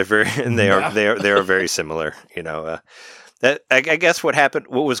 and they are very similar, you know. That I guess what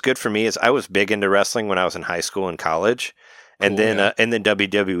was good for me is I was big into wrestling when I was in high school and college, and then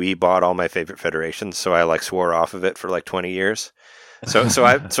WWE bought all my favorite federations, so I like swore off of it for like 20 years. So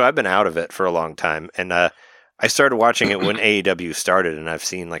I've been out of it for a long time, and I started watching it when AEW started, and I've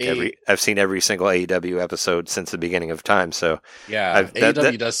seen every single AEW episode since the beginning of time. So yeah,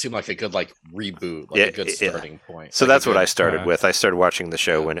 AEW does seem like a good like reboot, like a good starting point. So that's what I started with. I started watching the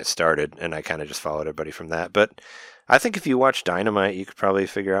show when it started, and I kind of just followed everybody from that. But I think if you watch Dynamite, you could probably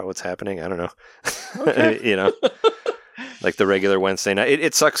figure out what's happening. I don't know. Okay. You know, like the regular Wednesday night.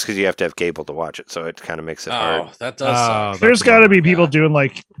 It sucks because you have to have cable to watch it, so it kind of makes it hard. Oh, that does suck. There's got to be people doing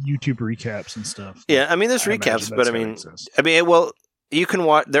like YouTube recaps and stuff. Yeah, I mean, there's recaps, but you can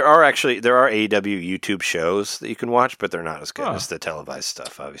watch. There are AEW YouTube shows that you can watch, but they're not as good as the televised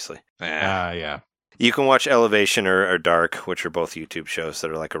stuff, obviously. Yeah. You can watch Elevation or Dark, which are both YouTube shows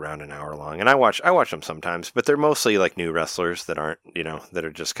that are like around an hour long, and I watch them sometimes, but they're mostly like new wrestlers that aren't, you know, that are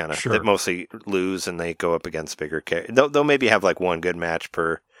just kind of that mostly lose and they go up against bigger characters. They'll maybe have like one good match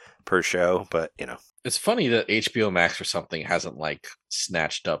per show, but you know, it's funny that HBO Max or something hasn't like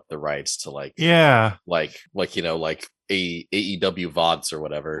snatched up the rights to like AEW VODs or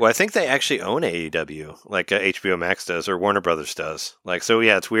whatever. Well, I think they actually own AEW, like HBO Max does or Warner Brothers does. Like, so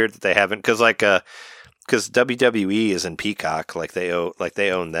yeah, it's weird that they haven't, because WWE is in Peacock, like they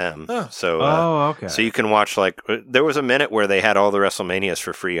own them. Huh. So okay. So you can watch there was a minute where they had all the WrestleManias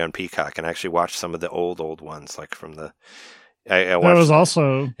for free on Peacock, and I actually watched some of the old ones, like from the. I watched, that was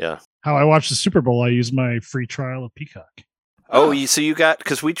also yeah. how I watched the Super Bowl. I used my free trial of Peacock. Oh, so you got,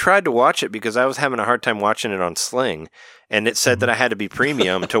 because we tried to watch it because I was having a hard time watching it on Sling, and it said that I had to be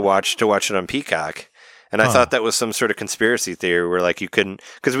premium to watch it on Peacock, and I thought that was some sort of conspiracy theory where like you couldn't,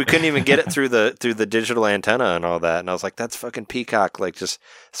 because we couldn't even get it through the digital antenna and all that, and I was like, that's fucking Peacock, like just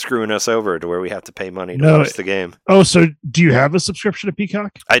screwing us over to where we have to pay money to watch the game. Oh, so do you have a subscription to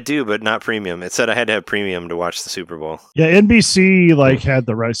Peacock? I do, but not premium. It said I had to have premium to watch the Super Bowl. Yeah, NBC had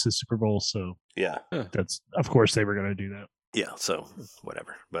the rights to the Super Bowl, so yeah, that's of course they were going to do that. Yeah, so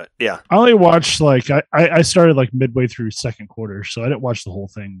whatever. But yeah. I only watched I started like midway through second quarter, so I didn't watch the whole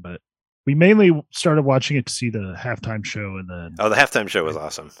thing, but we mainly started watching it to see the halftime show, and then the halftime show was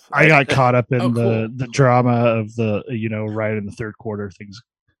awesome. I got caught up in the drama of the right in the third quarter, things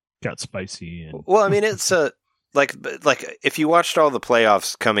got spicy. And... Well, I mean, it's like if you watched all the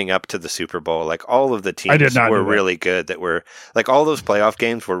playoffs coming up to the Super Bowl, like all of the teams were really good. That were like all those playoff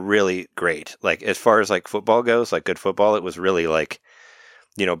games were really great. Like as far as like football goes, like good football, it was really like,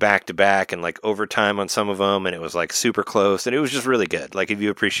 back to back and like overtime on some of them, and it was like super close, and it was just really good. Like if you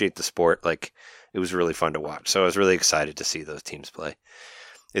appreciate the sport, like it was really fun to watch. So I was really excited to see those teams play.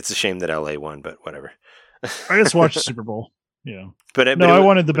 It's a shame that LA won, but whatever. I just watched the Super Bowl. Yeah, but I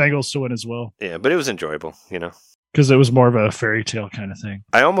wanted the Bengals to win as well. Yeah, but it was enjoyable, because it was more of a fairy tale kind of thing.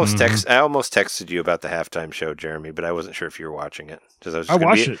 I almost texted you about the halftime show, Jeremy, but I wasn't sure if you were watching it. I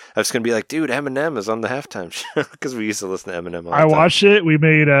watched it. I was going to be like, dude, Eminem is on the halftime show because we used to listen to Eminem. I watched it. We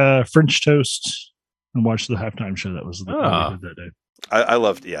made French toast and watched the halftime show. That was the that day. I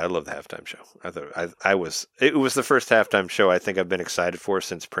loved the halftime show. I thought it was the first halftime show I think I've been excited for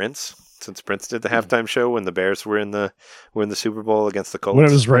since Prince did the halftime show when the Bears were in the Super Bowl against the Colts. When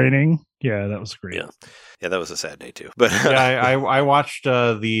it was raining. Yeah, that was great. Yeah, that was a sad day too. But I watched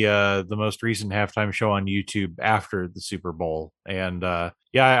the most recent halftime show on YouTube after the Super Bowl, and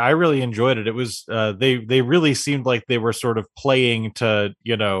I really enjoyed it. It was they really seemed like they were sort of playing to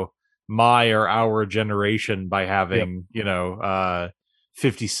my or our generation by having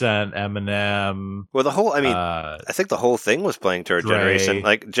 50 Cent, Eminem. Well, I think the whole thing was playing to our generation.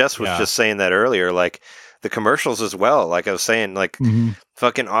 Like Jess was just saying that earlier, like the commercials as well. Like I was saying, like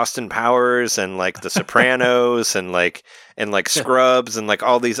fucking Austin Powers and like The Sopranos and like Scrubs and like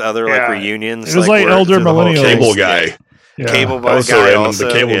all these other like reunions. It was like elder millennials. Cable guy. Cable guy also.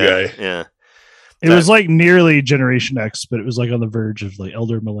 The cable guy. Yeah. It was like nearly Generation X, but it was like on the verge of like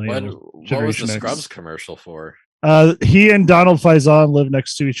elder millennial. What was the Scrubs commercial for? He and Donald Faison live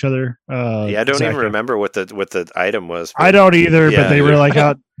next to each other. I don't even remember what the item was. I don't either, but they were like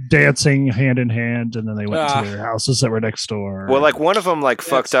out dancing hand in hand, and then they went to their houses that were next door. Well, like one of them like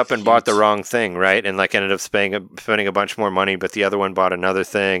fucked up and bought the wrong thing, right? And like ended up spending a bunch more money, but the other one bought another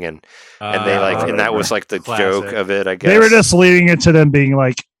thing, and they and that was like the joke of it, I guess. They were just leading it to them being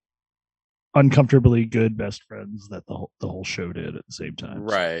like uncomfortably good best friends that the whole show did at the same time.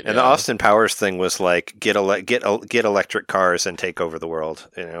 Right. And the Austin Powers thing was like get electric cars and take over the world.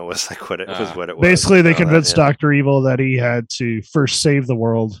 It was like what it was. Basically, they convinced Dr. Evil that he had to first save the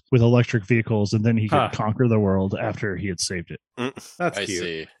world with electric vehicles, and then he could conquer the world after he had saved it. That's I cute.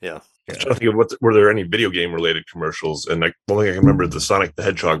 see. Yeah. I'm trying to think of were there any video game related commercials? And the only thing I can remember is the Sonic the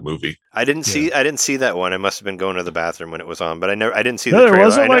Hedgehog movie. I didn't see that one. I must have been going to the bathroom when it was on, but I didn't see the trailer. There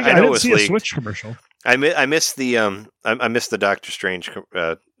wasn't I didn't see leaked. A Switch commercial. I missed the I missed the Doctor Strange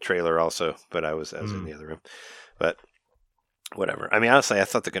trailer also, but I was in the other room. But whatever. I mean, honestly, I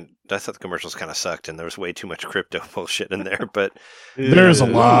thought the commercials kind of sucked, and there was way too much crypto bullshit in there. But there's a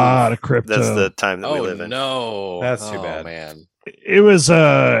lot of crypto. That's the time that we live in. No, that's too bad, man. It was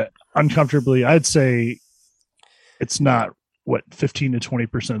uncomfortably. I'd say it's not 15 to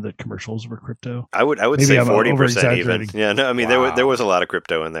 20% of the commercials were crypto. I would Maybe say 40% even. Yeah, no, I mean there was a lot of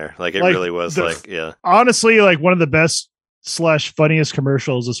crypto in there. Like it really was honestly, like one of the best / funniest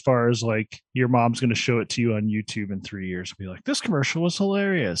commercials as far as like your mom's going to show it to you on YouTube in 3 years and be like, this commercial was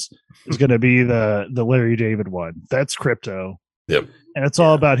hilarious. It's going to be the Larry David one. That's crypto. Yep. And it's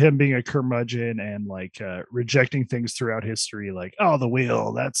all about him being a curmudgeon and like rejecting things throughout history. Like, oh, the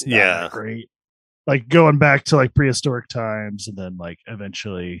wheel, that's not great. Like going back to like prehistoric times, and then like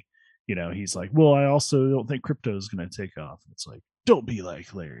eventually, he's like, well, I also don't think crypto is going to take off. It's like, don't be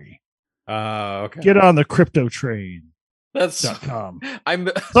like Larry. Okay. Get on the crypto train. That's .com.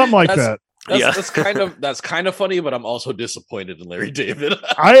 Something like that. That's kind of funny, but I'm also disappointed in Larry David.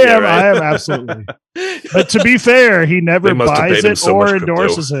 I am absolutely. But to be fair, he never buys it or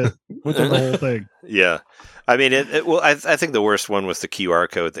endorses it with the whole thing. Yeah. I mean, I think the worst one was the QR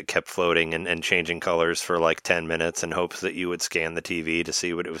code that kept floating and changing colors for like 10 minutes in hopes that you would scan the TV to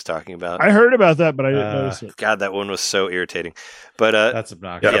see what it was talking about. I heard about that, but I didn't notice it. God, that one was so irritating. But that's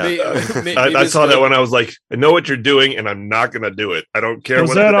obnoxious. I saw that one. I was like, I know what you're doing, and I'm not going to do it. I don't care.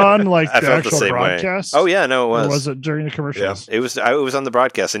 Was that on like I the felt the actual same broadcast? way. Oh yeah, no, it was. Or was it during the commercials? Yeah. It was on the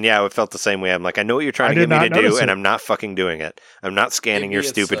broadcast, and yeah, it felt the same way. I'm like, I know what you're trying to get me to do, and I'm not fucking doing it. I'm not scanning your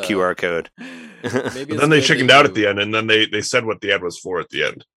stupid QR code. But then they chickened out at the end, and then they said what the ad was for at the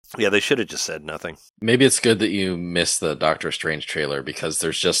end. Yeah, they should have just said nothing. Maybe it's good that you missed the Doctor Strange trailer because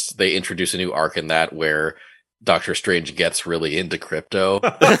they introduce a new arc in that where Doctor Strange gets really into crypto.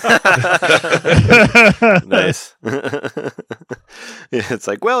 Nice. Yeah, it's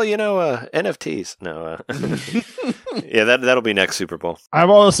like, well, NFTs. No. Yeah, that'll be next Super Bowl. I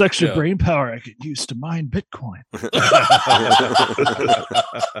have all this extra brain power I could use to mine Bitcoin.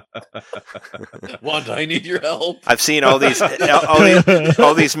 Wanda, I need your help. I've seen all these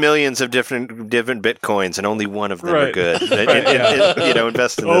millions of different Bitcoins, and only one of them are good.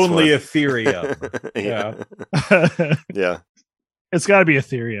 Invest in this only one. Ethereum. Yeah. Yeah. It's got to be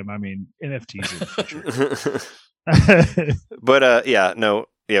Ethereum. I mean, NFTs in the future. But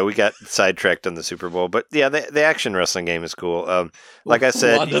we got sidetracked on the Super Bowl. But yeah, the action wrestling game is cool. Like I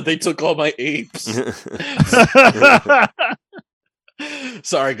said, Wanda, they took all my apes.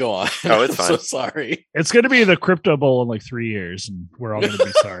 Sorry, go on. Oh, it's fine. I'm so sorry. It's going to be the Crypto Bowl in like 3 years, and we're all going to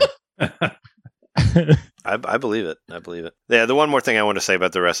be sorry. I believe it. I believe it. Yeah, the one more thing I want to say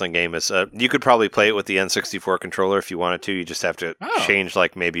about the wrestling game is you could probably play it with the N64 controller if you wanted to. You just have to change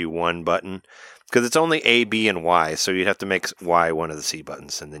like maybe one button because it's only A, B, and Y. So you'd have to make Y one of the C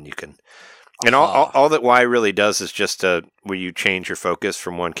buttons, and then you can. And all that Y really does is just where you change your focus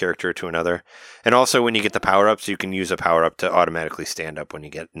from one character to another. And also when you get the power-ups, you can use a power-up to automatically stand up when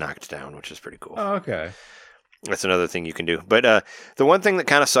you get knocked down, which is pretty cool. Oh, okay. That's another thing you can do. But the one thing that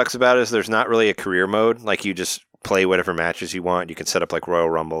kind of sucks about it is there's not really a career mode. Like you just play whatever matches you want. You can set up like Royal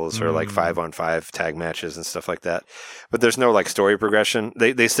Rumbles or like 5-on-5 tag matches and stuff like that. But there's no like story progression.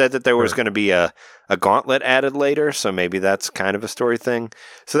 They said that there was going to be a gauntlet added later, so maybe that's kind of a story thing.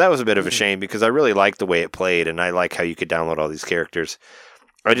 So that was a bit of a shame because I really liked the way it played, and I like how you could download all these characters.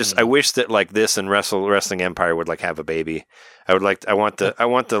 I wish that like this and Wrestling Empire would like have a baby. I want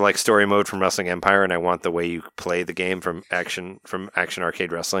the like story mode from Wrestling Empire, and I want the way you play the game from Action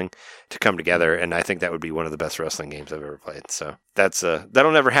Arcade Wrestling to come together, and I think that would be one of the best wrestling games I've ever played. So that's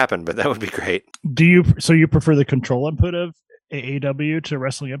that'll never happen, but that would be great. Do you prefer the control input of AAW to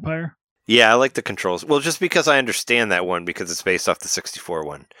Wrestling Empire? Yeah, I like the controls. Well, just because I understand that one because it's based off the 64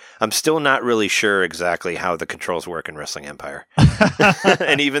 one. I'm still not really sure exactly how the controls work in Wrestling Empire.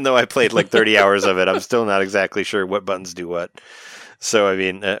 And even though I played like 30 hours of it, I'm still not exactly sure what buttons do what. So, I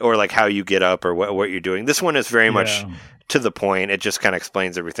mean, or like how you get up or what you're doing. This one is very much to the point. It just kind of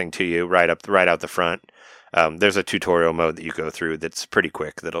explains everything to you right out the front. There's a tutorial mode that you go through that's pretty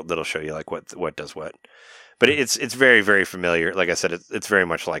quick. That'll show you like what does what. But it's very, very familiar. Like I said, it's very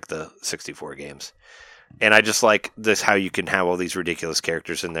much like the 64 games. And I just like this, how you can have all these ridiculous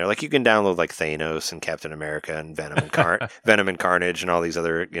characters in there. Like you can download like Thanos and Captain America and Venom and Carnage and all these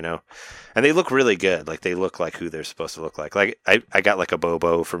other, and they look really good. Like they look like who they're supposed to look like. Like I got like a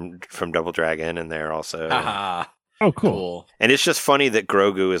Bobo from Double Dragon in there also. Oh, cool. And it's just funny that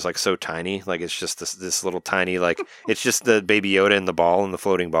Grogu is like so tiny. Like it's just this little tiny, like it's just the Baby Yoda and the ball and the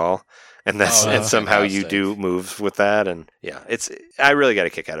floating ball. And and somehow fantastic. You do moves with that, and yeah, I really got a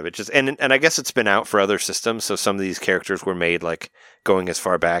kick out of it. Just and I guess it's been out for other systems, so some of these characters were made like going as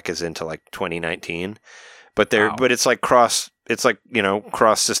far back as into like 2019, but it's like cross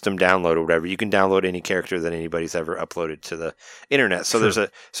system download or whatever. You can download any character that anybody's ever uploaded to the internet. So there's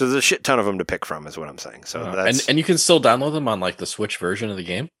a shit ton of them to pick from, is what I'm saying. So and you can still download them on like the Switch version of the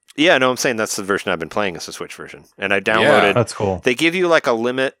game. Yeah, no, I'm saying that's the version I've been playing is the Switch version, and I downloaded. Yeah, that's cool. They give you like a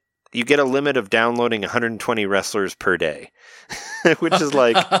limit. You get a limit of downloading 120 wrestlers per day, which is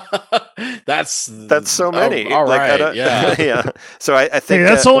like that's so many. All right, yeah. So I think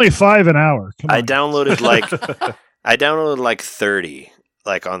that's only 5 an hour. I downloaded like 30,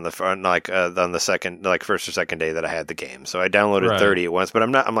 like on the front, like on the second, like first or second day that I had the game. So I downloaded 30 at once, but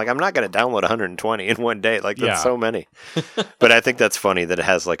I'm not going to download 120 in one day. Like that's so many. But I think that's funny that it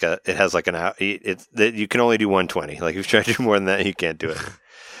has like that you can only do 120. Like if you try to do more than that, you can't do it.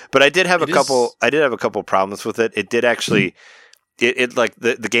 But I did have a couple problems with it. It did actually, it like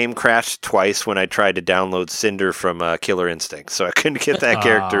the game crashed twice when I tried to download Cinder from Killer Instinct, so I couldn't get that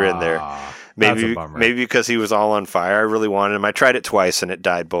character in there Maybe because he was all on fire. I really wanted him. I tried it twice and it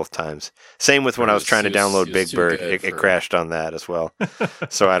died both times. Same with when I was trying to download Big Bird. It crashed on that as well.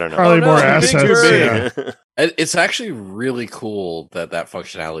 So I don't know. Probably more assets. Yeah. It's actually really cool that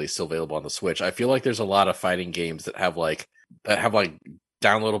functionality is still available on the Switch. I feel like there's a lot of fighting games that have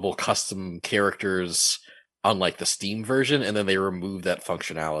downloadable custom characters on like the Steam version, and then they remove that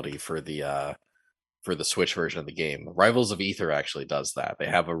functionality for the Switch version of the game. Rivals of Aether actually does that. They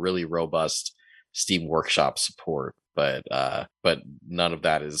have a really robust Steam Workshop support, but none of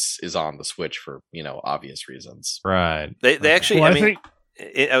that is on the Switch for obvious reasons. Right. They actually. Well,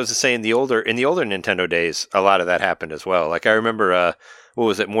 I was just saying in the older Nintendo days, a lot of that happened as well. Like I remember, what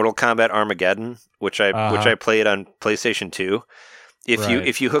was it, Mortal Kombat Armageddon, which I played on PlayStation 2.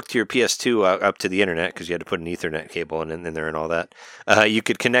 If you hooked your PS2 up to the internet, because you had to put an Ethernet cable in there and all that, you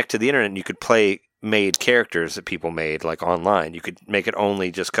could connect to the internet and you could play made characters that people made like online. You could make it only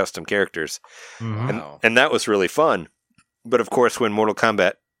just custom characters, and that was really fun. But of course, when Mortal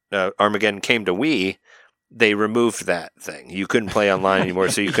Kombat Armageddon came to Wii, they removed that thing. You couldn't play online anymore,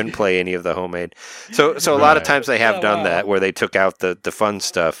 so you couldn't play any of the homemade. So a lot of times they have done that where they took out the fun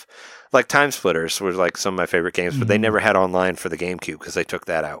stuff. Like Time Splitters was like some of my favorite games, but they never had online for the GameCube because they took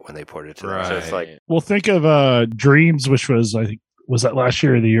that out when they ported it to them. So it's like, well, think of Dreams, which was was that last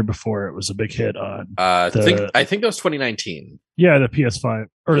year or the year before? It was a big hit on. I think that was 2019. Yeah, the PS5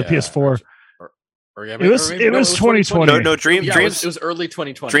 or the PS4. It was 2020. No, Dreams. It was early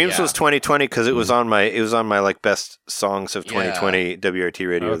 2020. Dreams was 2020 because it was on my like best songs of 2020 WRT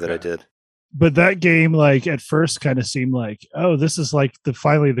radio that I did. But that game, like at first, kind of seemed like, oh, this is like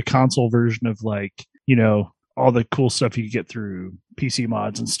finally the console version of like all the cool stuff you could get through PC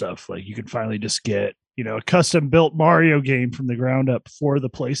mods and stuff. Like you could finally just get a custom built Mario game from the ground up for the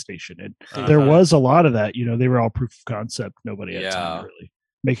PlayStation, and there was a lot of that. They were all proof of concept. Nobody had time to really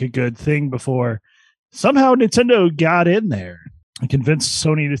make a good thing before. Somehow Nintendo got in there and convinced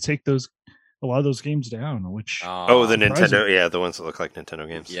Sony to take a lot of those games down, which the Nintendo, the ones that look like Nintendo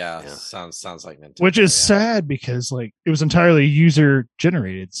games. Yeah. Sounds like Nintendo. Which is sad because like it was entirely user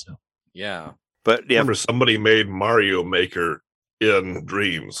generated. So but remember somebody made Mario Maker in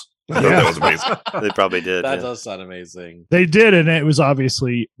Dreams. That was amazing. They probably did. That does sound amazing. They did, and it was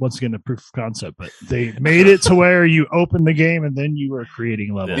obviously once again a proof of concept. But they made it to where you open the game and then you were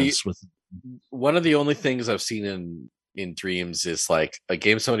creating levels with. One of the only things I've seen in Dreams is like a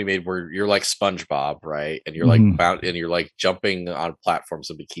game somebody made where you're like SpongeBob, right? And you're like bound and you're like jumping on platforms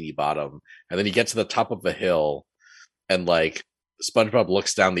in Bikini Bottom, and then you get to the top of the hill, and like SpongeBob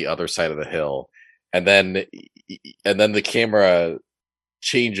looks down the other side of the hill, and then the camera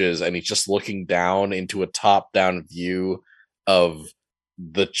changes and he's just looking down into a top-down view of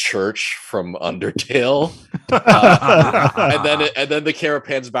the church from Undertale, and then the camera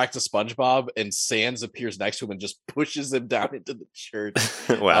pans back to SpongeBob and Sans appears next to him and just pushes him down into the church.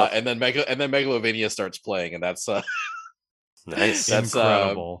 Wow! And then Megalovania starts playing, and that's nice. That's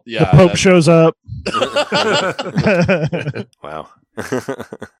incredible. The Pope shows up. Wow.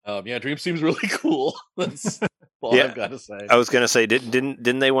 Dream seems really cool. That's all I've got to say. I was gonna say,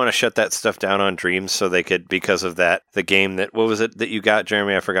 didn't they want to shut that stuff down on Dreams so they could, because of that, the game that, what was it that you got,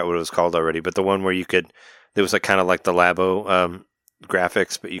 Jeremy? I forgot what it was called already, but the one where you could, there was like kind of like the Labo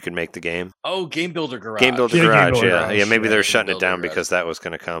graphics, but you could make the game. Oh, Game Builder Garage. Game Builder Garage, yeah. Maybe they're shutting it down because that was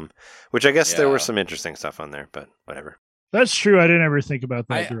going to come, which I guess there were some interesting stuff on there, but whatever. That's true. I didn't ever think about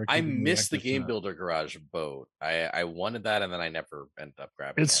that. I missed the Game Builder Garage boat. I wanted that, and then I never ended up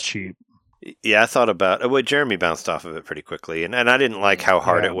grabbing it. It's cheap. Yeah, I thought about it. Well, Jeremy bounced off of it pretty quickly, and I didn't like how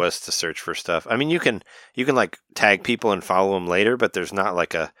hard it was to search for stuff. I mean, you can like tag people and follow them later, but there's not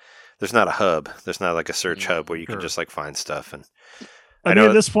a hub. There's not like a search hub where you can just like find stuff. And I mean,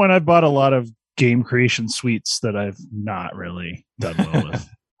 at this point, I've bought a lot of game creation suites that I've not really done well with.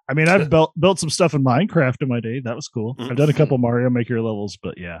 I mean, I've built some stuff in Minecraft in my day. That was cool. I've done a couple Mario Maker levels,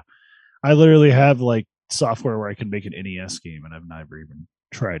 but yeah, I literally have like software where I can make an NES game, and I've never even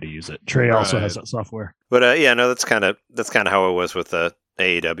tried to use it. Trey also has that software. But that's kind of how it was with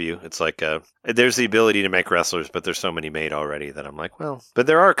AEW. It's like there's the ability to make wrestlers, but there's so many made already that I'm like, well, but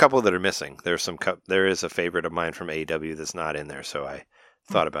there are a couple that are missing. There is a favorite of mine from AEW that's not in there, so I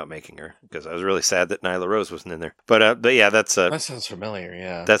thought about making her because I was really sad that Nyla Rose wasn't in there. But yeah, that sounds familiar.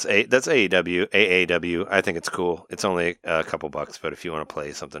 Yeah, that's AAW. I think it's cool. It's only a couple bucks, but if you want to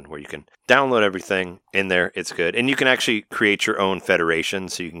play something where you can download everything in there, it's good. And you can actually create your own federation,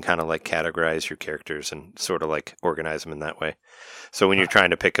 so you can kind of like categorize your characters and sort of like organize them in that way. So when you're trying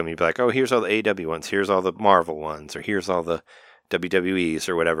to pick them, you'd be like, oh, here's all the AEW ones, here's all the Marvel ones, or here's all the WWEs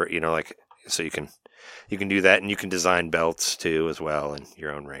or whatever, like, so you can do that, and you can design belts too as well, and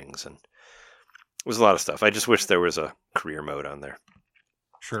your own rings, and was a lot of stuff. I just wish there was a career mode on there.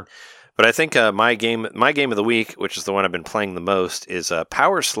 Sure. But I think my game of the week, which is the one I've been playing the most, is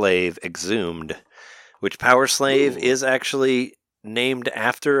Power Slave Exhumed, which Power Slave is actually named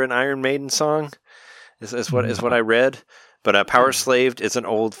after an Iron Maiden song, is what I read. But Power Slave is an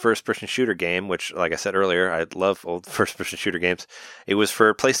old first-person shooter game, which, like I said earlier, I love old first-person shooter games. It was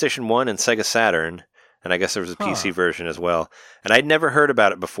for PlayStation 1 and Sega Saturn, and I guess there was a PC version as well. And I'd never heard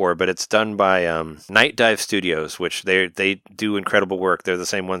about it before, but it's done by Night Dive Studios, which they do incredible work. They're the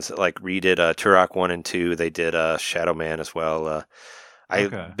same ones that like redid Turok 1 and 2. They did Shadow Man as well.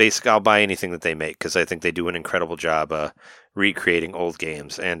 I'll buy anything that they make because I think they do an incredible job recreating old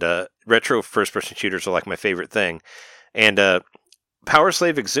games. And retro first-person shooters are like my favorite thing. And Power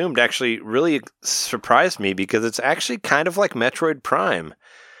Slave Exhumed actually really surprised me because it's actually kind of like Metroid Prime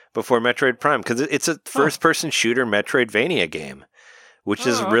before Metroid Prime, because it's a first-person shooter Metroidvania game, which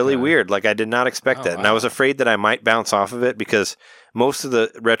is really weird. Like, I did not expect that. Wow. And I was afraid that I might bounce off of it because most of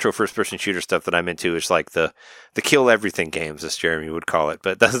the retro first-person shooter stuff that I'm into is like the kill everything games, as Jeremy would call it.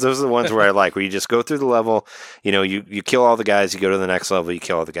 But those are the ones where I like, where you just go through the level, you kill all the guys, you go to the next level, you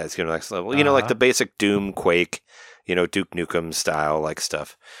kill all the guys, you go to the next level. Like the basic Doom, Quake, Duke Nukem style like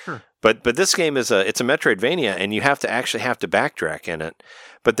stuff. Sure. But this game it's a Metroidvania, and you have to backtrack in it.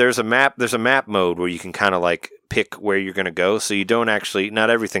 But there's a map mode where you can kind of like pick where you're going to go, so you don't not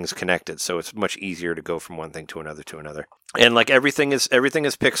everything's connected, so it's much easier to go from one thing to another. And like everything is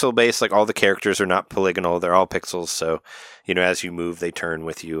pixel based. Like all the characters are not polygonal; they're all pixels. So as you move, they turn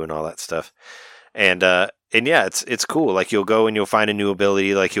with you and all that stuff. And yeah, it's cool. Like you'll go and you'll find a new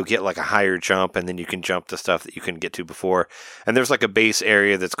ability. Like you'll get like a higher jump, and then you can jump to stuff that you couldn't get to before. And there's like a base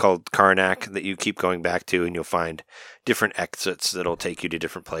area that's called Karnak that you keep going back to, and you'll find different exits that'll take you to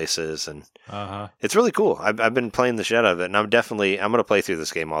different places. And it's really cool. I've been playing the shit out of it, and I'm going to play through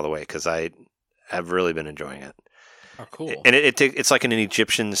this game all the way because I have really been enjoying it. Oh, cool! And it's like in an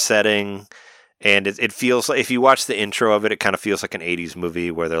Egyptian setting. And it feels like, if you watch the intro of it, it kind of feels like an 80s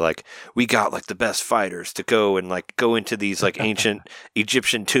movie where they're like, we got like the best fighters to go into these like ancient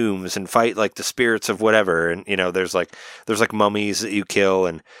Egyptian tombs and fight like the spirits of whatever. And, there's like mummies that you kill.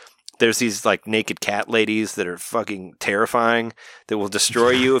 And there's these like naked cat ladies that are fucking terrifying that will destroy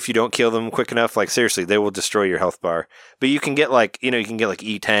you if you don't kill them quick enough. Like seriously, they will destroy your health bar. But you can get like,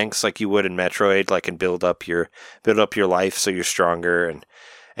 E-tanks like you would in Metroid, like, and build up your life so you're stronger.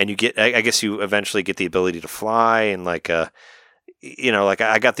 And you get, I guess you eventually get the ability to fly, and like, I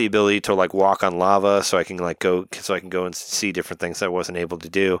got the ability to like walk on lava, so I can go and see different things that I wasn't able to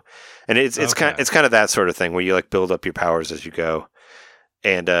do. And it's kind of that sort of thing where you like build up your powers as you go.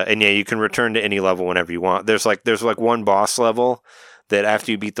 And yeah, you can return to any level whenever you want. There's one boss level that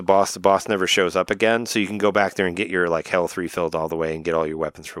after you beat the boss never shows up again. So you can go back there and get your like health refilled all the way and get all your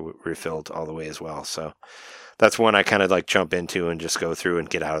weapons refilled all the way as well. So that's one I kind of like jump into and just go through and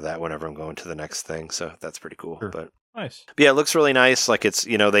get out of that whenever I'm going to the next thing. So that's pretty cool. Sure. But nice. Yeah, it looks really nice. Like it's,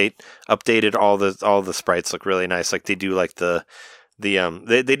 they updated all the sprites look really nice. Like they do like they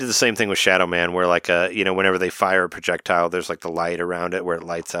did the same thing with Shadow Man where like whenever they fire a projectile, there's like the light around it where it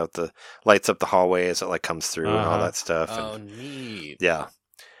lights up the hallway as it like comes through and all that stuff. Oh, neat. Yeah.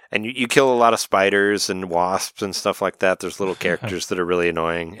 And you kill a lot of spiders and wasps and stuff like that. There's little characters that are really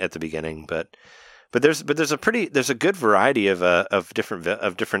annoying at the beginning, but there's a good variety of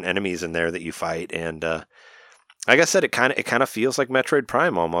different enemies in there that you fight, and like I said, it kind of feels like Metroid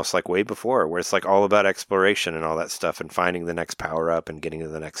Prime almost, like way before, where it's like all about exploration and all that stuff, and finding the next power up and getting to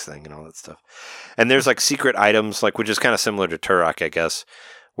the next thing and all that stuff. And there's like secret items, like which is kind of similar to Turok, I guess,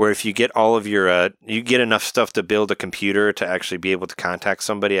 where if you get all of your you get enough stuff to build a computer to actually be able to contact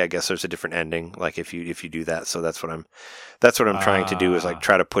somebody, I guess there's a different ending. Like if you do that, so that's what I'm trying to do, is like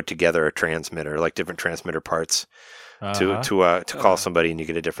try to put together a transmitter, like different transmitter parts to call somebody, and you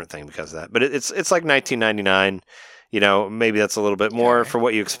get a different thing because of that. But it's like $19.99. Maybe that's a little bit more for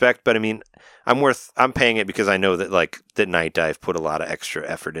what you expect, but I mean, I'm paying it because I know that Night Dive put a lot of extra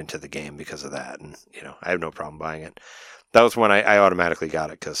effort into the game because of that, and I have no problem buying it. That was when I automatically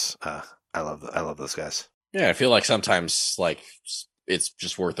got it because I love those guys. Yeah, I feel like sometimes like it's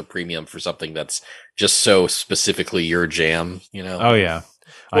just worth a premium for something that's just so specifically your jam. Oh yeah,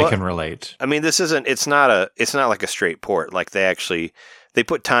 well, I can relate. I mean, it's not like a straight port. Like they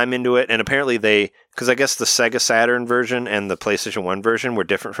put time into it, and apparently because I guess the Sega Saturn version and the PlayStation 1 version were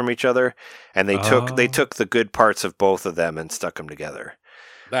different from each other, and they took the good parts of both of them and stuck them together.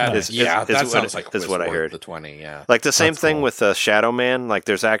 That sounds like what I heard. The 20, yeah. Like the same thing with Shadow Man. Like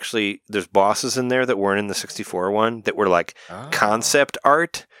there's bosses in there that weren't in the 64 one that were like concept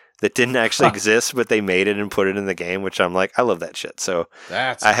art that didn't actually exist, but they made it and put it in the game, which I'm like, I love that shit. So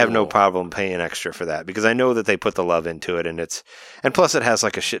I have no problem paying extra for that because I know that they put the love into it, and plus it has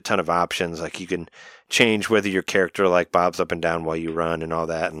like a shit ton of options. Like you can change whether your character like bobs up and down while you run and all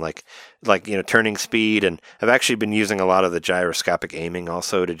that, and like turning speed. And I've actually been using a lot of the gyroscopic aiming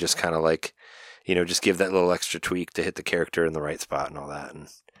also to just kind of like, just give that little extra tweak to hit the character in the right spot and all that. And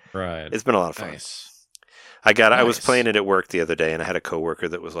it's been a lot of fun. Nice. I was playing it at work the other day, and I had a coworker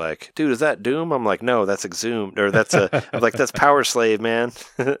that was like, "Dude, is that Doom?" I'm like, "No, that's Exhumed," or I'm like, "That's Power Slave, man."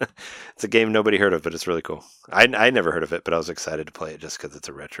 It's a game nobody heard of, but it's really cool. I never heard of it, but I was excited to play it just because it's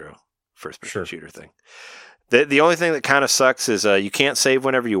a retro first-person shooter thing. The only thing that kind of sucks is you can't save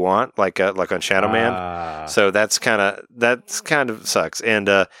whenever you want, like on Shadow Man. So that's kind of sucks, and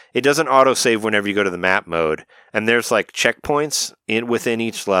it doesn't auto save whenever you go to the map mode. And there's like checkpoints within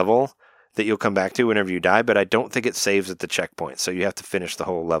each level that you'll come back to whenever you die, but I don't think it saves at the checkpoint. So you have to finish the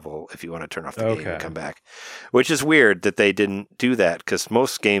whole level if you want to turn off the game and come back, which is weird that they didn't do that because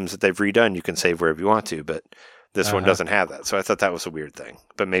most games that they've redone, you can save wherever you want to, but this one doesn't have that. So I thought that was a weird thing,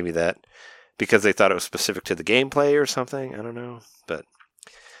 but maybe that because they thought it was specific to the gameplay or something. I don't know, but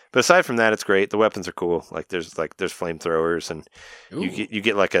aside from that, it's great. The weapons are cool. There's flamethrowers, and you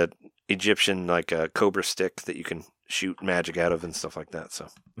get like a Egyptian like a cobra stick that you can shoot magic out of and stuff like that. So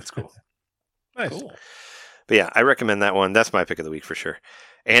it's cool. Nice. Cool. But yeah, I recommend that one. That's my pick of the week for sure.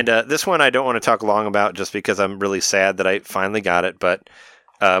 And this one I don't want to talk long about just because I'm really sad that I finally got it. But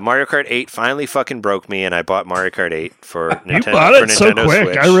Mario Kart 8 finally fucking broke me, and I bought Mario Kart 8 for Nintendo. You bought it so quick.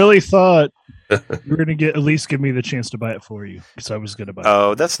 Switch. I really thought you were going to at least give me the chance to buy it for you because I was going to buy it.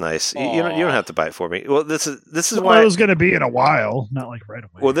 Oh, that's nice. You don't have to buy it for me. Well, this is why it was going to be in a while, not like right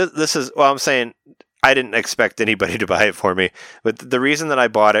away. Well, this is I'm saying. I didn't expect anybody to buy it for me, but the reason that I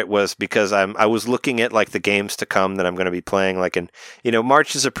bought it was because I was looking at like the games to come that I'm going to be playing. Like, and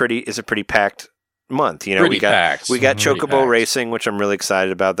March is a pretty packed month. We got Chocobo Racing, which I'm really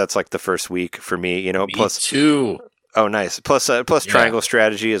excited about. That's like the first week for me. Me plus too. Oh, nice. Plus Triangle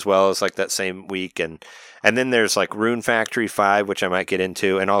Strategy as well as like that same week, and then there's like Rune Factory 5, which I might get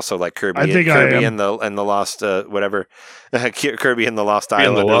into, and also like Kirby and the Lost Kirby and the Lost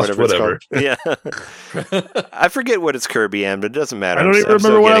Island or whatever it's called. Yeah, I forget what it's Kirby and, but it doesn't matter. I don't even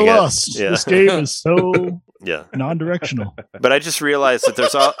remember what I lost. Yeah. This game is so Yeah. Non-directional. But I just realized that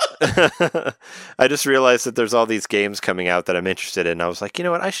there's all these games coming out that I'm interested in. I was like, you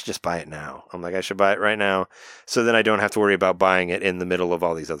know what? I should just buy it now. I'm like, I should buy it right now. So then I don't have to worry about buying it in the middle of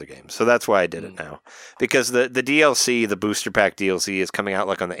all these other games. So that's why I did it now. Because the DLC, the booster pack DLC is coming out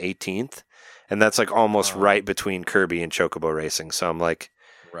like on the 18th. And that's like almost right between Kirby and Chocobo Racing. So I'm like,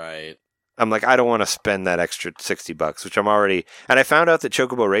 right. I don't want to spend that extra $60, which I'm already. And I found out that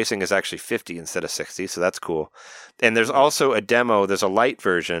Chocobo Racing is actually $50 instead of $60, so that's cool. And there's also a demo. There's a light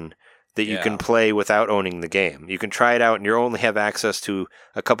version that you can play without owning the game. You can try it out, and you only have access to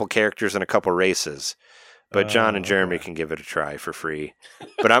a couple characters and a couple races. But John and Jeremy can give it a try for free.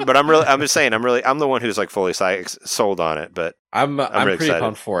 But I'm the one who's like fully sold on it. But I'm really pretty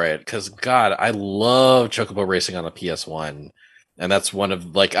pumped for it because God, I love Chocobo Racing on the PS1. And that's one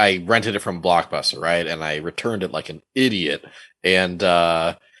of I rented it from Blockbuster, right? And I returned it like an idiot. And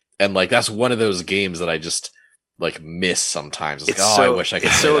that's one of those games that I just miss sometimes. I wish I could.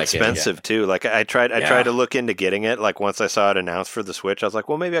 It's so expensive too. I tried to look into getting it. Once I saw it announced for the Switch, I was like,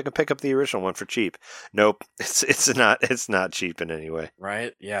 well, maybe I can pick up the original one for cheap. Nope, it's not cheap in any way.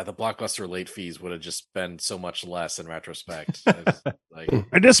 Right? Yeah, the Blockbuster late fees would have just been so much less in retrospect.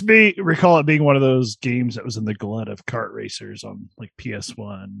 I just recall it being one of those games that was in the glut of kart racers on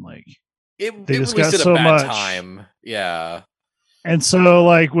PS1. They just got so much time. Yeah, and so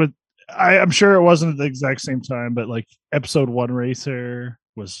I'm sure it wasn't at the exact same time, but Episode 1 Racer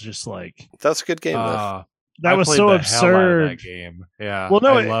was just that's a good game. That was so absurd. That game, yeah. Well,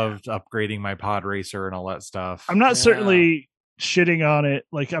 no, I loved upgrading my pod racer and all that stuff. I'm not certainly shitting on it.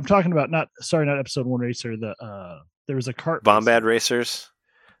 I'm talking about not Episode 1 Racer. There was a kart Bombad Racers.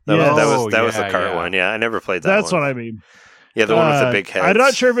 That was the kart one. Yeah, I never played that. That's what I mean. Yeah, the one with the big heads. I'm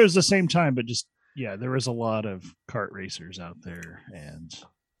not sure if it was the same time, but just there was a lot of kart racers out there, and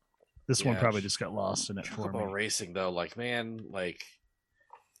this one probably just got lost in it for me. Racing though,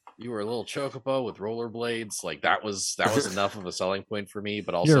 you were a little chocobo with rollerblades. That was enough of a selling point for me.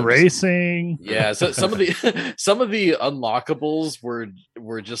 But also you're racing. Yeah, so some of the unlockables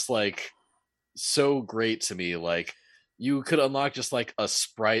were just so great to me. You could unlock just a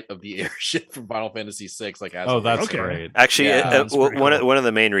sprite of the airship from Final Fantasy VI. That's great. Actually, one of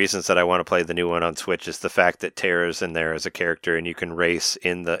the main reasons that I want to play the new one on Switch is the fact that Terra's in there as a character, and you can race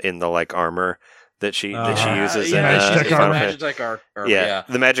in the armor that she uses in Magitech Final armor. Fantasy. Yeah,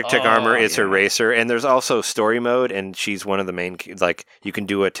 the Magitech armor is her racer, and there's also story mode, and she's one of the main. Like, you can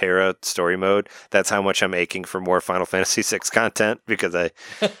do a Terra story mode. That's how much I'm aching for more Final Fantasy VI content, because I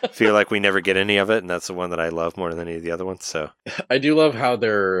feel like we never get any of it, and that's the one that I love more than any of the other ones. So I do love how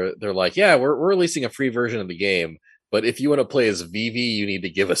they're like, yeah, we're releasing a free version of the game, but if you want to play as Vivi, you need to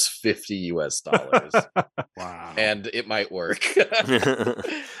give us $50. Wow. And it might work.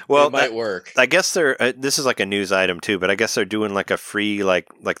 Well, it might work. I guess they're. This is like a news item too, but I guess they're doing like a free, like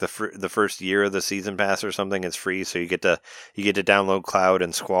the first year of the season pass or something. It's free, so you get to download Cloud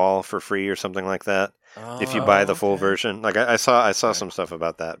and Squall for free or something like that. If you buy the full version, like I saw some stuff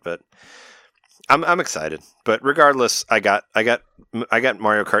about that, but I'm excited. But regardless, I got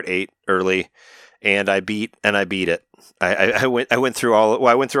Mario Kart 8 early. And I beat it. I went through all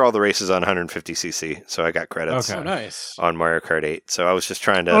the races on 150cc, so I got credits. Okay, nice on Mario Kart 8. So I was just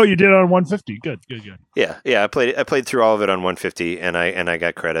trying to. Oh, you did it on 150. Good. Yeah. I played through all of it on 150, and I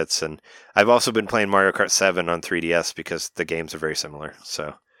got credits. And I've also been playing Mario Kart 7 on 3DS because the games are very similar.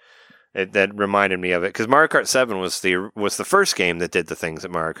 So that reminded me of it, because Mario Kart 7 was the first game that did the things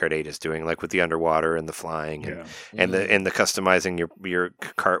that Mario Kart 8 is doing, like with the underwater and the flying and the customizing your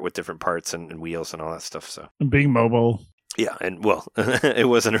kart with different parts and wheels and all that stuff. So And being mobile. Yeah, and well, it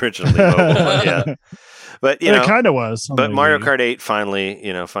wasn't originally mobile, but yeah. But it kind of was. But Mario Kart 8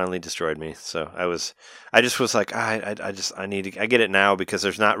 finally destroyed me. So I just was like, I get it now, because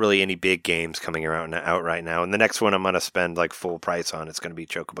there's not really any big games coming out right now. And the next one I'm going to spend like full price on, it's going to be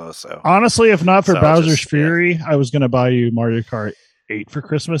Chocobo. So honestly, if not for Bowser's Fury, I was going to buy you Mario Kart 8 for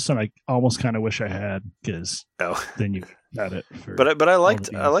Christmas, and I almost kind of wish I had, because then you had it. But I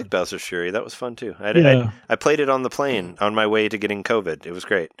liked Bowser's Fury. That was fun too. I played it on the plane on my way to getting COVID. It was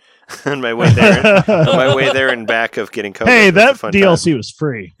great. on my way there and back of getting COVID. Hey, that DLC was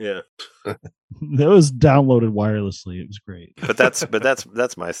free. Yeah. That was downloaded wirelessly. It was great. But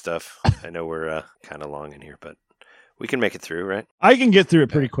that's my stuff. I know we're kind of long in here, but we can make it through, right? I can get through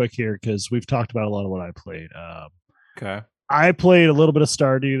it pretty quick here, because we've talked about a lot of what I played. Okay. I played a little bit of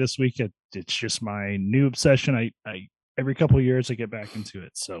Stardew this week. It's just my new obsession. I every couple of years I get back into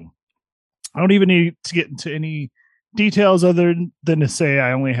it. So I don't even need to get into any details other than to say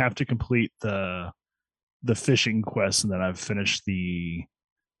I only have to complete the fishing quest, and then I've finished the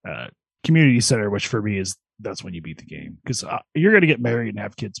community center, which for me that's when you beat the game, because you're going to get married and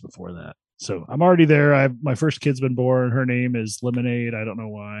have kids before that. So I'm already there. My first kid's been born. Her name is Lemonade. I don't know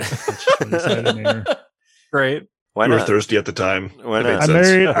why. That's just what it said in there. Great. Why not? You were thirsty at the time. Why not?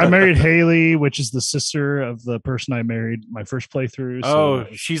 I married Haley, which is the sister of the person I married my first playthrough. So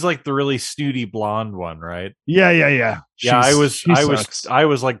she's like the really snooty blonde one, right? Yeah. I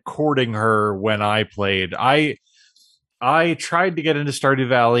was like courting her when I played. I tried to get into Stardew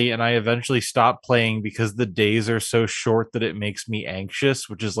Valley, and I eventually stopped playing because the days are so short that it makes me anxious,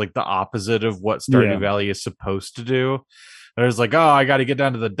 which is like the opposite of what Stardew Valley is supposed to do. I was like, I got to get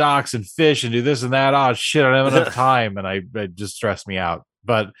down to the docks and fish and do this and that. Oh shit, I don't have enough time, and it just stressed me out.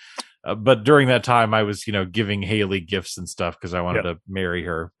 But during that time, I was giving Haley gifts and stuff because I wanted to marry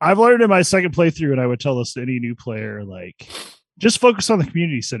her. I've learned in my second playthrough, and I would tell this to any new player, like, just focus on the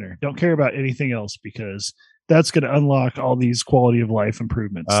community center. Don't care about anything else, because that's going to unlock all these quality of life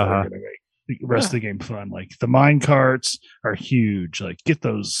improvements that are going to make the rest of the game fun. Like, the mine carts are huge. Like, get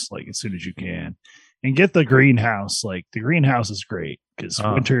those like as soon as you can. And get the greenhouse. Like, the greenhouse is great, because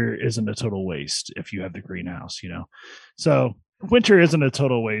winter isn't a total waste if you have the greenhouse, So winter isn't a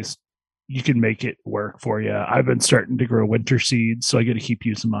total waste. You can make it work for you. I've been starting to grow winter seeds, so I get to keep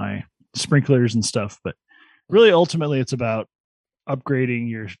using my sprinklers and stuff. But really, ultimately, it's about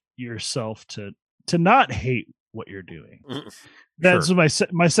upgrading yourself to not hate what you're doing. That's my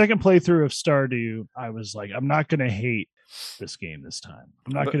second playthrough of Stardew. I was like, I'm not going to hate this game this time.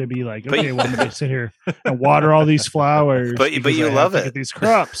 I'm not going to be like, okay, well, I'm going to sit here and water all these flowers. But you love it. Get these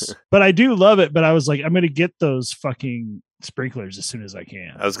crops. But I do love it. But I was like, I'm going to get those fucking sprinklers as soon as I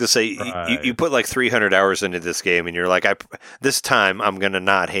can. I was going to say, you put like 300 hours into this game, and you're like, this time I'm going to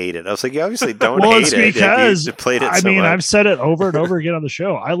not hate it. I was like, you obviously don't hate it. Because you played it so much. I've said it over and over again on the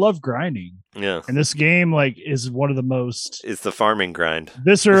show. I love grinding. Yeah. And this game is one of the most... It's the farming grind.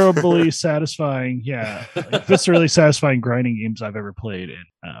 Viscerally satisfying. Yeah. Viscerally satisfying grinding games I've ever played.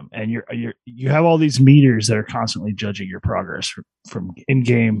 And you have all these meters that are constantly judging your progress from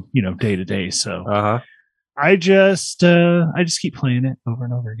in-game, day to day. So I just keep playing it over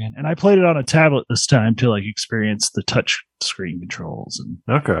and over again. And I played it on a tablet this time to like experience the touch screen controls.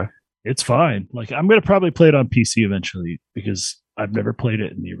 And it's fine. Like, I'm going to probably play it on PC eventually, because I've never played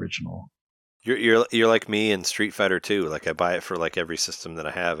it in the original You're like me in Street Fighter 2. Like I buy it for like every system that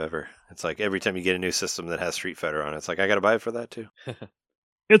I have ever. It's like every time you get a new system that has Street Fighter on it, it's like I got to buy it for that too.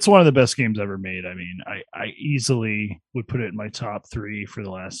 It's one of the best games ever made. I mean, I easily would put it in my top 3 for the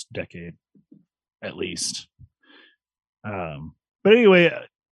last decade, at least. But anyway,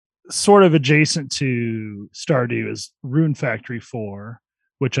 sort of adjacent to Stardew is Rune Factory 4,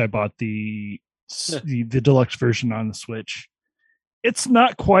 which I bought the deluxe version on the Switch. It's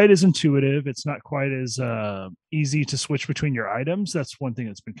not quite as intuitive. It's not quite as easy to switch between your items. That's one thing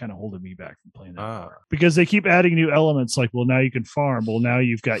that's been kind of holding me back from playing that because they keep adding new elements. Like, well, now you can farm. Well, now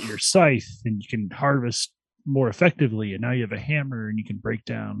you've got your scythe and you can harvest more effectively. And now you have a hammer and you can break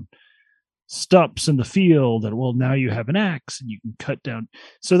down stumps in the field. And well, now you have an axe and you can cut down.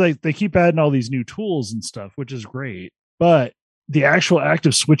 So they keep adding all these new tools and stuff, which is great. But the actual act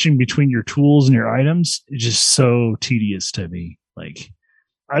of switching between your tools and your items is just so tedious to me. Like,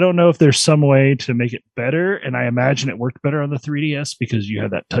 I don't know if there's some way to make it better, and I imagine it worked better on the 3DS because you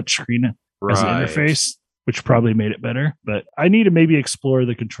have that touch screen as an interface, which probably made it better. But I need to maybe explore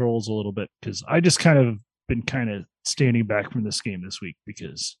the controls a little bit because I just been standing back from this game this week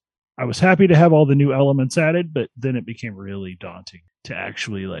because I was happy to have all the new elements added, but then it became really daunting to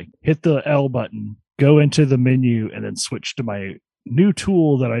actually like hit the L button, go into the menu, and then switch to my new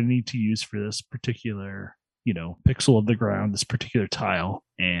tool that I need to use for this particular pixel of the ground, this particular tile.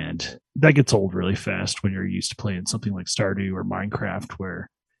 And that gets old really fast when you're used to playing something like Stardew or Minecraft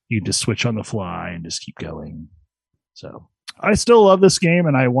where you just switch on the fly and just keep going. So I still love this game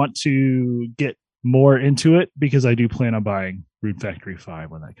and I want to get more into it because I do plan on buying Rune Factory 5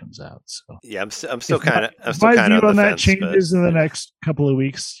 when that comes out. So yeah, I'm still kind of my view on that changes in the next couple of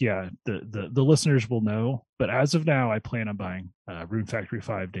weeks. Yeah, the listeners will know. But as of now, I plan on buying Rune Factory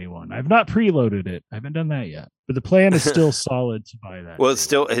 5 day one. I've not preloaded it. I haven't done that yet. But the plan is still solid to buy that. Well, it's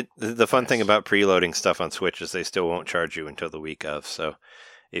still the fun thing about preloading stuff on Switch is they still won't charge you until the week of. So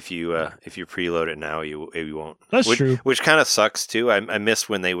if you preload it now, you won't. That's true. Which kind of sucks too. I miss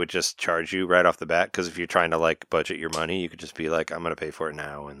when they would just charge you right off the bat because if you're trying to like budget your money, you could just be like, I'm going to pay for it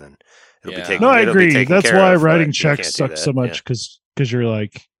now, and then it'll be taken. No, I agree. That's why writing checks sucks so much because you're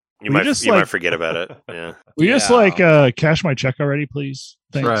like. You might forget about it. Yeah. We just cash my check already, please.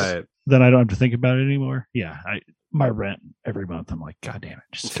 Thanks. Right. Then I don't have to think about it anymore. Yeah. My rent every month. I'm like, God damn it.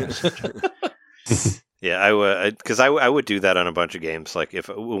 Just cash my check. Yeah, I would, because I would do that on a bunch of games. Like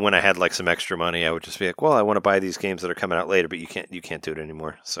when I had like some extra money, I would just be like, well, I want to buy these games that are coming out later, but you can't do it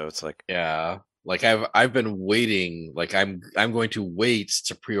anymore. So it's like, yeah, like I've been waiting. Like I'm going to wait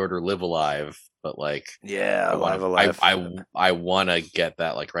to pre-order Live Alive. But like, yeah, Live Alive. I want to get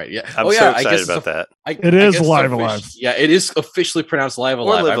that like right. Yeah, I'm so excited about that. It is Live Alive. Yeah, it is officially pronounced Live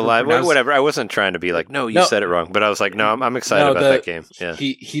Alive. Or Live Alive, whatever. I wasn't trying to be like, no, you said it wrong. But I was like, no, I'm excited about that game. Yeah,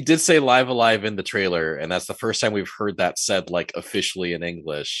 he did say Live Alive in the trailer, and that's the first time we've heard that said like officially in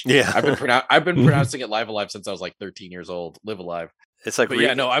English. Yeah, I've been pronouncing it Live Alive since I was like 13 years old. Live Alive. It's like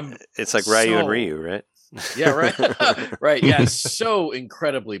it's like Ryu and Ryu, right? Yeah, right. Right. Yeah. So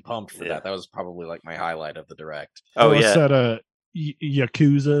incredibly pumped for that. That was probably like my highlight of the direct. Oh, yeah. That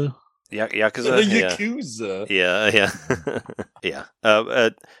Yakuza? Yakuza. Yakuza. Yeah.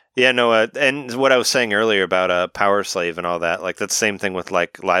 Yeah. And what I was saying earlier about Power Slave and all that, like that's the same thing with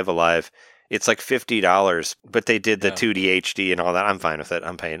like Live Alive. It's like $50, but they did the 2D HD and all that. I'm fine with it.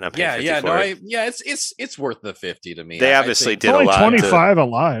 I'm paying. It's worth the 50 to me. They obviously did only a lot. 25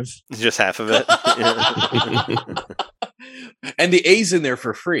 alive. Just half of it. And the A's in there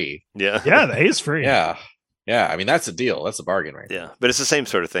for free. Yeah. Yeah, the A's free. Yeah. Yeah, I mean that's a deal. That's a bargain, right? Yeah, but it's the same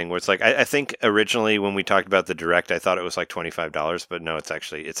sort of thing where it's like I think originally when we talked about the direct, I thought it was like $25, but no, it's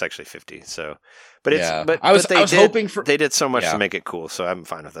actually $50. So, but I was hoping for they did so much to make it cool, so I'm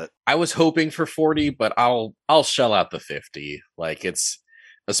fine with it. I was hoping for 40, but I'll shell out the 50. Like it's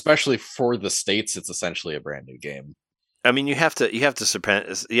especially for the States, it's essentially a brand new game. I mean, you have to support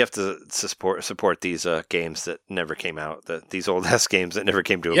these games that never came out, these old ass games that never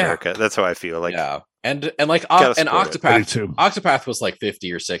came to America. That's how I feel. Like, yeah, and like Octopath was like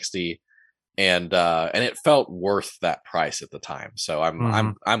 50 or 60, and it felt worth that price at the time. So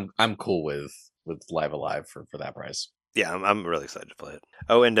I'm cool with Live Alive for that price. Yeah, I'm really excited to play it.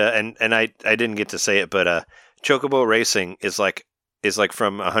 Oh, and I didn't get to say it, but Chocobo Racing is like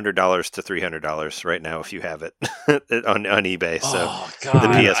from $100 to $300 right now if you have it on eBay. So the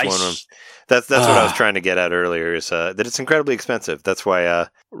PS1 one. That's what I was trying to get at earlier is that it's incredibly expensive. That's why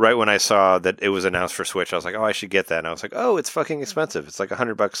right when I saw that it was announced for Switch, I was like, oh, I should get that. And I was like, oh, it's fucking expensive. It's like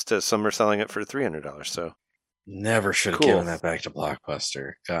 $100 to some are selling it for $300. So Never should have Cool. given that back to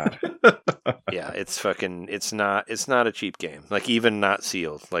Blockbuster. God. Yeah, it's not a cheap game. Like even not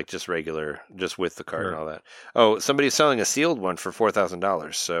sealed, like just regular, just with the card and all that. Oh, somebody's selling a sealed one for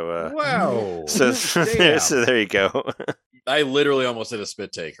 $4,000. So Wow. so there you go. I literally almost did a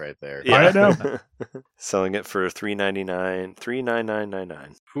spit take right there. Yeah. I know. Selling it for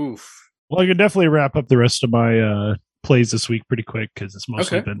 $399.99. Oof. Well, I could definitely wrap up the rest of my plays this week pretty quick because it's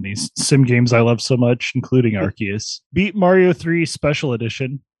mostly Okay. been these sim games I love so much, including Arceus. Beat Mario 3 Special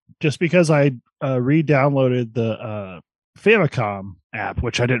Edition just because I re-downloaded the Famicom app,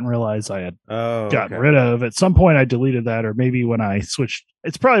 which I didn't realize I had gotten rid of. At some point, I deleted that, or maybe when I switched.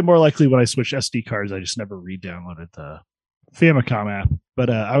 It's probably more likely when I switched SD cards, I just never re-downloaded the Famicom app. But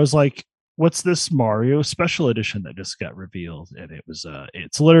I was like, what's this Mario Special Edition that just got revealed? And it was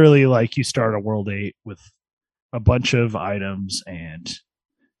it's literally like you start a World 8 with a bunch of items and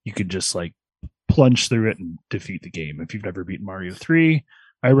you could just like plunge through it and defeat the game. If you've never beaten Mario 3,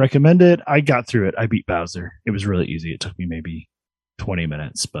 I recommend it. I got through it. I beat Bowser. It was really easy. It took me maybe 20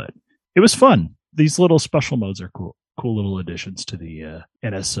 minutes, but it was fun. These little special modes are cool little additions to the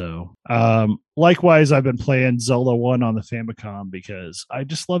NSO. Likewise, I've been playing Zelda 1 on the Famicom because I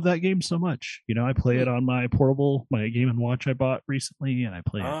just love that game so much. You know, I play it on my portable, my Game & Watch I bought recently, and I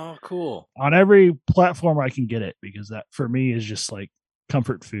play it cool. on every platform I can get it because that for me is just like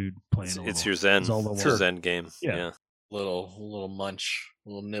comfort food. Playing It's your Zen. Zelda It's your 1. Zen game. Yeah. Little munch,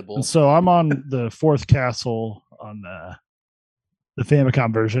 little nibble. And so I'm on the fourth castle on the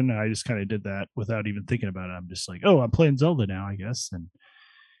Famicom version, and I just kind of did that without even thinking about it. I'm just like, oh, I'm playing Zelda now, I guess. And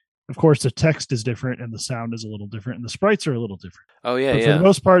of course, the text is different, and the sound is a little different, and the sprites are a little different. Oh yeah, but for the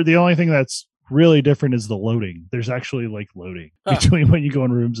most part, the only thing that's really different is the loading. There's actually like loading between when you go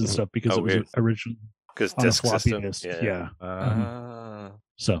in rooms and stuff because it was originally because on a disk floppy system. disk. Yeah.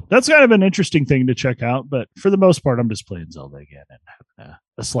 So that's kind of an interesting thing to check out. But for the most part, I'm just playing Zelda again and having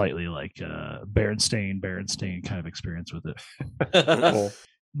a slightly like Berenstain kind of experience with it. Cool.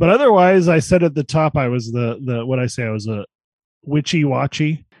 But otherwise, I said at the top I was I was a witchy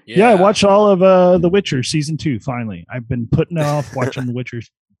watchy. Yeah, I watched all of The Witcher season 2. Finally, I've been putting off watching The Witcher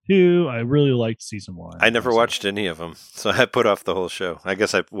 2. I really liked season 1. I never watched any of them, so I put off the whole show. I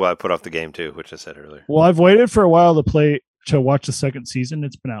guess I put off the game too, which I said earlier. Well, I've waited for a while to watch the second season.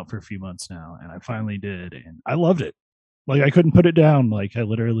 It's been out for a few months now, and I finally did, and I loved it. Like I couldn't put it down. Like I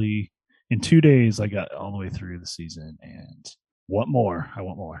literally in 2 days I got all the way through the season, and want more. I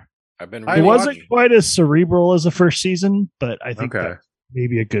want more. It wasn't quite as cerebral as the first season, but I think that's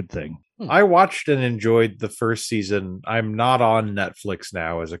maybe a good thing. I watched and enjoyed the first season. I'm not on Netflix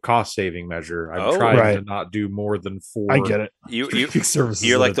now as a cost saving measure. I'm trying to not do more than 4. I get it. Services.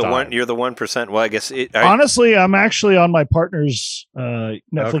 You're like the one. You're the 1%. Well, I guess honestly, I'm actually on my partner's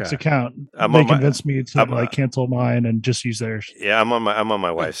Netflix account. They convinced me to cancel mine and just use theirs. Yeah, I'm on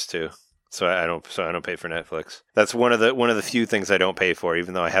my wife's too. So I don't pay for Netflix. That's one of the few things I don't pay for,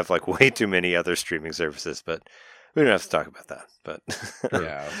 even though I have like way too many other streaming services. But we don't have to talk about that. But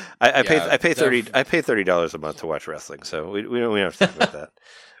yeah, I pay $30 a month to watch wrestling, so we don't have to talk about that.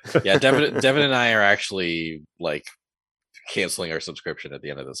 Yeah, Devin and I are actually like canceling our subscription at the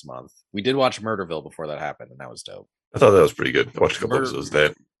end of this month. We did watch Murderville before that happened, and that was dope. I thought that was pretty good. I watched a couple episodes of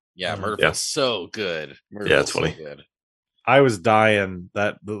that. Yeah, Murderville's so good. Yeah, it's funny. So good. I was dying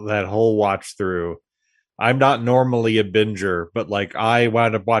that whole watch through. I'm not normally a binger, but like I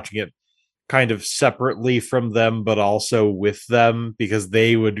wound up watching it kind of separately from them, but also with them because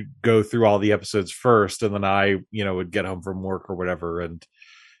they would go through all the episodes first, and then I, would get home from work or whatever and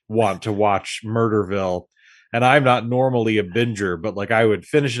want to watch Murderville. And I'm not normally a binger, but like I would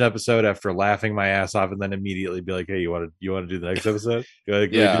finish an episode after laughing my ass off, and then immediately be like, "Hey, you want to do the next episode? You want to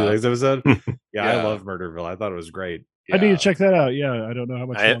do the next episode?" Yeah, I love Murderville. I thought it was great. I need to check that out. Yeah, I don't know how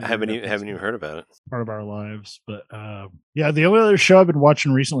much. I haven't even heard about it. Part of our lives, but yeah, the only other show I've been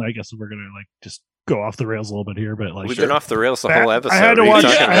watching recently, I guess we're gonna like just go off the rails a little bit here, but like we've been off the rails the whole episode. I had to watch. I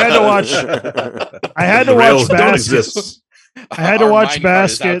had to watch Baskets. I had to watch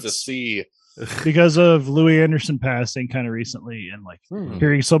Baskets because of Louis Anderson passing kind of recently, and like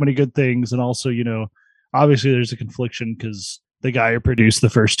hearing so many good things, and also obviously there's a confliction because the guy who produced the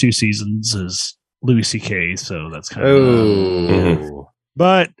first 2 seasons is Louis C.K., so that's kind of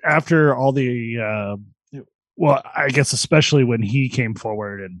But after all the well, I guess especially when he came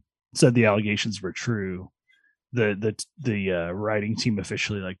forward and said the allegations were true, the writing team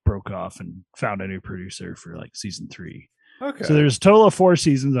officially like broke off and found a new producer for like season 3. Okay. So there's a total of 4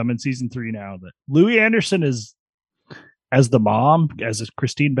 seasons. I'm in season 3 now. But Louis Anderson is as the mom, as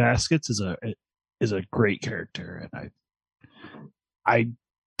Christine Baskets, is a great character, and I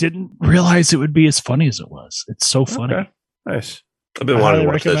didn't realize it would be as funny as it was. It's so funny. Okay. Nice. I've been wanting to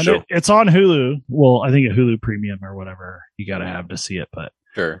watch that show. It's on Hulu. Well, I think a Hulu Premium or whatever you got to have to see it, but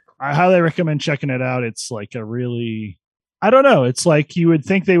Sure. I highly recommend checking it out. It's like a really, I don't know. It's like you would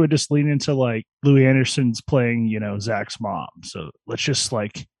think they would just lean into like Louis Anderson's playing, Zach's mom. So let's just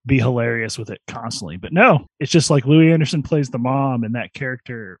like be hilarious with it constantly. But no, it's just like Louis Anderson plays the mom and that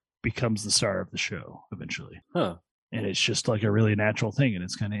character becomes the star of the show eventually. Huh. And it's just like a really natural thing. And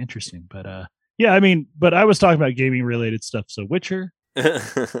it's kind of interesting. But yeah, I mean, but I was talking about gaming related stuff. So Witcher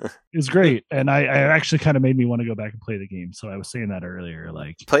is great. And I actually kind of made me want to go back and play the game. So I was saying that earlier.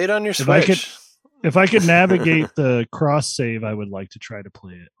 Like, play it on your Switch. If I could navigate the cross save, I would like to try to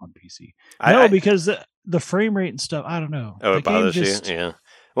play it on PC. Because the frame rate and stuff, I don't know. Oh, it bothers you? Yeah.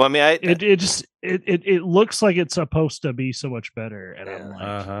 Well, I mean, it looks like it's supposed to be so much better, and I'm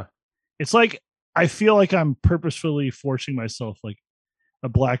like, it's like I feel like I'm purposefully forcing myself, like a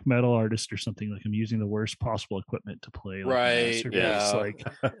black metal artist or something. Like I'm using the worst possible equipment to play. Like, right? Yeah. Like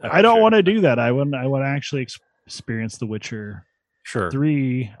I don't want to do that. I want to actually experience The Witcher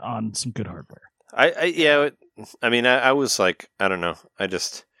 3 on some good hardware. I was like, I don't know.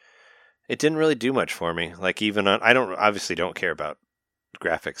 It didn't really do much for me. Like even on, I don't care about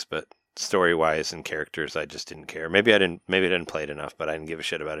graphics, but story wise and characters, I just didn't care. Maybe I didn't play it enough, but I didn't give a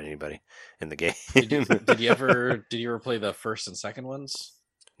shit about anybody in the game. Did you ever play the first and second ones?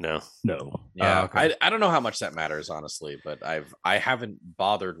 No. Yeah. Okay. I don't know how much that matters, honestly, but I haven't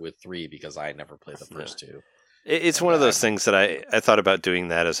bothered with 3 because I never played the first 2. It's one of those things that I thought about doing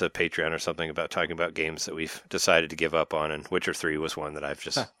that as a Patreon or something, about talking about games that we've decided to give up on, and Witcher 3 was one that I've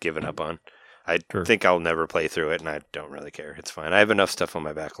just given up on. I think I'll never play through it, and I don't really care. It's fine. I have enough stuff on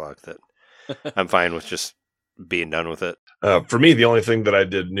my backlog that I'm fine with just being done with it. For me, the only thing that I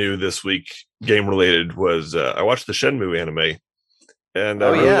did new this week, game-related, was I watched the Shenmue anime, and I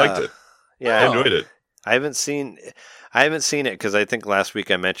really liked it. Yeah, I enjoyed it. I haven't seen it because I think last week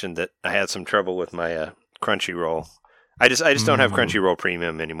I mentioned that I had some trouble with my Crunchyroll. I just don't have Crunchyroll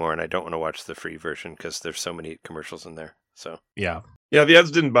Premium anymore, and I don't want to watch the free version because there's so many commercials in there. So yeah, the ads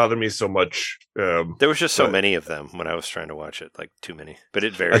didn't bother me so much. There was just so many of them when I was trying to watch it, like too many. But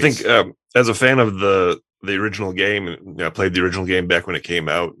it varies. I think as a fan of the original game, I played the original game back when it came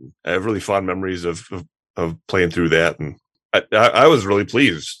out. I have really fond memories of playing through that, and I was really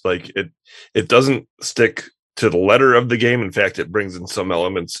pleased. Like it doesn't stick to the letter of the game. In fact, it brings in some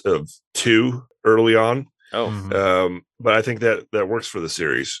elements of 2 early on. But I think that works for the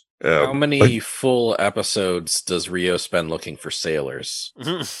series. How many full episodes does Rio spend looking for sailors?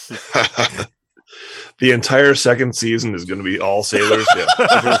 The entire second season is going to be all sailors.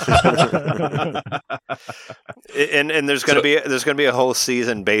 and there's going to be a whole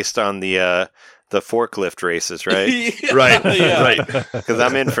season based on the forklift races, right? Right. Because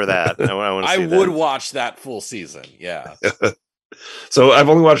I'm in for that. I would watch that full season. Yeah. So I've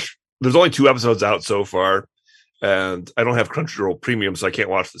only watched. There's only 2 episodes out so far, and I don't have Crunchyroll Premium, so I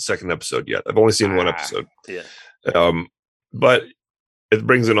can't watch the second episode yet. I've only seen 1 episode. Yeah. But it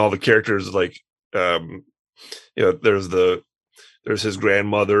brings in all the characters. Like, there's his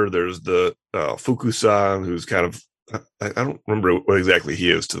grandmother. There's the Fuku-san, who's kind of, I don't remember what exactly he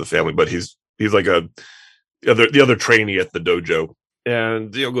is to the family, but he's like the other trainee at the dojo,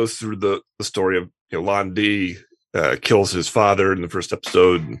 and goes through the story of Lan Di kills his father in the first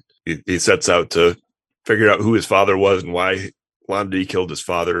episode. And he sets out to figure out who his father was and why Lan Di killed his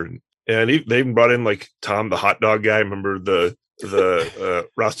father. And they even brought in like Tom, the hot dog guy. Remember the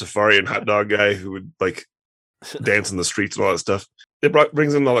Rastafarian hot dog guy who would like dance in the streets and all that stuff. It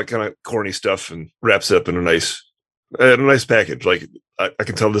brings in all that kind of corny stuff and wraps it up in a nice package. Like I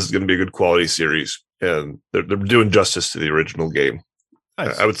can tell this is going to be a good quality series, and they're doing justice to the original game.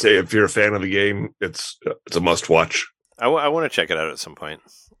 Nice. I would say if you're a fan of the game, it's a must watch. I want to check it out at some point.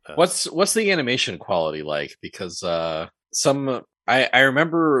 What's the animation quality like? Because I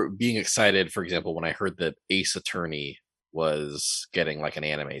remember being excited, for example, when I heard that Ace Attorney was getting like an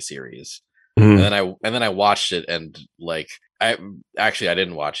anime series. And then I watched it, and like I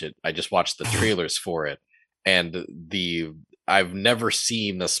didn't watch it. I just watched the trailers for it, and I've never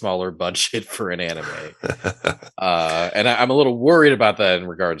seen a smaller budget for an anime, and I'm a little worried about that in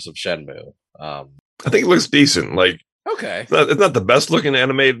regards of Shenmue. I think it looks decent. Like, okay, it's not the best looking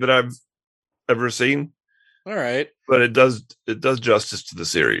anime that I've ever seen. All right, but it does justice to the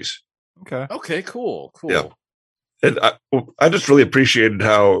series. Okay, cool. Yeah, and I just really appreciated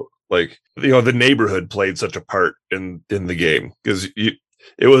how, like, the neighborhood played such a part in the game, because it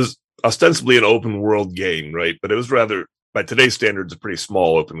was ostensibly an open world game, right? But it was rather, by today's standards, a pretty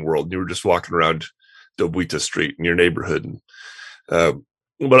small open world. You were just walking around Dobuita Street in your neighborhood, and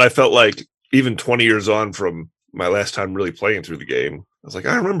but I felt like even 20 years on from my last time really playing through the game, I was like,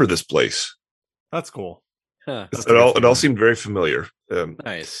 I remember this place. That's cool. Huh. It all seemed very familiar.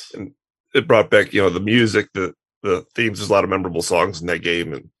 Nice. And it brought back, the music, the themes. There's a lot of memorable songs in that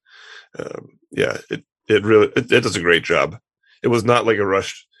game, and it really does a great job. It was not like a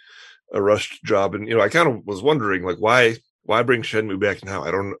rushed job, and I kind of was wondering like why bring Shenmue back now?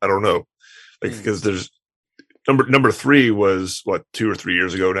 I don't know, like because there's number 3 was what 2 or 3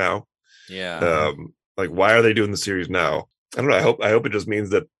 years ago now. Yeah. Like why are they doing the series now? I don't know. I hope it just means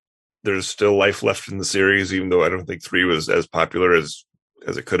that there's still life left in the series, even though I don't think 3 was as popular as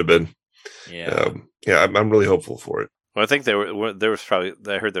it could have been. Yeah. I'm really hopeful for it. Well, I think there was probably,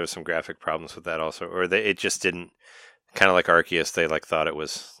 I heard there was some graphic problems with that also, or it just didn't, kind of like Arceus, they like thought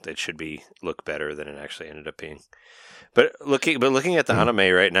it should look better than it actually ended up being. But looking at the anime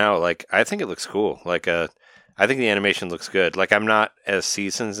right now, like I think it looks cool. Like I think the animation looks good. Like I'm not as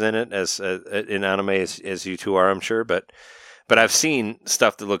seasoned in it as in anime as you two are, I'm sure, but I've seen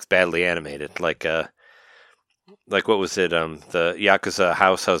stuff that looks badly animated, like what was it? The Yakuza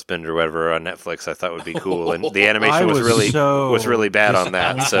House Husband or whatever on Netflix. I thought would be cool, and the animation was really bad on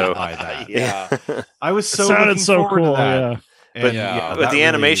that. So Yeah. I was so It sounded looking so forward to cool. that. Yeah. But the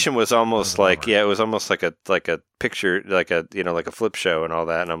animation was almost was a like bummer. it was almost like a picture, like a flip show and all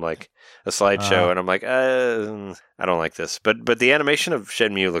that. And I'm like a slideshow, and I'm like, I don't like this. But the animation of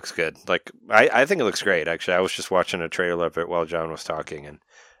Shenmue looks good. Like I think it looks great. Actually, I was just watching a trailer of it while John was talking, and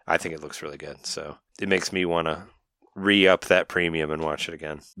I think it looks really good. So it makes me want to re-up that premium and watch it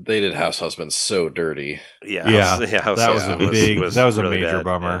again. They did House Husband so dirty. Yeah, That was a big. That was a really major bad.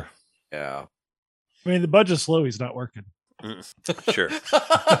 bummer. Yeah. I mean, the budget's low. He's not working. Sure.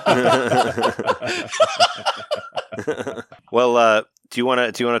 Well, do you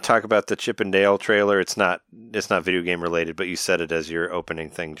want to talk about the Chip and Dale trailer? It's not video game related, but you said it as your opening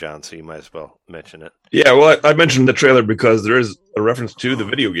thing, John, so you might as well mention it. Yeah, well, I mentioned the trailer because there is a reference to the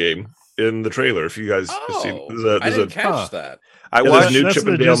video game in the trailer. If you guys have seen, I didn't catch that. I there's watched a new That's Chip the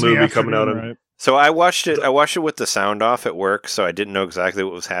and Dale Disney movie coming out. afternoon, right? So I watched it with the sound off at work, so I didn't know exactly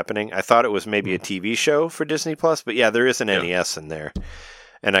what was happening. I thought it was maybe a TV show for Disney Plus, but yeah, there is an NES in there,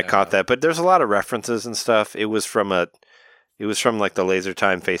 and I caught that. But there's a lot of references and stuff. It was from like the Laser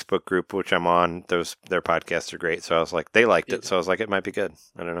Time Facebook group, which I'm on. Their podcasts are great, so I was like, they liked it, so I was like, it might be good.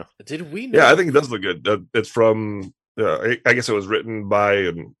 I don't know. Did we know? Yeah, I think it does look good. It's from. I guess it was written by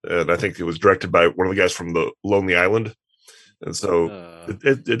and I think it was directed by one of the guys from the Lonely Island, and so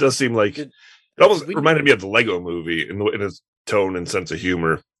it does seem like. It almost reminded me of the Lego movie in its tone and sense of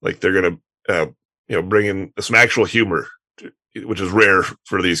humor. Like they're gonna, bring in some actual humor, which is rare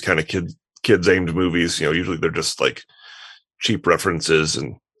for these kind of kids aimed movies. Usually they're just like cheap references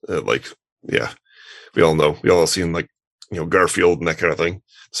and we all seen like Garfield and that kind of thing.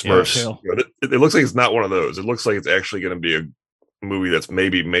 Smurfs. It looks like it's not one of those. It looks like it's actually going to be a movie that's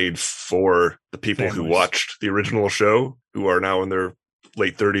maybe made for the people who watched the original show, who are now in their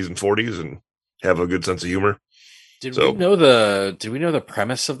late 30s and 40s and have a good sense of humor. Did we know the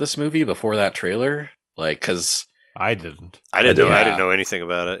premise of this movie before that trailer? Like, because I didn't know anything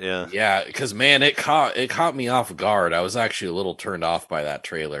about it. Yeah, because man, it caught me off guard. I was actually a little turned off by that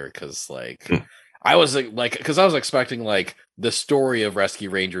trailer because I was because I was expecting like the story of Rescue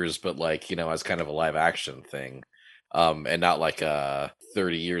Rangers, but like as kind of a live action thing, and not like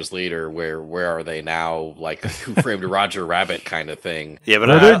 30 years later, where are they now? Like Who Framed Roger Rabbit kind of thing. Yeah,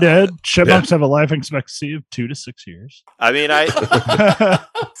 but they're dead. Chipmunks have a life expectancy of 2 to 6 years. I mean,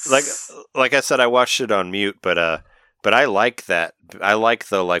 like I said, I watched it on mute, but I like that. I like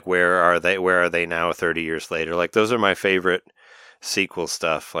the where are they now 30 years later? Like those are my favorite sequel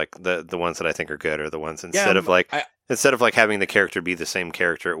stuff. Like the ones that I think are good are the ones instead of having the character be the same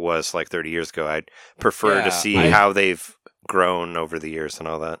character it was like 30 years ago. I'd prefer to see how they've grown over the years and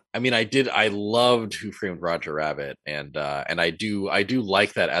all that. I mean, I loved Who Framed Roger Rabbit, and I do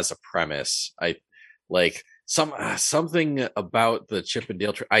like that as a premise. I like something about the Chip and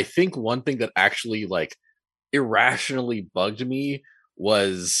Dale. I think one thing that actually like irrationally bugged me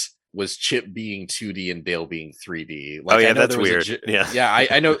was Chip being 2D and Dale being 3D. Like, that's weird.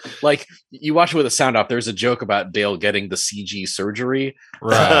 I know. Like you watch it with a sound off. There's a joke about Dale getting the CG surgery,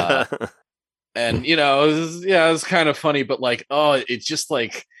 right? And it was kind of funny, but like, it's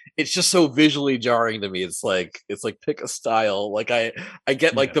just so visually jarring to me. It's like pick a style. Like I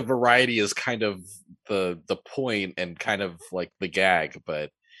get like the variety is kind of the point and kind of like the gag, but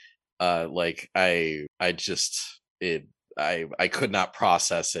I could not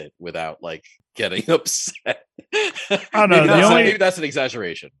process it without like getting upset. I don't know. Maybe that's an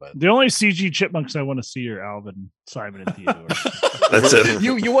exaggeration, but the only CG chipmunks I want to see are Alvin, Simon, and Theodore. That's it.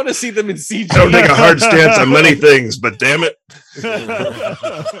 You want to see them in CG? I don't take a hard stance on many things, but damn it.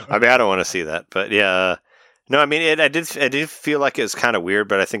 I mean, I don't want to see that, but yeah. No, I mean, I did feel like it was kind of weird,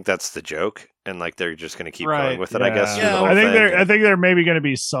 but I think that's the joke, and like they're just going to keep going with it. I guess. Yeah, I think they're maybe going to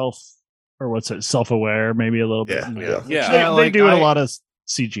be self-aware, maybe a little bit. Yeah. They do a lot of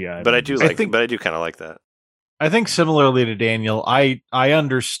CGI, but I do kind of like that. I think similarly to Daniel, I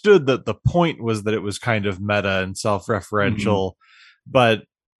understood that the point was that it was kind of meta and self-referential, but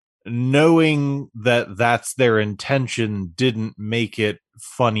knowing that that's their intention didn't make it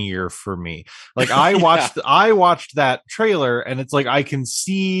funnier for me. Like I watched that trailer and it's like I can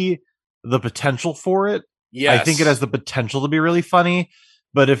see the potential for it. Yeah, I think it has the potential to be really funny,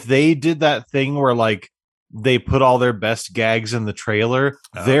 but if they did that thing where like they put all their best gags in the trailer,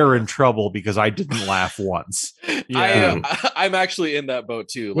 they're in trouble because I didn't laugh once. I'm actually in that boat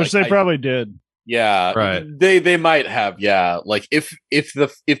too. Which they probably did. Yeah, right. They might have. Yeah, like if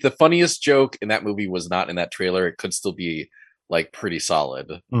the funniest joke in that movie was not in that trailer, it could still be like pretty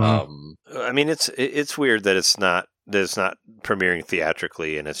solid. Mm-hmm. I mean, it's weird that it's not premiering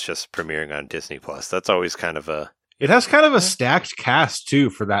theatrically and it's just premiering on Disney Plus. That's always kind of a. It has kind of a stacked cast too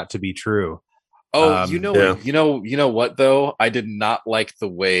for that to be true. Oh, you know what though? I did not like the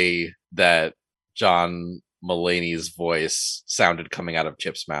way that John Mulaney's voice sounded coming out of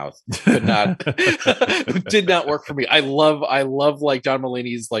Chip's mouth. Did not work for me. I love like John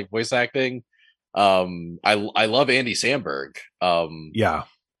Mulaney's like voice acting. I love Andy Samberg.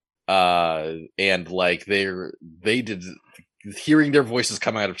 And like they did. Hearing their voices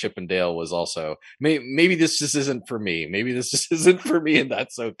come out of Chip and Dale was also maybe this just isn't for me. Maybe this just isn't for me, and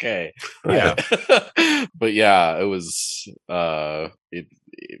that's okay. Yeah, but yeah, it was it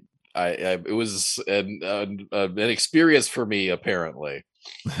was an experience for me. Apparently,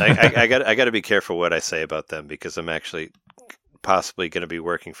 I got to be careful what I say about them because I'm actually possibly going to be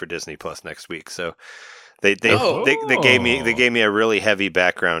working for Disney Plus next week. So they gave me a really heavy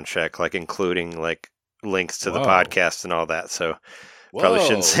background check, like including like links to the podcast and all that, so probably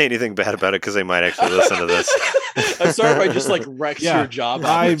shouldn't say anything bad about it because they might actually listen to this. I'm sorry if I just like wrecked your job.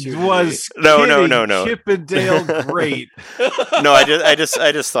 I was no. Chip and Dale, great. No, I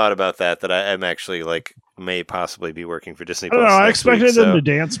just thought about that I'm actually like may possibly be working for Disney Plus. I expected them to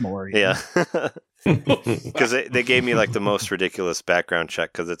dance more. Yeah. Because they gave me like the most ridiculous background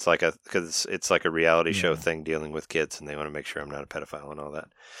check because it's like a reality show thing dealing with kids and they want to make sure I'm not a pedophile and all that.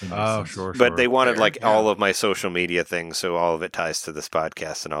 Oh, sure. But they wanted all of my social media things, so all of it ties to this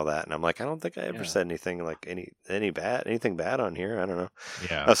podcast and all that. And I'm like, I don't think I ever said anything like anything bad on here. I don't know.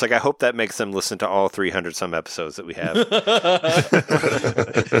 Yeah. I was like, I hope that makes them listen to all 300 some episodes that we have.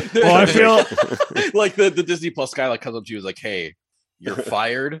 Well, I feel like the Disney Plus guy like comes up to you and is like, hey, you're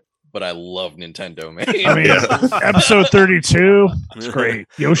fired. But I love Nintendo, man. I mean, episode 32, it's great.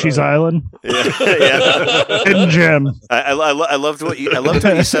 Yoshi's Island, Hidden Gem. I loved what you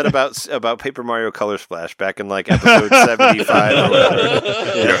said about Paper Mario Color Splash back in like episode 75 or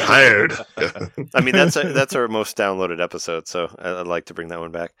whatever. You're hired. I mean, that's our most downloaded episode, so I'd like to bring that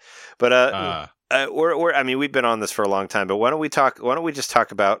one back. But we've been on this for a long time, but why don't we just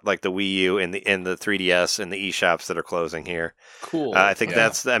talk about like the Wii U and the 3DS and the eShops that are closing here? Cool. I think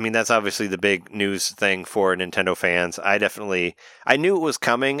that's obviously the big news thing for Nintendo fans. I knew it was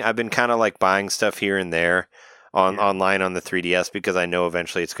coming. I've been kind of like buying stuff here and there online on the 3DS because I know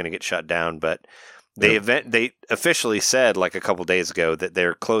eventually it's going to get shut down, but they officially said like a couple days ago that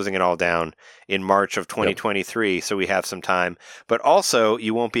they're closing it all down in March of 2023, so we have some time. But also,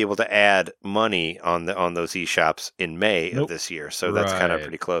 you won't be able to add money on those eShops in May of this year, so that's kind of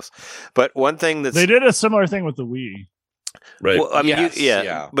pretty close. But one thing they did a similar thing with the Wii. Right. Well, I mean,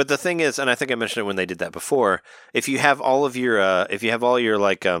 but the thing is, and I think I mentioned it when they did that before, if you have all of your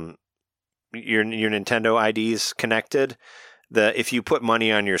like your Nintendo IDs connected, if you put money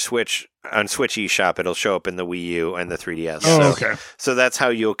on your Switch eShop, it'll show up in the Wii U and the 3DS. Oh, okay. So that's how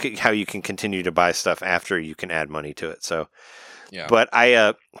you can continue to buy stuff after you can add money to it. So, yeah. But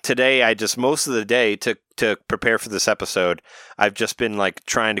today I just most of the day to prepare for this episode, I've just been like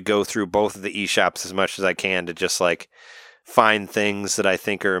trying to go through both of the eShops as much as I can to just like find things that I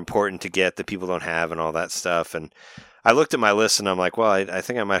think are important to get that people don't have and all that stuff. And I looked at my list and I'm like, well, I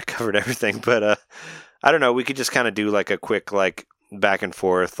think I might have covered everything, but I don't know. We could just kind of do like a quick like back and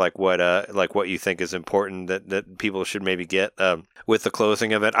forth, like what you think is important that people should maybe get with the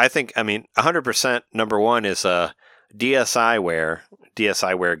closing of it. I think, 100% number one is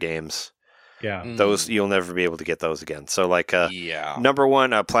DSiWare games. Yeah. Those you'll never be able to get those again. So like number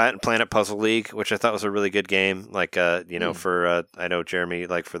one, Planet Puzzle League, which I thought was a really good game. Like for I know Jeremy,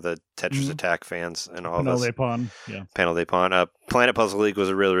 like for the Tetris Attack fans and all Panel this. de Pon. Yeah. Panel de Pon. Planet Puzzle League was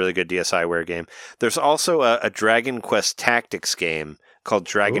a really, really good DSiWare game. There's also a Dragon Quest Tactics game called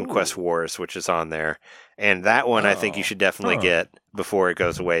Dragon Quest Wars, which is on there. And that one I think you should definitely get before it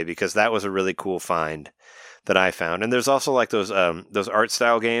goes away, because that was a really cool find that I found. And there's also like those art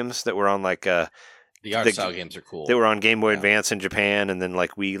style games that were on like the art style games are cool. They were on Game Boy Advance in Japan, and then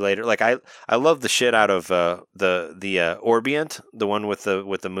like Wii later. Like I love the shit out of the Orbiant, the one with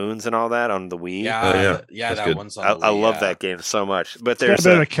the moons and all that on the Wii. Yeah, that one's on the Wii, I love that game so much. But there's a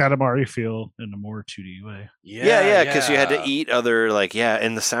bit of a Katamari feel in a more 2D way. Yeah, because you had to eat other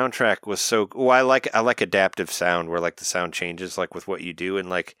and the soundtrack was so. Well, I like adaptive sound where like the sound changes like with what you do,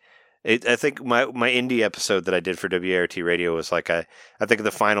 and like. I think my indie episode that I did for WART Radio was like I think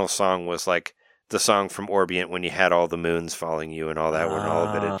the final song was like the song from Orbiant when you had all the moons following you and all that when all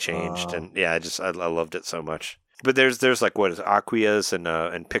of it had changed, and I loved it so much. But there's like what is Aquias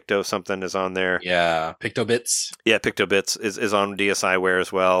and Picto something is on there. Yeah, PictoBits. Yeah, PictoBits is on DSiWare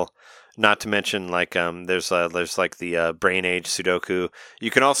as well. Not to mention, like, there's like the Brain Age Sudoku. You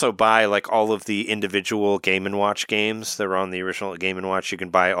can also buy like all of the individual Game & Watch games that were on the original Game & Watch. You can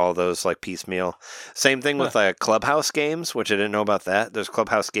buy all those like piecemeal. Same thing with Clubhouse games, which I didn't know about that. There's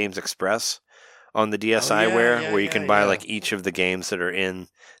Clubhouse Games Express on the DSiWare where you can buy like each of the games that were in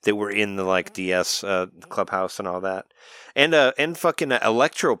the like DS Clubhouse and all that, and fucking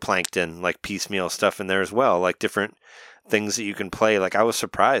Electroplankton like piecemeal stuff in there as well, like different things that you can play. Like I was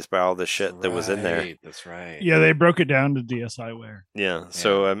surprised by all the shit that was in there. That's right. Yeah, they broke it down to DSiWare. Yeah.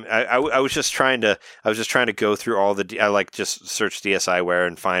 So I was just trying to go through all the. I like just search DSiWare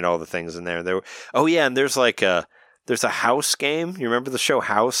and find all the things in there. And there's like there's a House game. You remember the show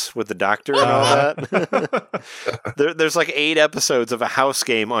House with the doctor and all that? There's like 8 episodes of a House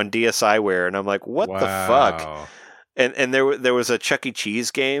game on DSiWare, and I'm like, what the fuck? And there was a Chuck E. Cheese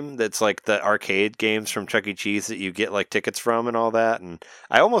game that's like the arcade games from Chuck E. Cheese that you get like tickets from and all that. And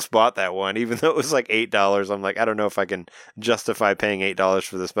I almost bought that one, even though it was like $8. I'm like, I don't know if I can justify paying $8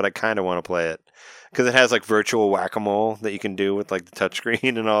 for this, but I kind of want to play it because it has like virtual whack-a-mole that you can do with like the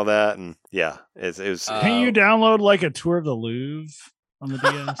touchscreen and all that. And yeah, it was. Can you download like a tour of the Louvre on the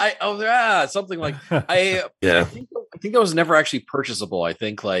DS? Something like I think that was never actually purchasable. I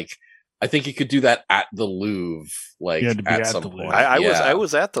think you could do that at the Louvre, like at some point. I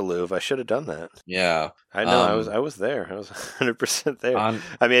was at the Louvre. I should have done that. Yeah, I know. I was there. I was 100% there. I mean,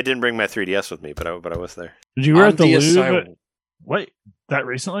 I didn't bring my 3DS with me, but I was there. Did you were at the Louvre? Wait, that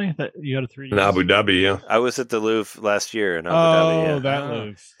recently? That you had a 3DS in Abu Dhabi? Yeah, I was at the Louvre last year in Abu Dhabi. Yeah. That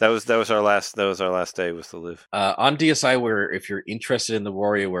Louvre. That was our last day with the Louvre. On DSiWare, if you're interested in the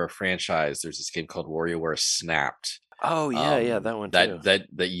WarioWare franchise, there's this game called WarioWare Snapped. Oh yeah, that one too. That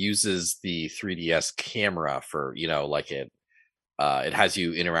uses the 3DS camera for it has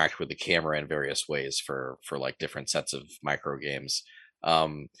you interact with the camera in various ways for like different sets of micro games.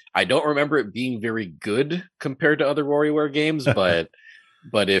 I don't remember it being very good compared to other WarioWare games, but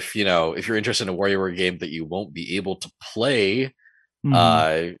if you're interested in a WarioWare game that you won't be able to play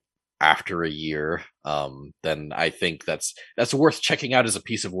after a year, then I think that's worth checking out as a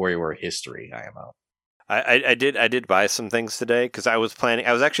piece of WarioWare history. I did buy some things today because I was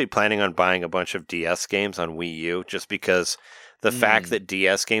actually planning on buying a bunch of DS games on Wii U just because the fact that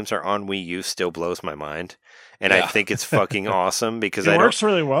DS games are on Wii U still blows my mind. And I think it's fucking awesome because it works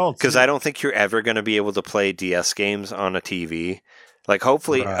really well. Because I don't think you're ever going to be able to play DS games on a TV. Like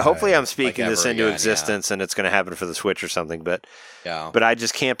hopefully I'm speaking this into existence and it's going to happen for the Switch or something. But I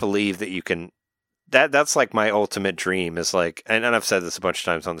just can't believe that you can. That's like my ultimate dream is like, and I've said this a bunch of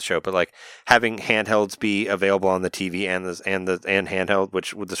times on the show, but like having handhelds be available on the TV and handheld,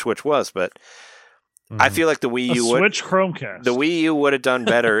 which the Switch was, but I feel like the Wii U Switch Chromecast. The Wii U would have done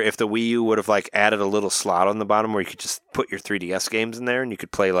better if the Wii U would have like added a little slot on the bottom where you could just put your 3DS games in there and you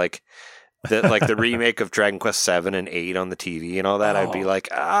could play like the remake of Dragon Quest 7 and 8 on the TV and all that. I'd be like,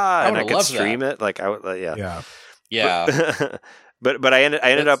 and I could stream it. Like I would, yeah. But I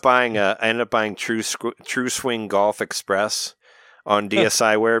ended up buying True Swing Golf Express on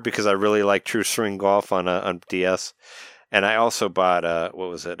DSiWare because I really like True Swing Golf on DS, and I also bought what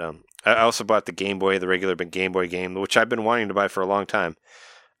was it? I also bought the Game Boy, the regular Game Boy game, which I've been wanting to buy for a long time.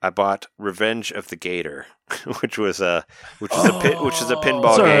 I bought Revenge of the Gator, which is a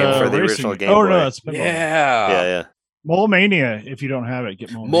pinball game for the original Game Boy. Oh no, it's pinball. Yeah. Mole Mania, if you don't have it,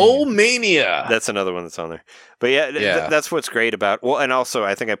 get Mole Mania. That's another one that's on there. But that's what's great about. Well, and also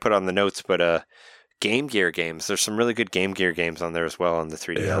I think I put on the notes, but Game Gear games. There's some really good Game Gear games on there as well on the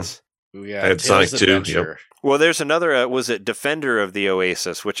 3DS. Ooh, yeah, I had Tails Sonic 2, Adventure. Well, there's another. Was it Defender of the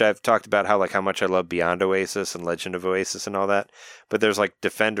Oasis, which I've talked about how much I love Beyond Oasis and Legend of Oasis and all that. But there's like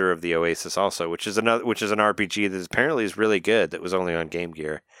Defender of the Oasis also, which is an RPG that apparently is really good. That was only on Game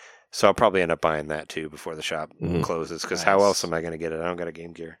Gear, so I'll probably end up buying that too before the shop closes. Because how else am I going to get it? I don't got a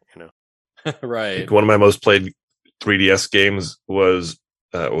Game Gear, Right. One of my most played 3DS games was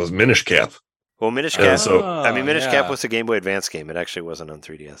Minish Cap. Well, Minish Cap. Minish Cap yeah. was a Game Boy Advance game. It actually wasn't on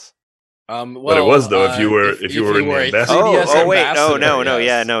 3DS. But it was though if you were in the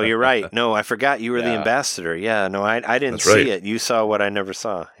ambassador. No, you're right. No, I forgot you were the ambassador. Yeah, no, I didn't That's see right. it. You saw what I never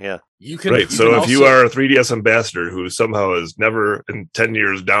saw. Yeah, You can Right. You So can if you also- are a 3DS ambassador who somehow has never in 10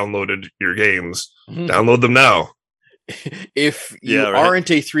 years downloaded your games, download them now. if you aren't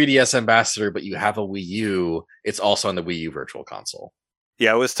a 3DS ambassador but you have a Wii U, it's also on the Wii U Virtual Console.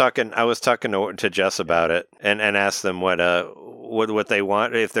 yeah. I was talking to Jess about it and asked them what they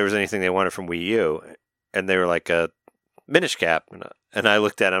want, if there was anything they wanted from Wii U, and they were like a Minish Cap, and I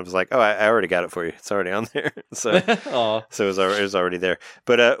looked at it and I was like, oh, I already got it for you. It's already on there. So it was already there.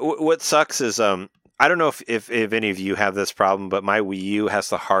 But what sucks is I don't know if any of you have this problem, but my Wii U has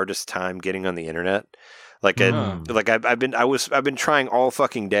the hardest time getting on the internet. I've been trying all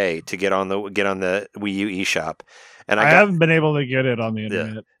fucking day to get on the Wii U eShop, and I haven't been able to get it on the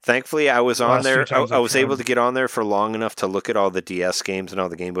internet. Yeah. Thankfully, I was on there. I was able tried. to get on there for long enough to look at all the DS games and all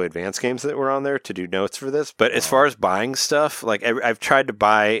the Game Boy Advance games that were on there to do notes for this. But as far as buying stuff, like I've tried to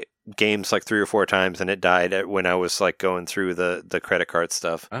buy games like 3 or 4 times, and it died when I was like going through the credit card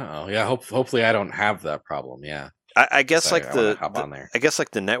stuff. Oh yeah, hopefully I don't have that problem. Yeah. I guess So like I wanna hop on there. I guess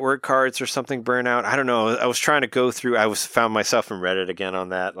like the network cards or something burn out. I don't know. I was trying to go through. Found myself in Reddit again on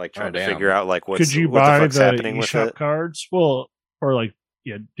that, like trying to figure out like Could you what buy the fuck's the happening with eShop it. cards? Well, or like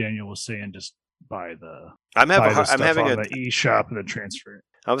Daniel was saying, just buy the. I'm having on the eShop and then transfer it.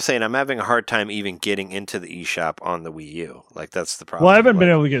 I was saying I'm having a hard time even getting into the eShop on the Wii U. Like that's the problem. Well, I haven't been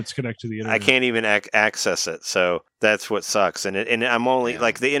able to get connected to the internet. I can't even access it, so that's what sucks. And I'm only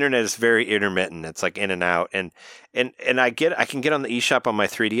like the internet is very intermittent. It's like in and out, and I can get on the eShop on my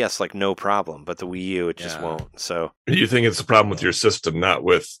 3DS like no problem, but the Wii U it just won't. So You think it's a problem with your system, not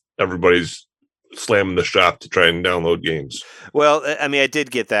with everybody's slamming the shop to try and download games? Well, I mean, I did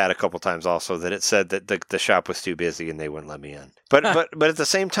get that a couple times also, that it said that the shop was too busy and they wouldn't let me in. But at the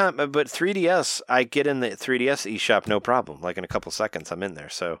same time, but 3DS, I get in the 3DS eShop no problem. Like in a couple seconds, I'm in there.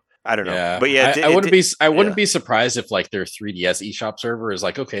 So I don't know. Yeah, But yeah, I wouldn't be surprised if like their 3DS eShop server is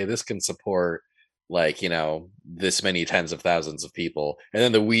like, okay, this can support like this many tens of thousands of people, and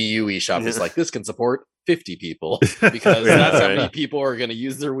then the Wii U eShop is like, this can support 50 people because that's how many people are going to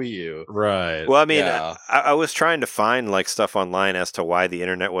use their Wii U. Right. Well, I mean, I was trying to find like stuff online as to why the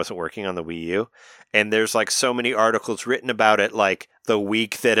internet wasn't working on the Wii U, and there's like so many articles written about it, like the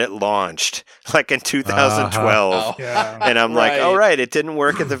week that it launched, like in 2012, and I'm like, oh right, it didn't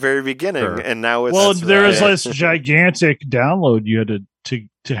work at the very beginning, and now it's there was this gigantic download you had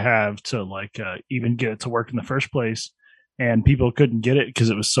to have to like even get it to work in the first place, and people couldn't get it because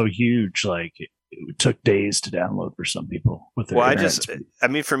it was so huge. Like it took days to download for some people with their I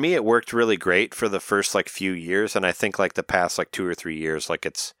mean, for me, it worked really great for the first like few years, and I think like the past like 2 or 3 years, like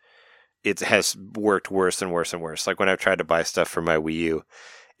it has worked worse and worse and worse. Like when I've tried to buy stuff for my Wii U,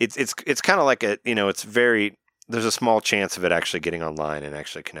 it's kind of like it's very, there's a small chance of it actually getting online and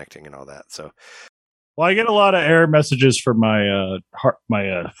actually connecting and all that. So, well, I get a lot of error messages for my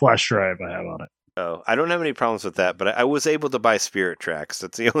flash drive I have on it. Oh, I don't have any problems with that, but I was able to buy Spirit Tracks.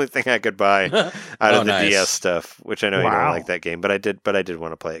 That's the only thing I could buy out of the DS stuff, which I know you don't like that game, but I did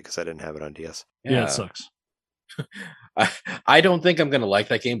want to play it because I didn't have it on DS. Yeah, it sucks. I don't think I'm going to like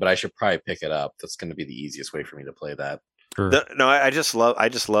that game, but I should probably pick it up. That's going to be the easiest way for me to play that. Sure. I just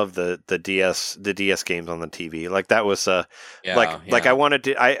love the DS games on the TV. Like that was like I wanted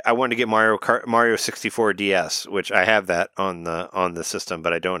to get Mario 64 DS, which I have that on the system,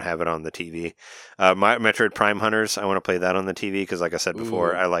 but I don't have it on the TV. My Metroid Prime Hunters, I want to play that on the TV because, like I said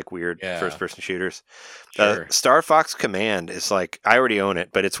before, I like weird first person shooters. Sure. Star Fox Command is like, I already own it,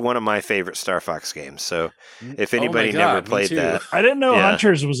 but it's one of my favorite Star Fox games. So if anybody never played that, I didn't know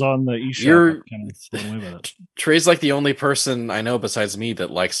Hunters was on the eShop. Kind of blown away with it. Trey's like the only person I know besides me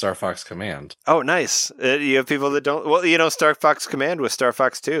that likes Star Fox Command. Oh, nice. You have people that don't. Well, Star Fox Command was Star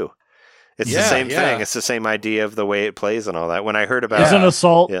Fox 2. It's the same thing. It's the same idea of the way it plays and all that. When I heard about Isn't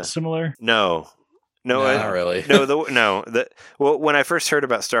Assault similar? No. No, not really. Well, when I first heard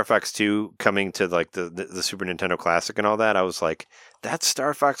about Star Fox 2 coming to like the Super Nintendo Classic and all that, I was like, that's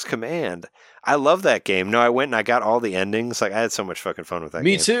Star Fox Command. I love that game. No, I went and I got all the endings. Like I had so much fucking fun with that game.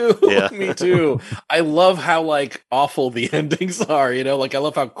 Me too. Yeah. Me too. I love how like awful the endings are, like I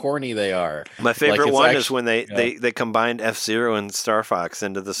love how corny they are. My favorite it's one is when they combined F-Zero and Star Fox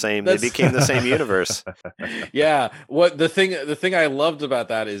into the same they became the same universe. Yeah. What the thing I loved about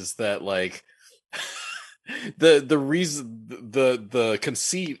that is that like the reason the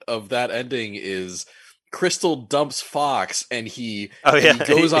conceit of that ending is Crystal dumps Fox and he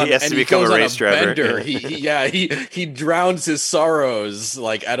goes on he has to become a race driver. Bender. He drowns his sorrows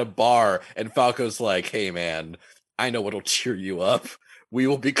like at a bar, and Falco's like, "Hey man, I know what'll cheer you up. We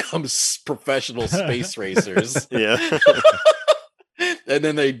will become professional space racers." Yeah. And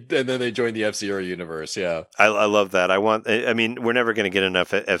then they join the F-Zero universe. Yeah, I love that. I mean, we're never going to get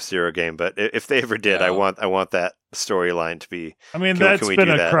enough F-Zero game, but if they ever did, I want that storyline to be. I mean, that's been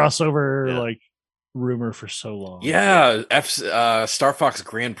a crossover like rumor for so long. Yeah, Star Fox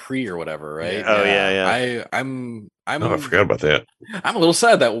Grand Prix or whatever, right? Yeah. Oh yeah. I forgot about that. I'm a little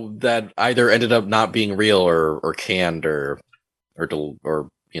sad that either ended up not being real or canned or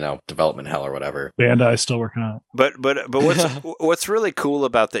development hell or whatever. Bandai's still working on it. But what's really cool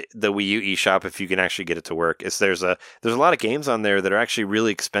about the Wii U eShop, if you can actually get it to work, is there's a lot of games on there that are actually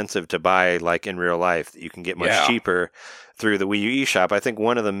really expensive to buy, like in real life, that you can get much cheaper through the Wii U eShop. I think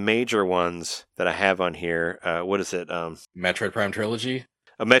one of the major ones that I have on here, what is it? Metroid Prime Trilogy.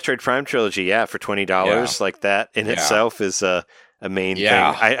 A Metroid Prime Trilogy, for $20, like that in itself is a main thing.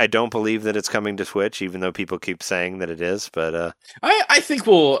 I don't believe that it's coming to Switch, even though people keep saying that it is. But I think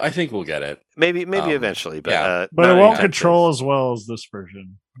we'll get it. Maybe eventually. But but it won't control as well as this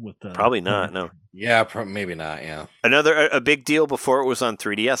version. With the probably not. No. Yeah, maybe not. Yeah. A big deal before it was on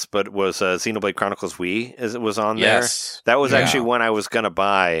 3DS, but was Xenoblade Chronicles Wii as it was on there. That was actually one I was gonna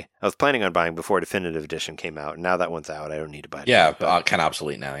buy. I was planning on buying before Definitive Edition came out. Now that one's out, I don't need to buy it. Yeah, kind of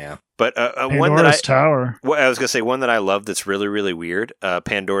obsolete now. Yeah. But one Tower. I was gonna say one that I love that's really really weird.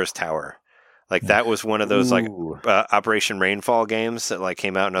 Pandora's Tower. Like that was one of those like Operation Rainfall games that like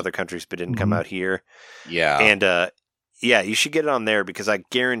came out in other countries but didn't come out here. Yeah. And you should get it on there because I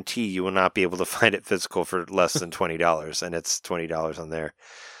guarantee you will not be able to find it physical for less than $20, and it's $20 on there.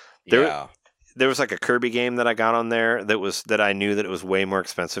 There was like a Kirby game that I got on there that I knew that it was way more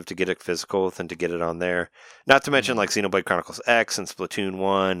expensive to get it physical than to get it on there. Not to mention like Xenoblade Chronicles X and Splatoon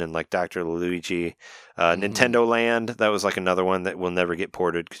 1 and like Dr. Luigi. Nintendo Land, that was like another one that will never get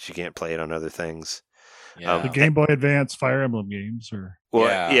ported because you can't play it on other things. Yeah. The Game Boy Advance Fire Emblem games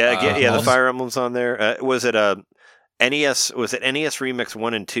the Fire Emblem's on there. Was it NES? Was it NES Remix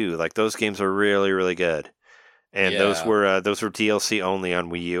 1 and 2? Like those games were really really good. And those were DLC only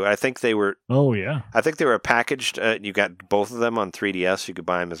on Wii U. I think they were. Oh yeah. I think they were packaged. You got both of them on 3DS. You could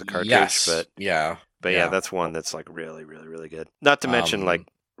buy them as a cartridge. Yes. But that's one that's like really, really, really good. Not to mention like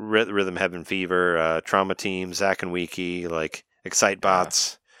Rhythm Heaven Fever, Trauma Team, Zack and Wiki, like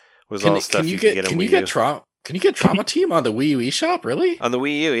Excitebots was all stuff you could get on Wii U. Can you get Trauma Team on the Wii U eShop? Really? On the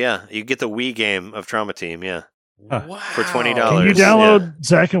Wii U, yeah. You get the Wii game of Trauma Team, yeah. Wow. For $20. Can you download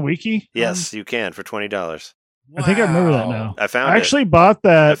Zack and Wiki? Yes, you can for $20. I think I remember that now. I actually bought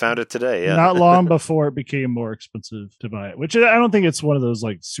that. I found it today. Yeah, not long before it became more expensive to buy it. Which I don't think it's one of those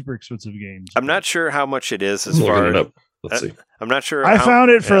like super expensive games. I'm not sure how much it is as far. Let's see. I'm not sure. I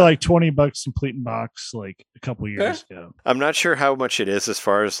found it for like $20 complete in box like a couple years ago. I'm not sure how much it is as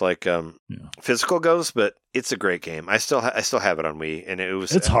far as like physical goes, but it's a great game. I still have it on Wii, and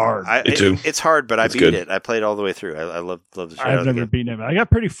it's hard. Me too. It's hard, but I beat it. I played all the way through. I love the shit out of the game. I've never beaten it. I got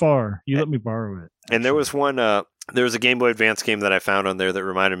pretty far. You let me borrow it. Actually. And there was one. There was a Game Boy Advance game that I found on there that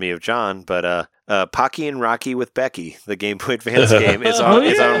reminded me of John, but Pocky and Rocky with Becky, the Game Boy Advance game, is on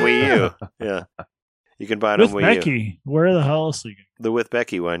Wii U. Yeah. You can buy it with on Wii U. Becky. Where the hell is he? The With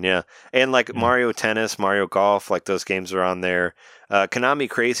Becky one, yeah. And like Mario Tennis, Mario Golf, like those games are on there. Konami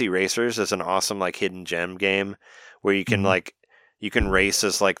Crazy Racers is an awesome like hidden gem game where you can you can race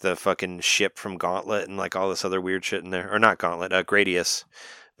as like the fucking ship from Gauntlet and like all this other weird shit in there. Or not Gauntlet, Gradius.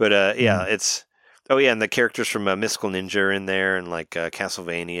 But it's... Oh yeah, and the characters from Mystical Ninja are in there and like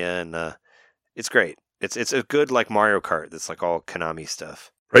Castlevania, and it's great. It's a good like Mario Kart that's like all Konami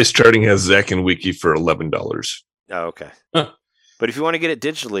stuff. Price charting has Zack and Wiki for $11. Oh, okay. But if you want to get it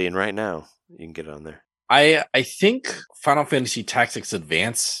digitally and right now, you can get it on there. I think Final Fantasy Tactics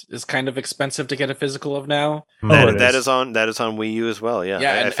Advance is kind of expensive to get a physical of now. That is on Wii U as well. Yeah,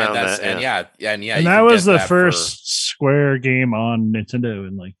 I found that. And that was the first Square game on Nintendo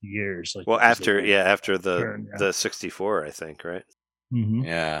in like years. Like after the 64, I think, right? Mhm.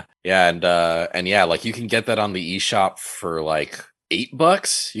 Yeah, and yeah, like you can get that on the eShop for like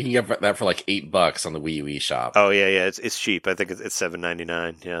 $8. You can get that for like $8 on the Wii U eShop. Oh yeah, it's cheap. I think it's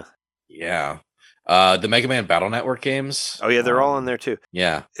 $7.99. Yeah. Yeah. The Mega Man Battle Network games. Oh yeah, they're all on there too.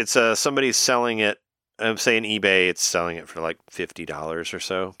 Yeah. It's somebody's selling it. I'm saying eBay. It's selling it for like $50 or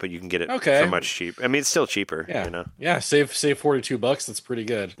so, but you can get it for much cheap. I mean, it's still cheper. Yeah. You know. Yeah. Save $42. That's pretty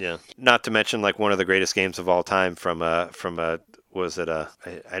good. Yeah. Not to mention like one of the greatest games of all time from was it I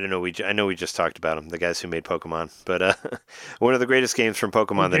don't know, I know we just talked about them, the guys who made Pokemon, but one of the greatest games from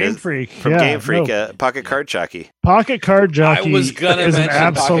Pokemon Game Freak. Pocket Card Jockey. Pocket Card Jockey. I was gonna is mention an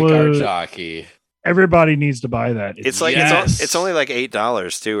absolute, Pocket Card Jockey. Everybody needs to buy that. It's like it's only like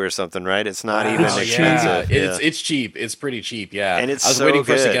 $8 too or something, right? It's not even expensive. Yeah. It's cheap. It's pretty cheap. Yeah, and it's I was so waiting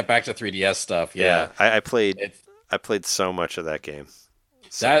for us to good. get back to 3DS stuff. Yeah, I played so much of that game.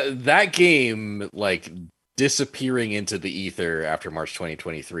 That game like disappearing into the ether after March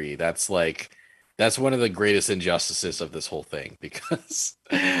 2023. That's one of the greatest injustices of this whole thing because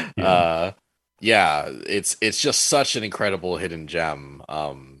it's just such an incredible hidden gem.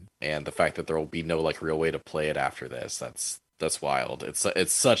 And the fact that there will be no like real way to play it after this, that's wild. It's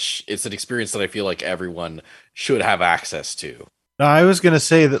an experience that I feel like everyone should have access to. No, I was going to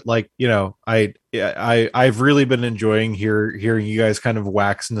say that, like, you know, I've really been enjoying hearing you guys kind of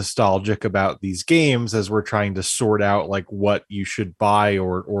wax nostalgic about these games as we're trying to sort out like what you should buy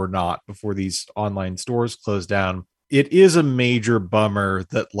or not before these online stores close down. It is a major bummer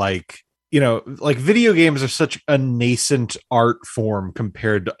that, like, you know, like video games are such a nascent art form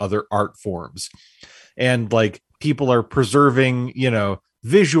compared to other art forms. And like people are preserving, you know,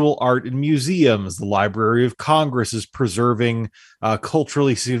 visual art in museums. The Library of Congress is preserving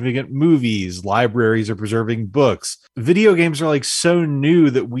culturally significant movies. Libraries are preserving books. Video games are like so new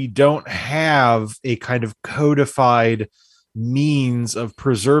that we don't have a kind of codified means of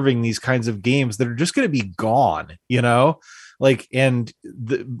preserving these kinds of games that are just going to be gone, you know? Like, and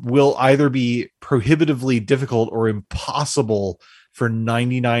will either be prohibitively difficult or impossible for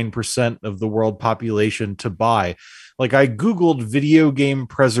 99% of the world population to buy. Like, I Googled video game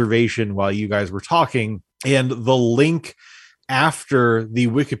preservation while you guys were talking, and the link after the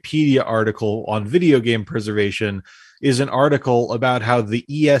Wikipedia article on video game preservation is an article about how the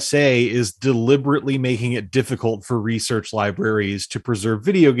ESA is deliberately making it difficult for research libraries to preserve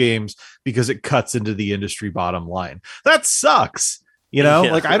video games because it cuts into the industry bottom line. That sucks. You know,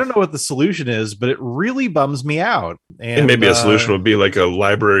 like, I don't know what the solution is, but it really bums me out. And maybe a solution would be like a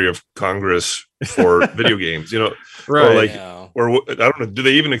Library of Congress for video games, you know, right? Or like, or I don't know, do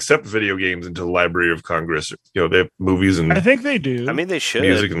they even accept video games into the Library of Congress? You know, they have movies and I think they do. I mean, they should.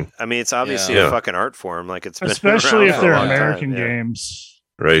 Music and, I mean, it's obviously a fucking art form. Like, it's been especially if they're American games,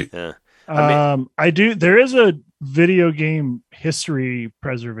 right? Yeah. I do. There is a video game history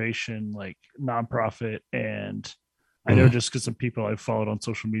preservation like nonprofit, and I know just because some people I've followed on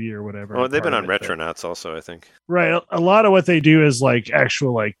social media or whatever. Oh, they've been on Retronauts also, I think. Right. A lot of what they do is like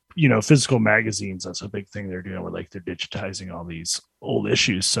actual, like, you know, physical magazines. That's a big thing they're doing where like they're digitizing all these old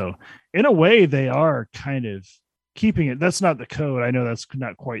issues. So in a way, they are kind of keeping it. That's not the code. I know that's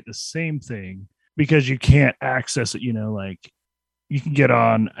not quite the same thing because you can't access it. You know, like you can get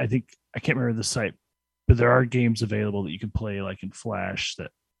on, I can't remember the site, but there are games available that you can play like in Flash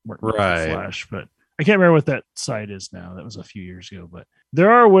that weren't in Flash, but I can't remember what that site is now. That was a few years ago, but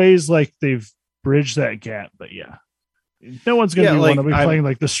there are ways like they've bridged that gap. But yeah, no one's going to be playing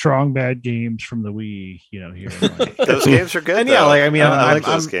like the strong bad games from the Wii, you know, here. Like. Those games are good. And though. like, I mean, I like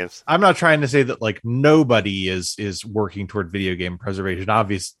those games. I'm not trying to say that like nobody is working toward video game preservation.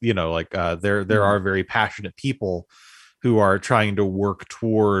 Obviously, you know, like there are very passionate people who are trying to work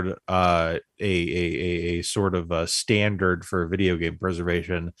toward a sort of a standard for video game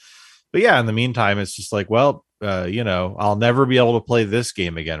preservation. But yeah, in the meantime, it's just like, well, you know, I'll never be able to play this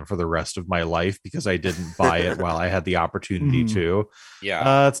game again for the rest of my life because I didn't buy it while I had the opportunity to.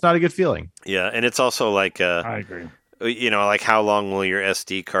 Yeah. It's not a good feeling. Yeah. And it's also like, I agree. You know, like how long will your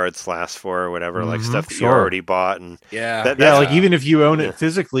SD cards last for or whatever, like stuff that you already bought. And like even if you own it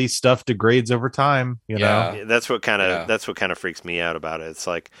physically, stuff degrades over time, you know? That's what kind of freaks me out about it. It's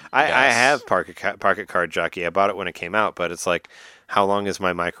like, I have Pocket Card Jockey. I bought it when it came out, but it's like, how long is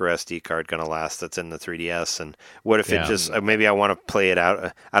my micro SD card going to last that's in the 3DS? And what if it just, maybe I want to play it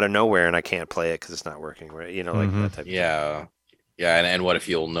out of nowhere and I can't play it because it's not working, right? You know, like that type of thing. Yeah, and what if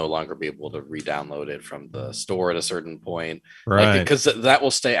you'll no longer be able to re-download it from the store at a certain point? Right. Because that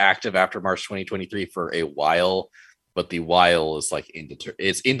will stay active after March 2023 for a while, but the while is like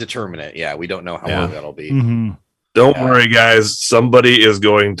it's indeterminate. Yeah, we don't know how long that'll be. Mm-hmm. Don't worry, guys. Somebody is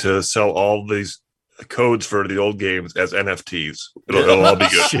going to sell all these codes for the old games as NFTs. It'll all be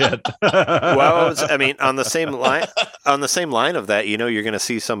good. Shit. Well, I mean, on the same line of that, you're going to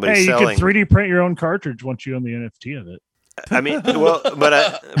see somebody Hey, you selling. can 3D print your own cartridge once you own the NFT of it. I mean, well,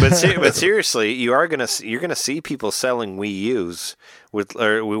 but seriously, you're gonna see people selling Wii U's with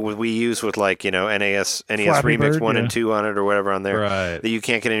Wii U's with like NES Flappy Remix Bird, 1 and 2 on it or whatever on there Right. that you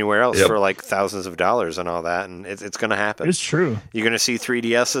can't get anywhere else Yep. for like thousands of dollars and all that, and it's gonna happen. It's true. You're gonna see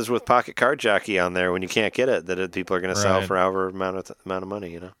 3DSs with Pocket Card Jockey on there when you can't get it. That people are gonna sell Right. for however amount of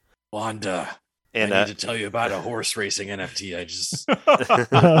money. Wanda, And I need to tell you about a horse racing NFT. I just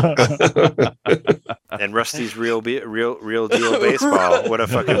and Rusty's real deal baseball. What a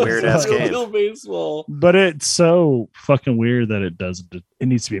fucking weird ass Real game. deal baseball. But it's so fucking weird that it doesn't. It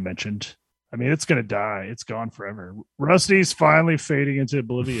needs to be mentioned. I mean, it's gonna die. It's gone forever. Rusty's finally fading into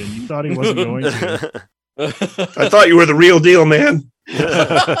oblivion. You thought he wasn't going to. I thought you were the real deal, man.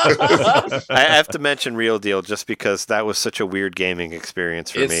 I have to mention Real Deal just because that was such a weird gaming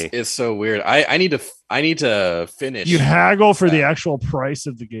experience for me. It's so weird. I need to finish. You haggle for the actual price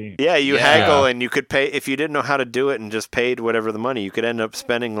of the game. Yeah, you Yeah. haggle and you could pay if you didn't know how to do it and just paid whatever the money. You could end up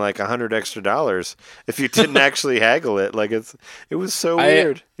spending like $100 extra if you didn't actually haggle it. Like it was so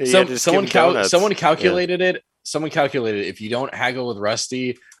weird. Someone calculated it. Someone calculated if you don't haggle with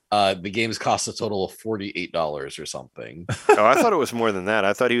Rusty, the games cost a total of $48 or something. Oh, I thought it was more than that.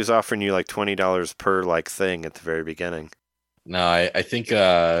 I thought he was offering you like $20 per like thing at the very beginning. No, I think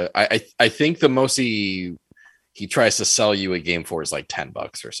I think the most he tries to sell you a game for is like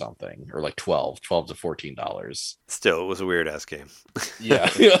 $10 or something, or like $12 to $14. Still, it was a weird ass game. Yeah,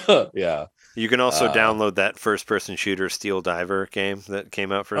 yeah. You can also download that first person shooter Steel Diver game that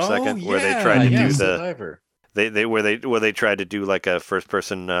came out for a second, where they tried to do Steel Diver. They tried to do like a first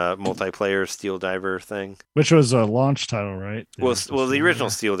person multiplayer Steel Diver thing. Which was a launch title, right? Well, the original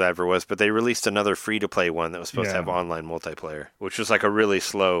Steel Diver was, but they released another free to play one that was supposed to Yeah. have online multiplayer, which was like a really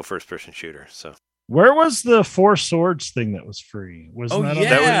slow first person shooter. So Where was the Four Swords thing that was free? Wasn't that on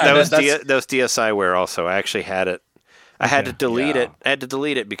that was that's- DSiWare also. I actually had it. I had to delete it. I had to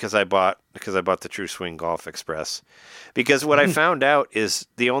delete it because I bought the True Swing Golf Express. Because what I found out is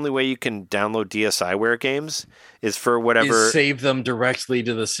the only way you can download DSiWare games is for whatever. Is save them directly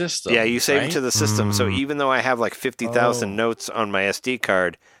to the system. Yeah, you save right? it to the system. So even though I have like 50,000 notes on my SD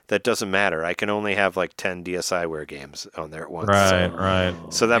card, that doesn't matter. I can only have like 10 DSiWare games on there at once. Right.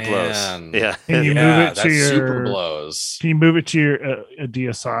 So that blows. Man. Yeah. Can you Yeah, move it to that your super blows. Can you move it to your a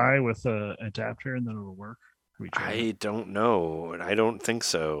DSi with a adapter and then it'll work? I don't know. I don't think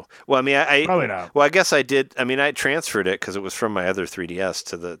so. Well, I mean, I Probably not. Well, I guess I did. I mean, I transferred it because it was from my other 3DS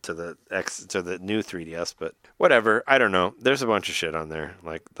to the new 3DS. But whatever. I don't know. There's a bunch of shit on there.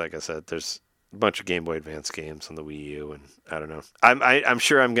 Like I said, there's a bunch of Game Boy Advance games on the Wii U, and I don't know. I'm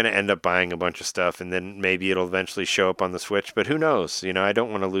sure I'm going to end up buying a bunch of stuff, and then maybe it'll eventually show up on the Switch. But who knows? I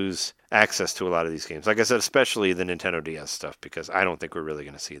don't want to lose access to a lot of these games. Like I said, especially the Nintendo DS stuff, because I don't think we're really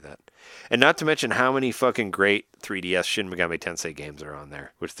going to see that. And not to mention how many fucking great 3DS Shin Megami Tensei games are on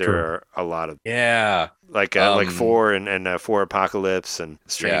there, which there are a lot of. Yeah. Like 4 and 4 Apocalypse and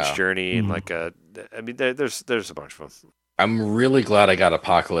Strange Journey and I mean there's a bunch of them. I'm really glad I got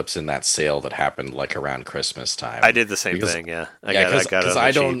Apocalypse in that sale that happened like around Christmas time. I did the same thing, yeah. I got it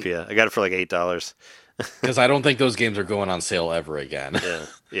on the cheap, yeah. I got it for like $8. Because I don't think those games are going on sale ever again.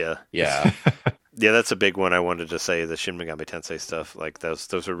 Yeah. Yeah. Yeah, that's a big one I wanted to say, the Shin Megami Tensei stuff. Like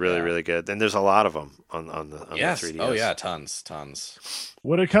those are really, really good. And there's a lot of them on the 3DS. Oh yeah, tons.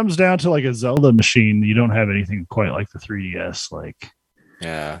 When it comes down to like a Zelda machine, you don't have anything quite like the 3DS. Like,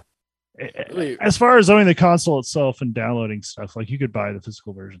 yeah. As far as owning the console itself and downloading stuff, like you could buy the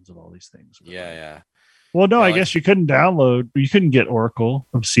physical versions of all these things. Yeah. Well, no, Yeah, I guess you couldn't you couldn't get Oracle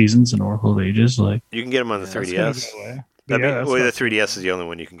of Seasons and Oracle of Ages. Like you can get them on the 3DS. The 3DS is the only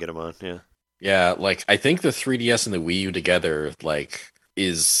one you can get them on. Yeah. Yeah, like I think the 3DS and the Wii U together, like,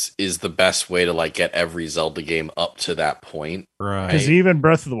 is the best way to like get every Zelda game up to that point. Right. Because even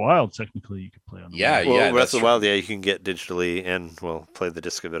Breath of the Wild, technically, you could play on. Breath of the Wild, you can get digitally and play the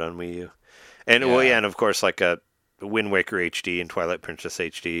disc of it on Wii U, and and of course like a Wind Waker HD and Twilight Princess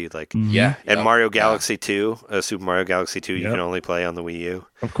HD, like and Mario Galaxy 2, Super Mario Galaxy 2, you can only play on the Wii U.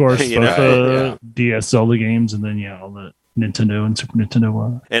 Of course, both DS Zelda games, and then all the Nintendo and Super Nintendo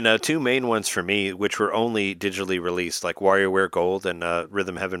one. And two main ones for me, which were only digitally released, like WarioWare Gold and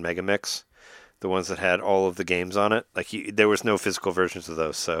Rhythm Heaven Mega Mix, the ones that had all of the games on it. Like there was no physical versions of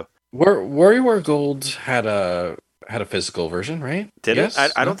those. So WarioWare Gold had a physical version, right? Did it?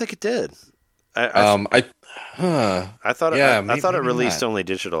 I don't think it did. I thought I thought it released only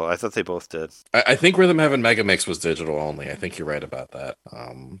digital. I thought they both did. I think Rhythm Heaven Mega Mix was digital only. I think you're right about that.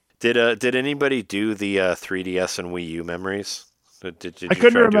 Did anybody do the 3DS and Wii U memories? Did you I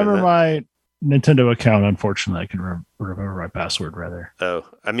couldn't try doing remember that? my Nintendo account. Unfortunately, I can remember my password rather. Oh,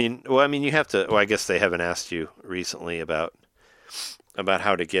 I mean, you have to. Well, I guess they haven't asked you recently about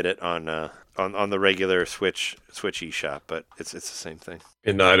how to get it on the regular Switch eShop, but it's the same thing.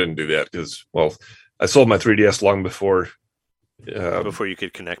 And no, I didn't do that because, well, I sold my 3DS long before Before you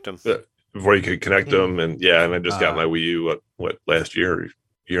could connect them. Before you could connect them, and I just got my Wii U what last year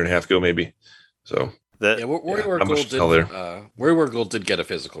and a half ago maybe. So WarioWare Gold did get a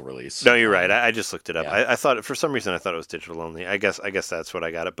physical release. No, you're right. I just looked it up. Yeah. I thought for some reason I thought it was digital only. I guess that's what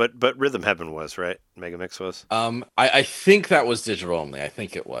I got it. But Rhythm Heaven was right. Megamix was. I think that was digital only. I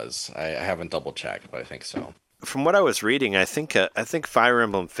think it was. I haven't double checked, but I think so. From what I was reading, I think Fire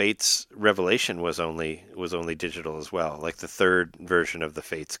Emblem Fates Revelation was only digital as well, like the third version of the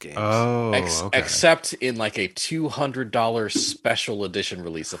Fates games. Oh, okay. Except in like a $200 special edition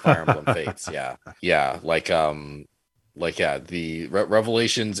release of Fire Emblem Fates. Yeah, the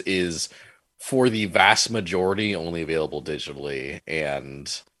Revelations is for the vast majority only available digitally,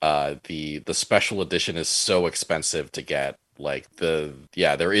 and the special edition is so expensive to get.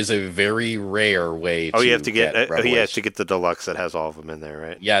 There is a very rare way. You have to get the deluxe that has all of them in there,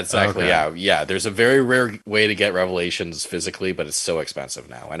 right? Yeah, exactly. Okay. Yeah. There's a very rare way to get Revelations physically, but it's so expensive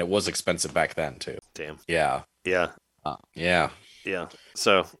now, and it was expensive back then too. Damn. Yeah. Yeah.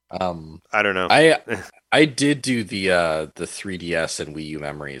 So, I don't know. I did do the 3DS and Wii U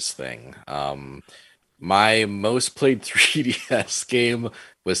memories thing. My most played 3DS game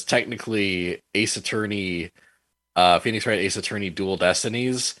was technically Ace Attorney. Phoenix Wright Ace Attorney Dual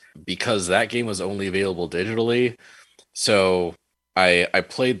Destinies, because that game was only available digitally. So I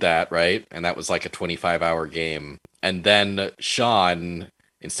played that, right? And that was like a 25-hour game. And then Sean,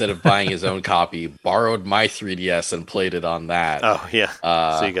 instead of buying his own copy, borrowed my 3DS and played it on that. Oh, yeah.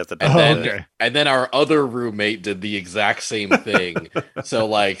 So you got the and then our other roommate did the exact same thing.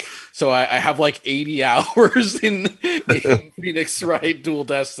 So I have like 80 hours in Phoenix Wright Dual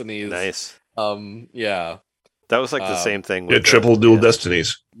Destinies. Nice. Yeah. That was like the same thing. With triple Dual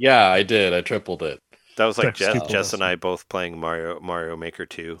Destinies. Yeah, I did. I tripled it. That was like Jess and I both playing Mario Maker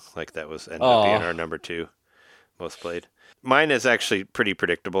 2. Like that ended up being our number 2 most played. Mine is actually pretty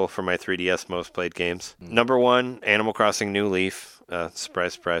predictable for my 3DS most played games. Number 1, Animal Crossing New Leaf.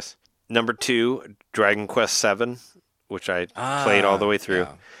 Surprise, surprise. Number 2, Dragon Quest VII, which I played all the way through.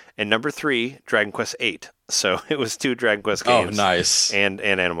 Yeah. And number 3, Dragon Quest VIII. So it was 2 Dragon Quest games. Oh, nice. And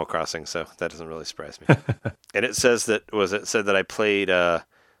Animal Crossing, so that doesn't really surprise me. And it said that I played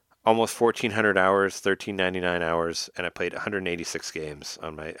almost 1,400 hours, 1,399 hours, and I played 186 games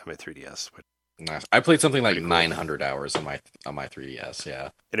on my 3DS. Nice. I played something like 900 hours on my 3DS, yeah.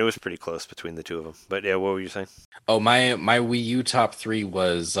 And it was pretty close between the two of them. But yeah, what were you saying? Oh, my Wii U top 3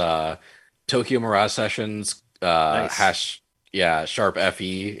 was Tokyo Mirage Sessions, nice. Sharp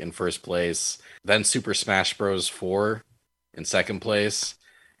FE in first place, then Super Smash Bros. 4 in second place,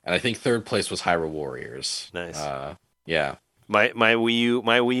 and I think third place was Hyrule Warriors. Nice. Yeah. My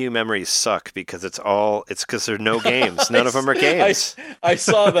Wii U memories suck because it's because there's no games. None of them are games. I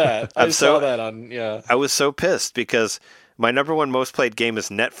saw that. I was so pissed because my number 1 most played game is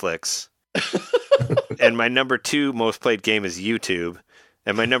Netflix, and my number 2 most played game is YouTube.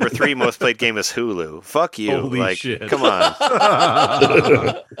 And my number 3 most played game is Hulu. Fuck you. Holy shit. Come on.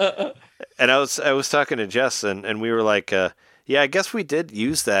 And I was talking to Jess and we were like, I guess we did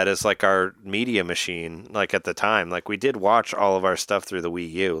use that as like our media machine, like at the time. Like we did watch all of our stuff through the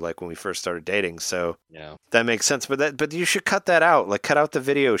Wii U, like when we first started dating. So yeah, that makes sense. But you should cut that out. Like cut out the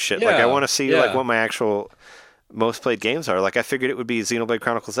video shit. Yeah, like I want to see like what my actual most played games are. Like I figured it would be Xenoblade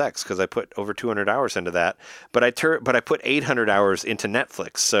Chronicles X because I put over 200 hours into that, but I put 800 hours into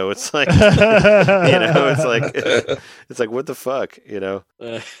Netflix. So it's like, it's like what the fuck,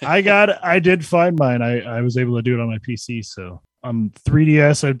 I did find mine. I was able to do it on my PC. So on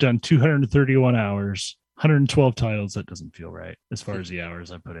 3DS, I've done 231 hours, 112 titles. That doesn't feel right as far as the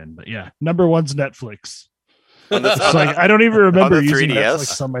hours I put in, but yeah, number 1's Netflix. It's like I don't even remember using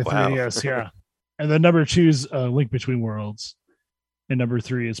Netflix on my 3DS. Yeah. And then number 2 is Link Between Worlds. And number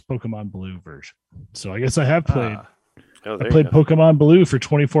 3 is Pokemon Blue version. So I guess I have played. I played Pokemon Blue for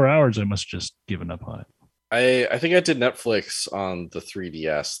 24 hours. I must have just given up on it. I think I did Netflix on the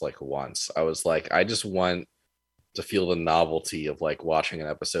 3DS like once. I was like, I just want to feel the novelty of like watching an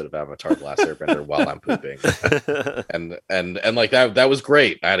episode of Avatar: The Last Airbender while I'm pooping. and like that was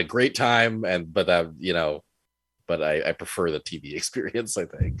great. I had a great time, but I prefer the TV experience, I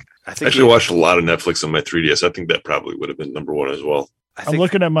think. I actually watched a lot of Netflix on my 3DS. I think that probably would have been number 1 as well. I'm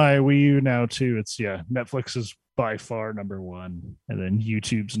looking at my Wii U now, too. It's, Netflix is by far number 1, and then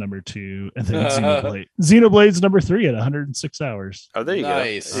YouTube's number 2, and then Xenoblade. Xenoblade's number 3 at 106 hours. Oh, there you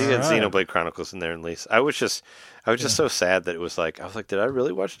Nice. go. You got All right. Xenoblade Chronicles in there at least. I was just so sad that it was like, I was like, did I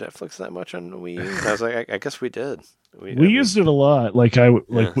really watch Netflix that much on the Wii U? And I was like, I guess we did. We used it a lot. Like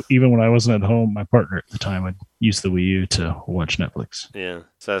even when I wasn't at home, my partner at the time would use the Wii U to watch Netflix. Yeah.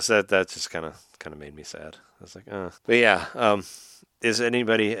 So that just kind of made me sad. I was like, But yeah. Is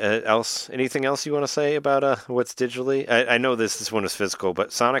anybody else? Anything else you want to say about what's digitally? I know this one is physical,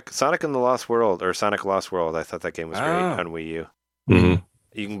 but Sonic and the Lost World, or Sonic Lost World. I thought that game was great on Wii U. Mm-hmm.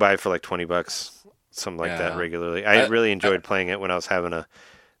 You can buy it for like $20, something like that Yeah. regularly. I really enjoyed playing it when I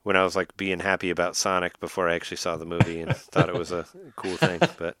was like being happy about Sonic before I actually saw the movie and thought it was a cool thing.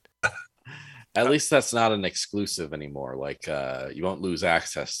 But At least that's not an exclusive anymore. Like you won't lose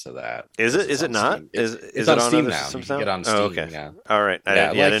access to that. is it? It's Is it on not? Steam. Is It's it on on Steam other now. You systems can now? get on Steam. Oh, okay. Yeah. All right. I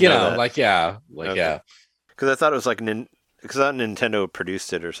Yeah, didn't know that. Because I thought it was like because I thought Nintendo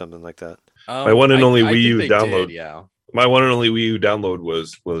produced it or something like that. My one and only Wii U think they download. did, yeah. My one and only Wii U download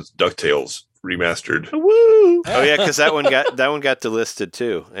was DuckTales remastered. Woo! Oh yeah, because that one got delisted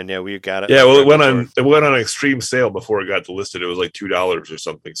too, and yeah, we got it. Yeah, well, it went on extreme sale before it got delisted. It was like $2 or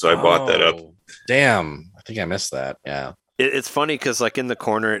something, so I bought that up. Oh, damn, I think I missed that. Yeah. It's funny because like in the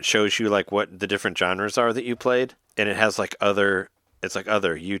corner it shows you like what the different genres are that you played, and it has like other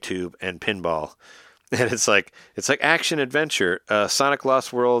YouTube and pinball, and it's like action adventure, Sonic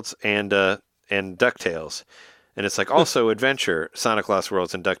Lost Worlds and DuckTales. And it's like also adventure, Sonic Lost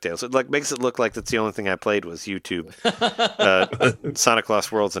Worlds and DuckTales. It like makes it look like that's the only thing I played was YouTube, Sonic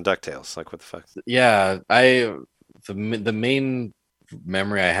Lost Worlds and DuckTales. Like what the fuck? Yeah, the main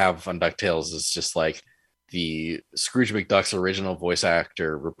memory I have on DuckTales is just like the Scrooge McDuck's original voice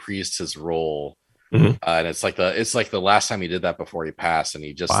actor reprised his role, Mhm. and it's like the last time he did that before he passed, and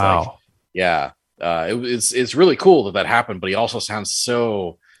he just Wow. it's really cool that happened, but he also sounds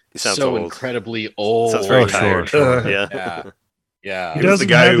so old. incredibly old. Sounds very Oh, sure, tired. sure. Yeah. Yeah. He He was the doesn't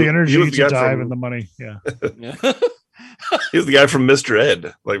guy have the who- energy he was the to guy dive from- in the money. Yeah. He was the guy from Mr.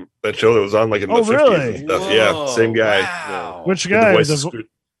 Ed, like that show that was on like in the Oh, 50s really? and stuff. Yeah, same guy. Wow. Which Did the guy? voice The of Scrooge.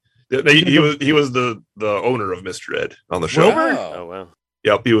 He was the owner of Mr. Ed on the show. Wilbur? Oh wow.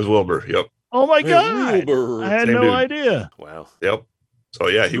 Yep, he was Wilbur. Yep, Oh my god! I had Same no dude. idea. Wow. yep. So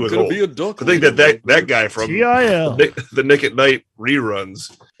yeah, he was Gonna old. be a duck I think that guy from TIL. the Nick at Night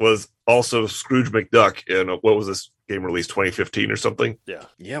reruns was also Scrooge McDuck in what was this game released 2015 or something? Yeah.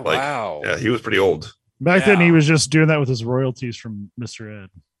 Yeah, Like, wow. Yeah, he was pretty old. Back then, Yeah. he was just doing that with his royalties from Mr. Ed.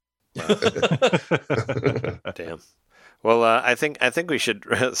 Damn. Well, I think we should.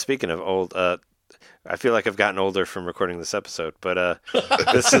 Speaking of old, I feel like I've gotten older from recording this episode, but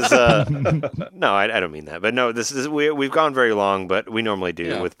this is no, I don't mean that. But no, this is we've gone very long, but we normally do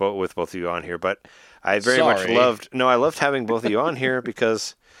Yeah. with both of you on here. But I very much Sorry. loved having both of you on here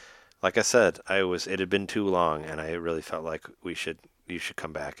because, like I said, it had been too long, and I really felt like you should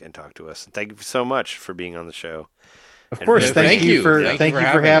come back and talk to us. And thank you so much for being on the show. Of course, And- thank you for Thank you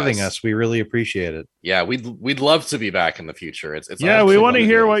for having us. us. We really appreciate it. Yeah, we'd love to be back in the future. It's Yeah, we actually want to one of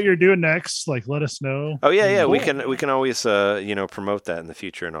hear those- what you're doing next. Like, let us know. Oh yeah, we Cool. can always promote that in the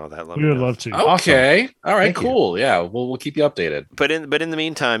future and all that. Let We me would know. love to. Okay. All right, Thank you. cool. Yeah, we'll keep you updated. But in the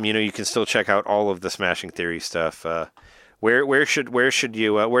meantime, you can still check out all of the Smashing Theory stuff. Where do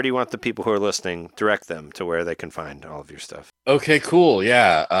you want the people who are listening direct them to where they can find all of your stuff? Okay, cool.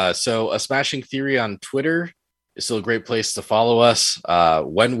 Yeah. So a Smashing Theory on Twitter is still a great place to follow us.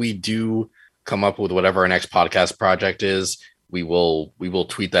 When we do come up with whatever our next podcast project is, we will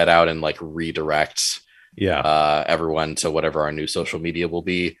tweet that out and like redirect everyone to whatever our new social media will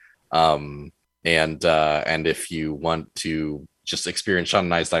be. And if you want to just experience Sean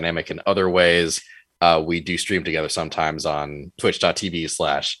and I's dynamic in other ways, we do stream together sometimes on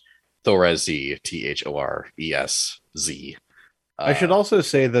twitch.tv/ThoresZ, THORESZ. I should also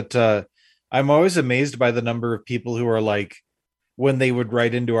say that I'm always amazed by the number of people who are like, when they would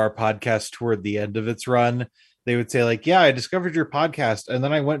write into our podcast toward the end of its run, they would say like, yeah, I discovered your podcast. And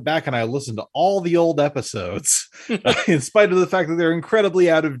then I went back and I listened to all the old episodes in spite of the fact that they're incredibly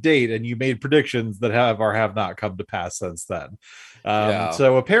out of date. And you made predictions that have or have not come to pass since then.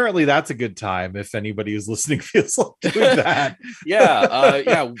 So apparently that's a good time if anybody who's listening feels like doing that.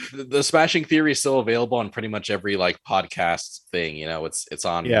 The Smashing Theory is still available on pretty much every like podcast thing. It's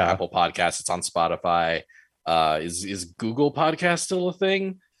on Apple Podcasts, it's on Spotify. Is Google Podcast still a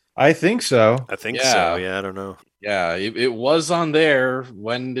thing? I think so. I think so. Yeah, I don't know. Yeah, it was on there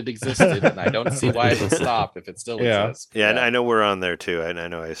when it existed, and I don't see why it would stop if it still exists. Yeah, and I know we're on there too. I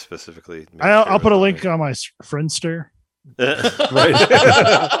know I specifically. I'll put a link on my Friendster.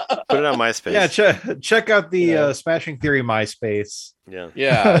 Right. Put it on MySpace. Yeah, check out the Smashing Theory MySpace. Yeah,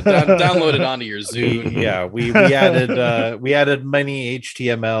 download it onto your Zune. We added many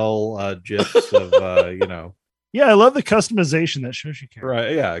HTML gifs of Yeah, I love the customization that shows you care.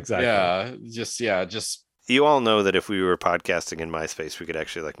 Right. Yeah, exactly. Just you all know that if we were podcasting in MySpace, we could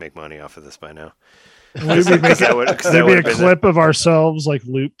actually like make money off of this by now. There'd be a clip of ourselves like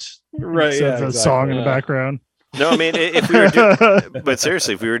looped, right? Yeah, a song in the background. No, I mean, if we were but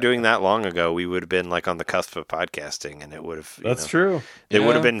seriously, if we were doing that long ago, we would have been like on the cusp of podcasting, and it would have. That's true. There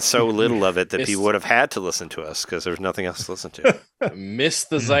would have been so little of it that people would have had to listen to us because there's nothing else to listen to. Miss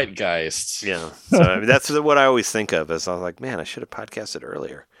the zeitgeist. Yeah, so I mean, that's what I always think of. Is I was like, man, I should have podcasted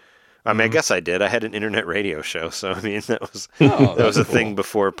earlier. I mean, I guess I did. I had an internet radio show, so I mean, that was a thing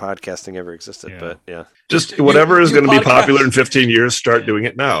before podcasting ever existed. Yeah. But yeah, just whatever is going to be popular in 15 years, start doing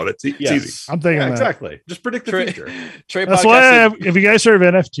it now. It's easy. I'm thinking exactly. Just predict the future. Trey That's why if you guys serve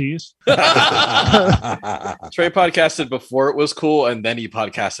NFTs, Trey podcasted before it was cool, and then he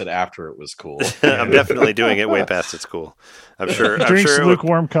podcasted after it was cool. I'm definitely doing it way past it's cool. I'm sure. Drinks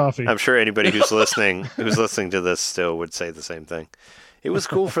lukewarm coffee. I'm sure anybody who's listening to this still would say the same thing. It was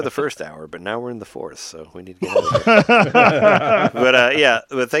cool for the first hour, but now we're in the fourth, so we need to get out of here.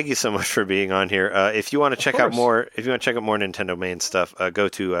 But thank you so much for being on here. If you want to check out more Nintendo Main stuff, go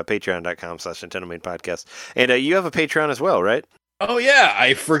to patreon.com/Nintendo Main Podcast. And you have a Patreon as well, right? Oh yeah,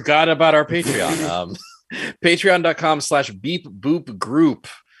 I forgot about our Patreon. Patreon.com/Beep Boop Group.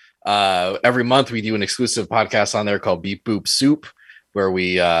 Every month we do an exclusive podcast on there called Beep Boop Soup, where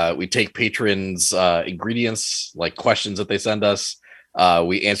we take patrons' ingredients, like questions that they send us.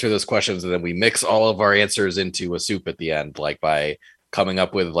 We answer those questions, and then we mix all of our answers into a soup at the end, like by coming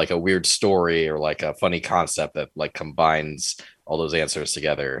up with like a weird story or like a funny concept that like combines all those answers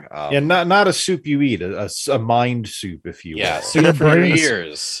together. And not a soup you eat, a mind soup, if you will. Yeah, soup for your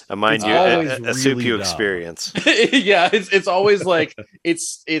ears. A soup you experience. Yeah, it's always like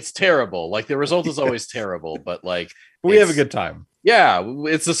it's terrible. Like the result is always terrible, but like we have a good time. Yeah,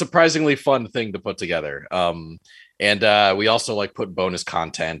 it's a surprisingly fun thing to put together. And we also like put bonus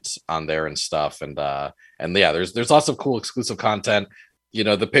content on there and stuff. And yeah, there's lots of cool exclusive content. You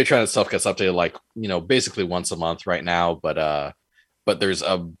know, the Patreon itself gets updated like, you know, basically once a month right now. But there's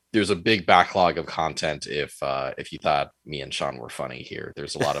a big backlog of content if you thought me and Sean were funny here.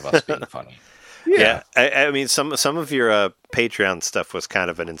 There's a lot of us being funny. Yeah. I mean, some of your Patreon stuff was kind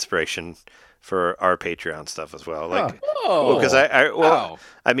of an inspiration for our Patreon stuff as well. Like, because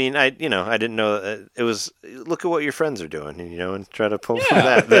I mean, I didn't know it was. Look at what your friends are doing, and try to pull from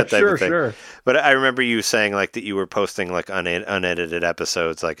that type of thing. Sure. But I remember you saying like that you were posting like unedited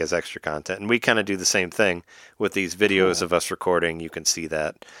episodes like as extra content, and we kind of do the same thing with these videos of us recording. You can see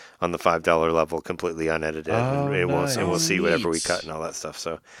that on the $5 level, completely unedited, and we'll see whatever we cut and all that stuff.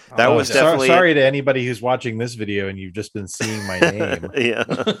 So that was definitely. Sorry to anybody who's watching this video and you've just been seeing my name. Yeah.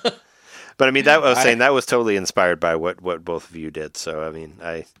 But I mean, that I was saying that was totally inspired by what both of you did. So I mean,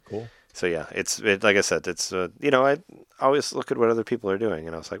 cool. So yeah, it's like I said, it's I always look at what other people are doing,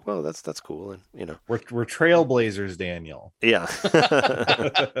 and I was like, well, that's cool, and we're trailblazers, Daniel. Yeah.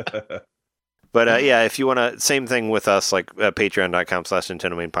 But yeah, if you want to, same thing with us, like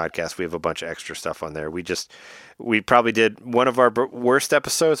patreon.com/Nintendo Main Podcast. We have a bunch of extra stuff on there. We probably did one of our worst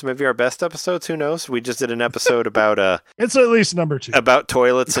episodes, maybe our best episodes. Who knows? We just did an episode about it's at least number 2 about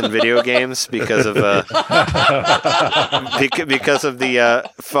toilets and video games because of because of the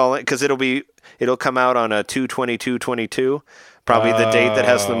falling. Because it'll come out on a 2/22/22, probably the date that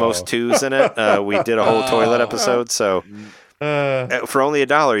has the most twos in it. We did a whole toilet episode, so. For only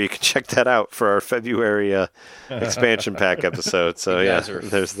 $1, you can check that out for our February expansion pack episode. So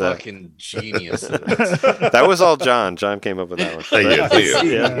there's that. Fucking geniuses. That was all John. John came up with that one. Thank you.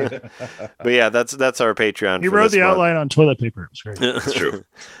 Yeah. But yeah, that's our Patreon. He wrote the outline on toilet paper. It was great. That's true.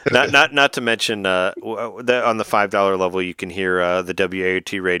 Not to mention on the $5 level, you can hear the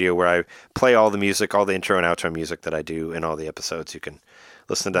WAOT radio where I play all the music, all the intro and outro music that I do in all the episodes. You can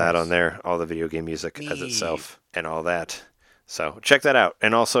listen to that on there, all the video game music as itself and all that. So check that out.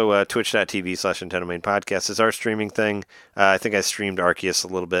 And also twitch.tv/Nintendo Main Podcast is our streaming thing. I think I streamed Arceus a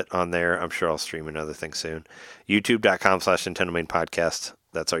little bit on there. I'm sure I'll stream another thing soon. YouTube.com/Nintendo Main Podcast.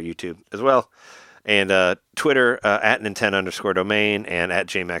 That's our YouTube as well. And Twitter at Nintendo_domain and at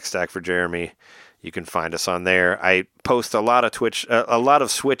JMaxStack for Jeremy. You can find us on there. I post a lot of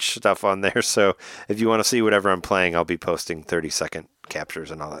Switch stuff on there. So if you want to see whatever I'm playing, I'll be posting 30-second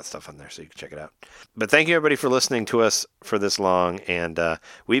captures and all that stuff on there, so you can check it out. But thank you everybody for listening to us for this long, and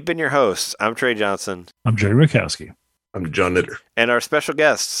we've been your hosts. I'm Trey Johnson. I'm Jerry Mikowski. I'm John Knitter. And our special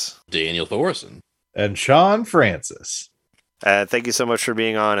guests, Daniel Thorson and Sean Francis. Thank you so much for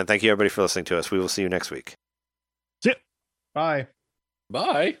being on, and thank you everybody for listening to us. We will see you next week. See ya. Bye.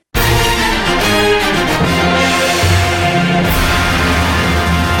 Bye.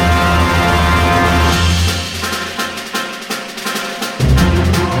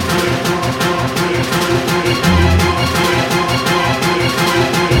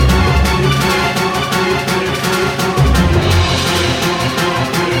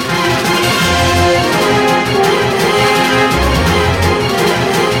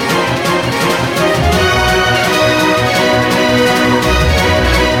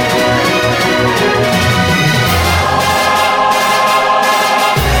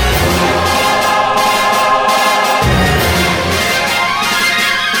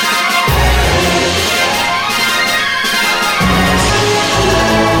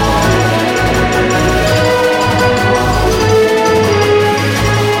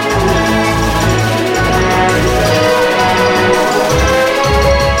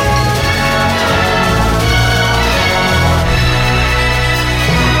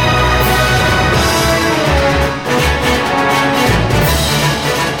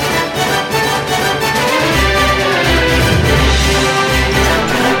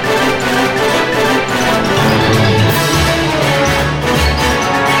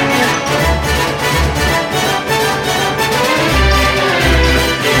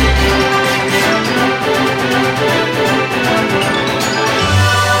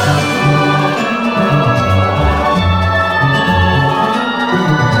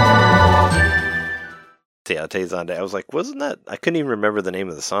 I was like, wasn't that? I couldn't even remember the name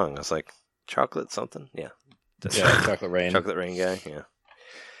of the song. I was like, chocolate something? Yeah. Chocolate Rain. Chocolate Rain guy, yeah.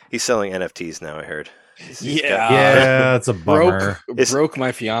 He's selling NFTs now, I heard. Yeah, it's a bummer. Broke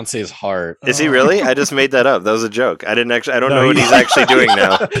my fiance's heart. Is he really? I just made that up. That was a joke. I don't know what he's actually doing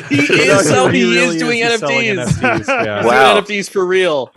now. He is doing NFTs. Yeah. Wow. NFTs for real.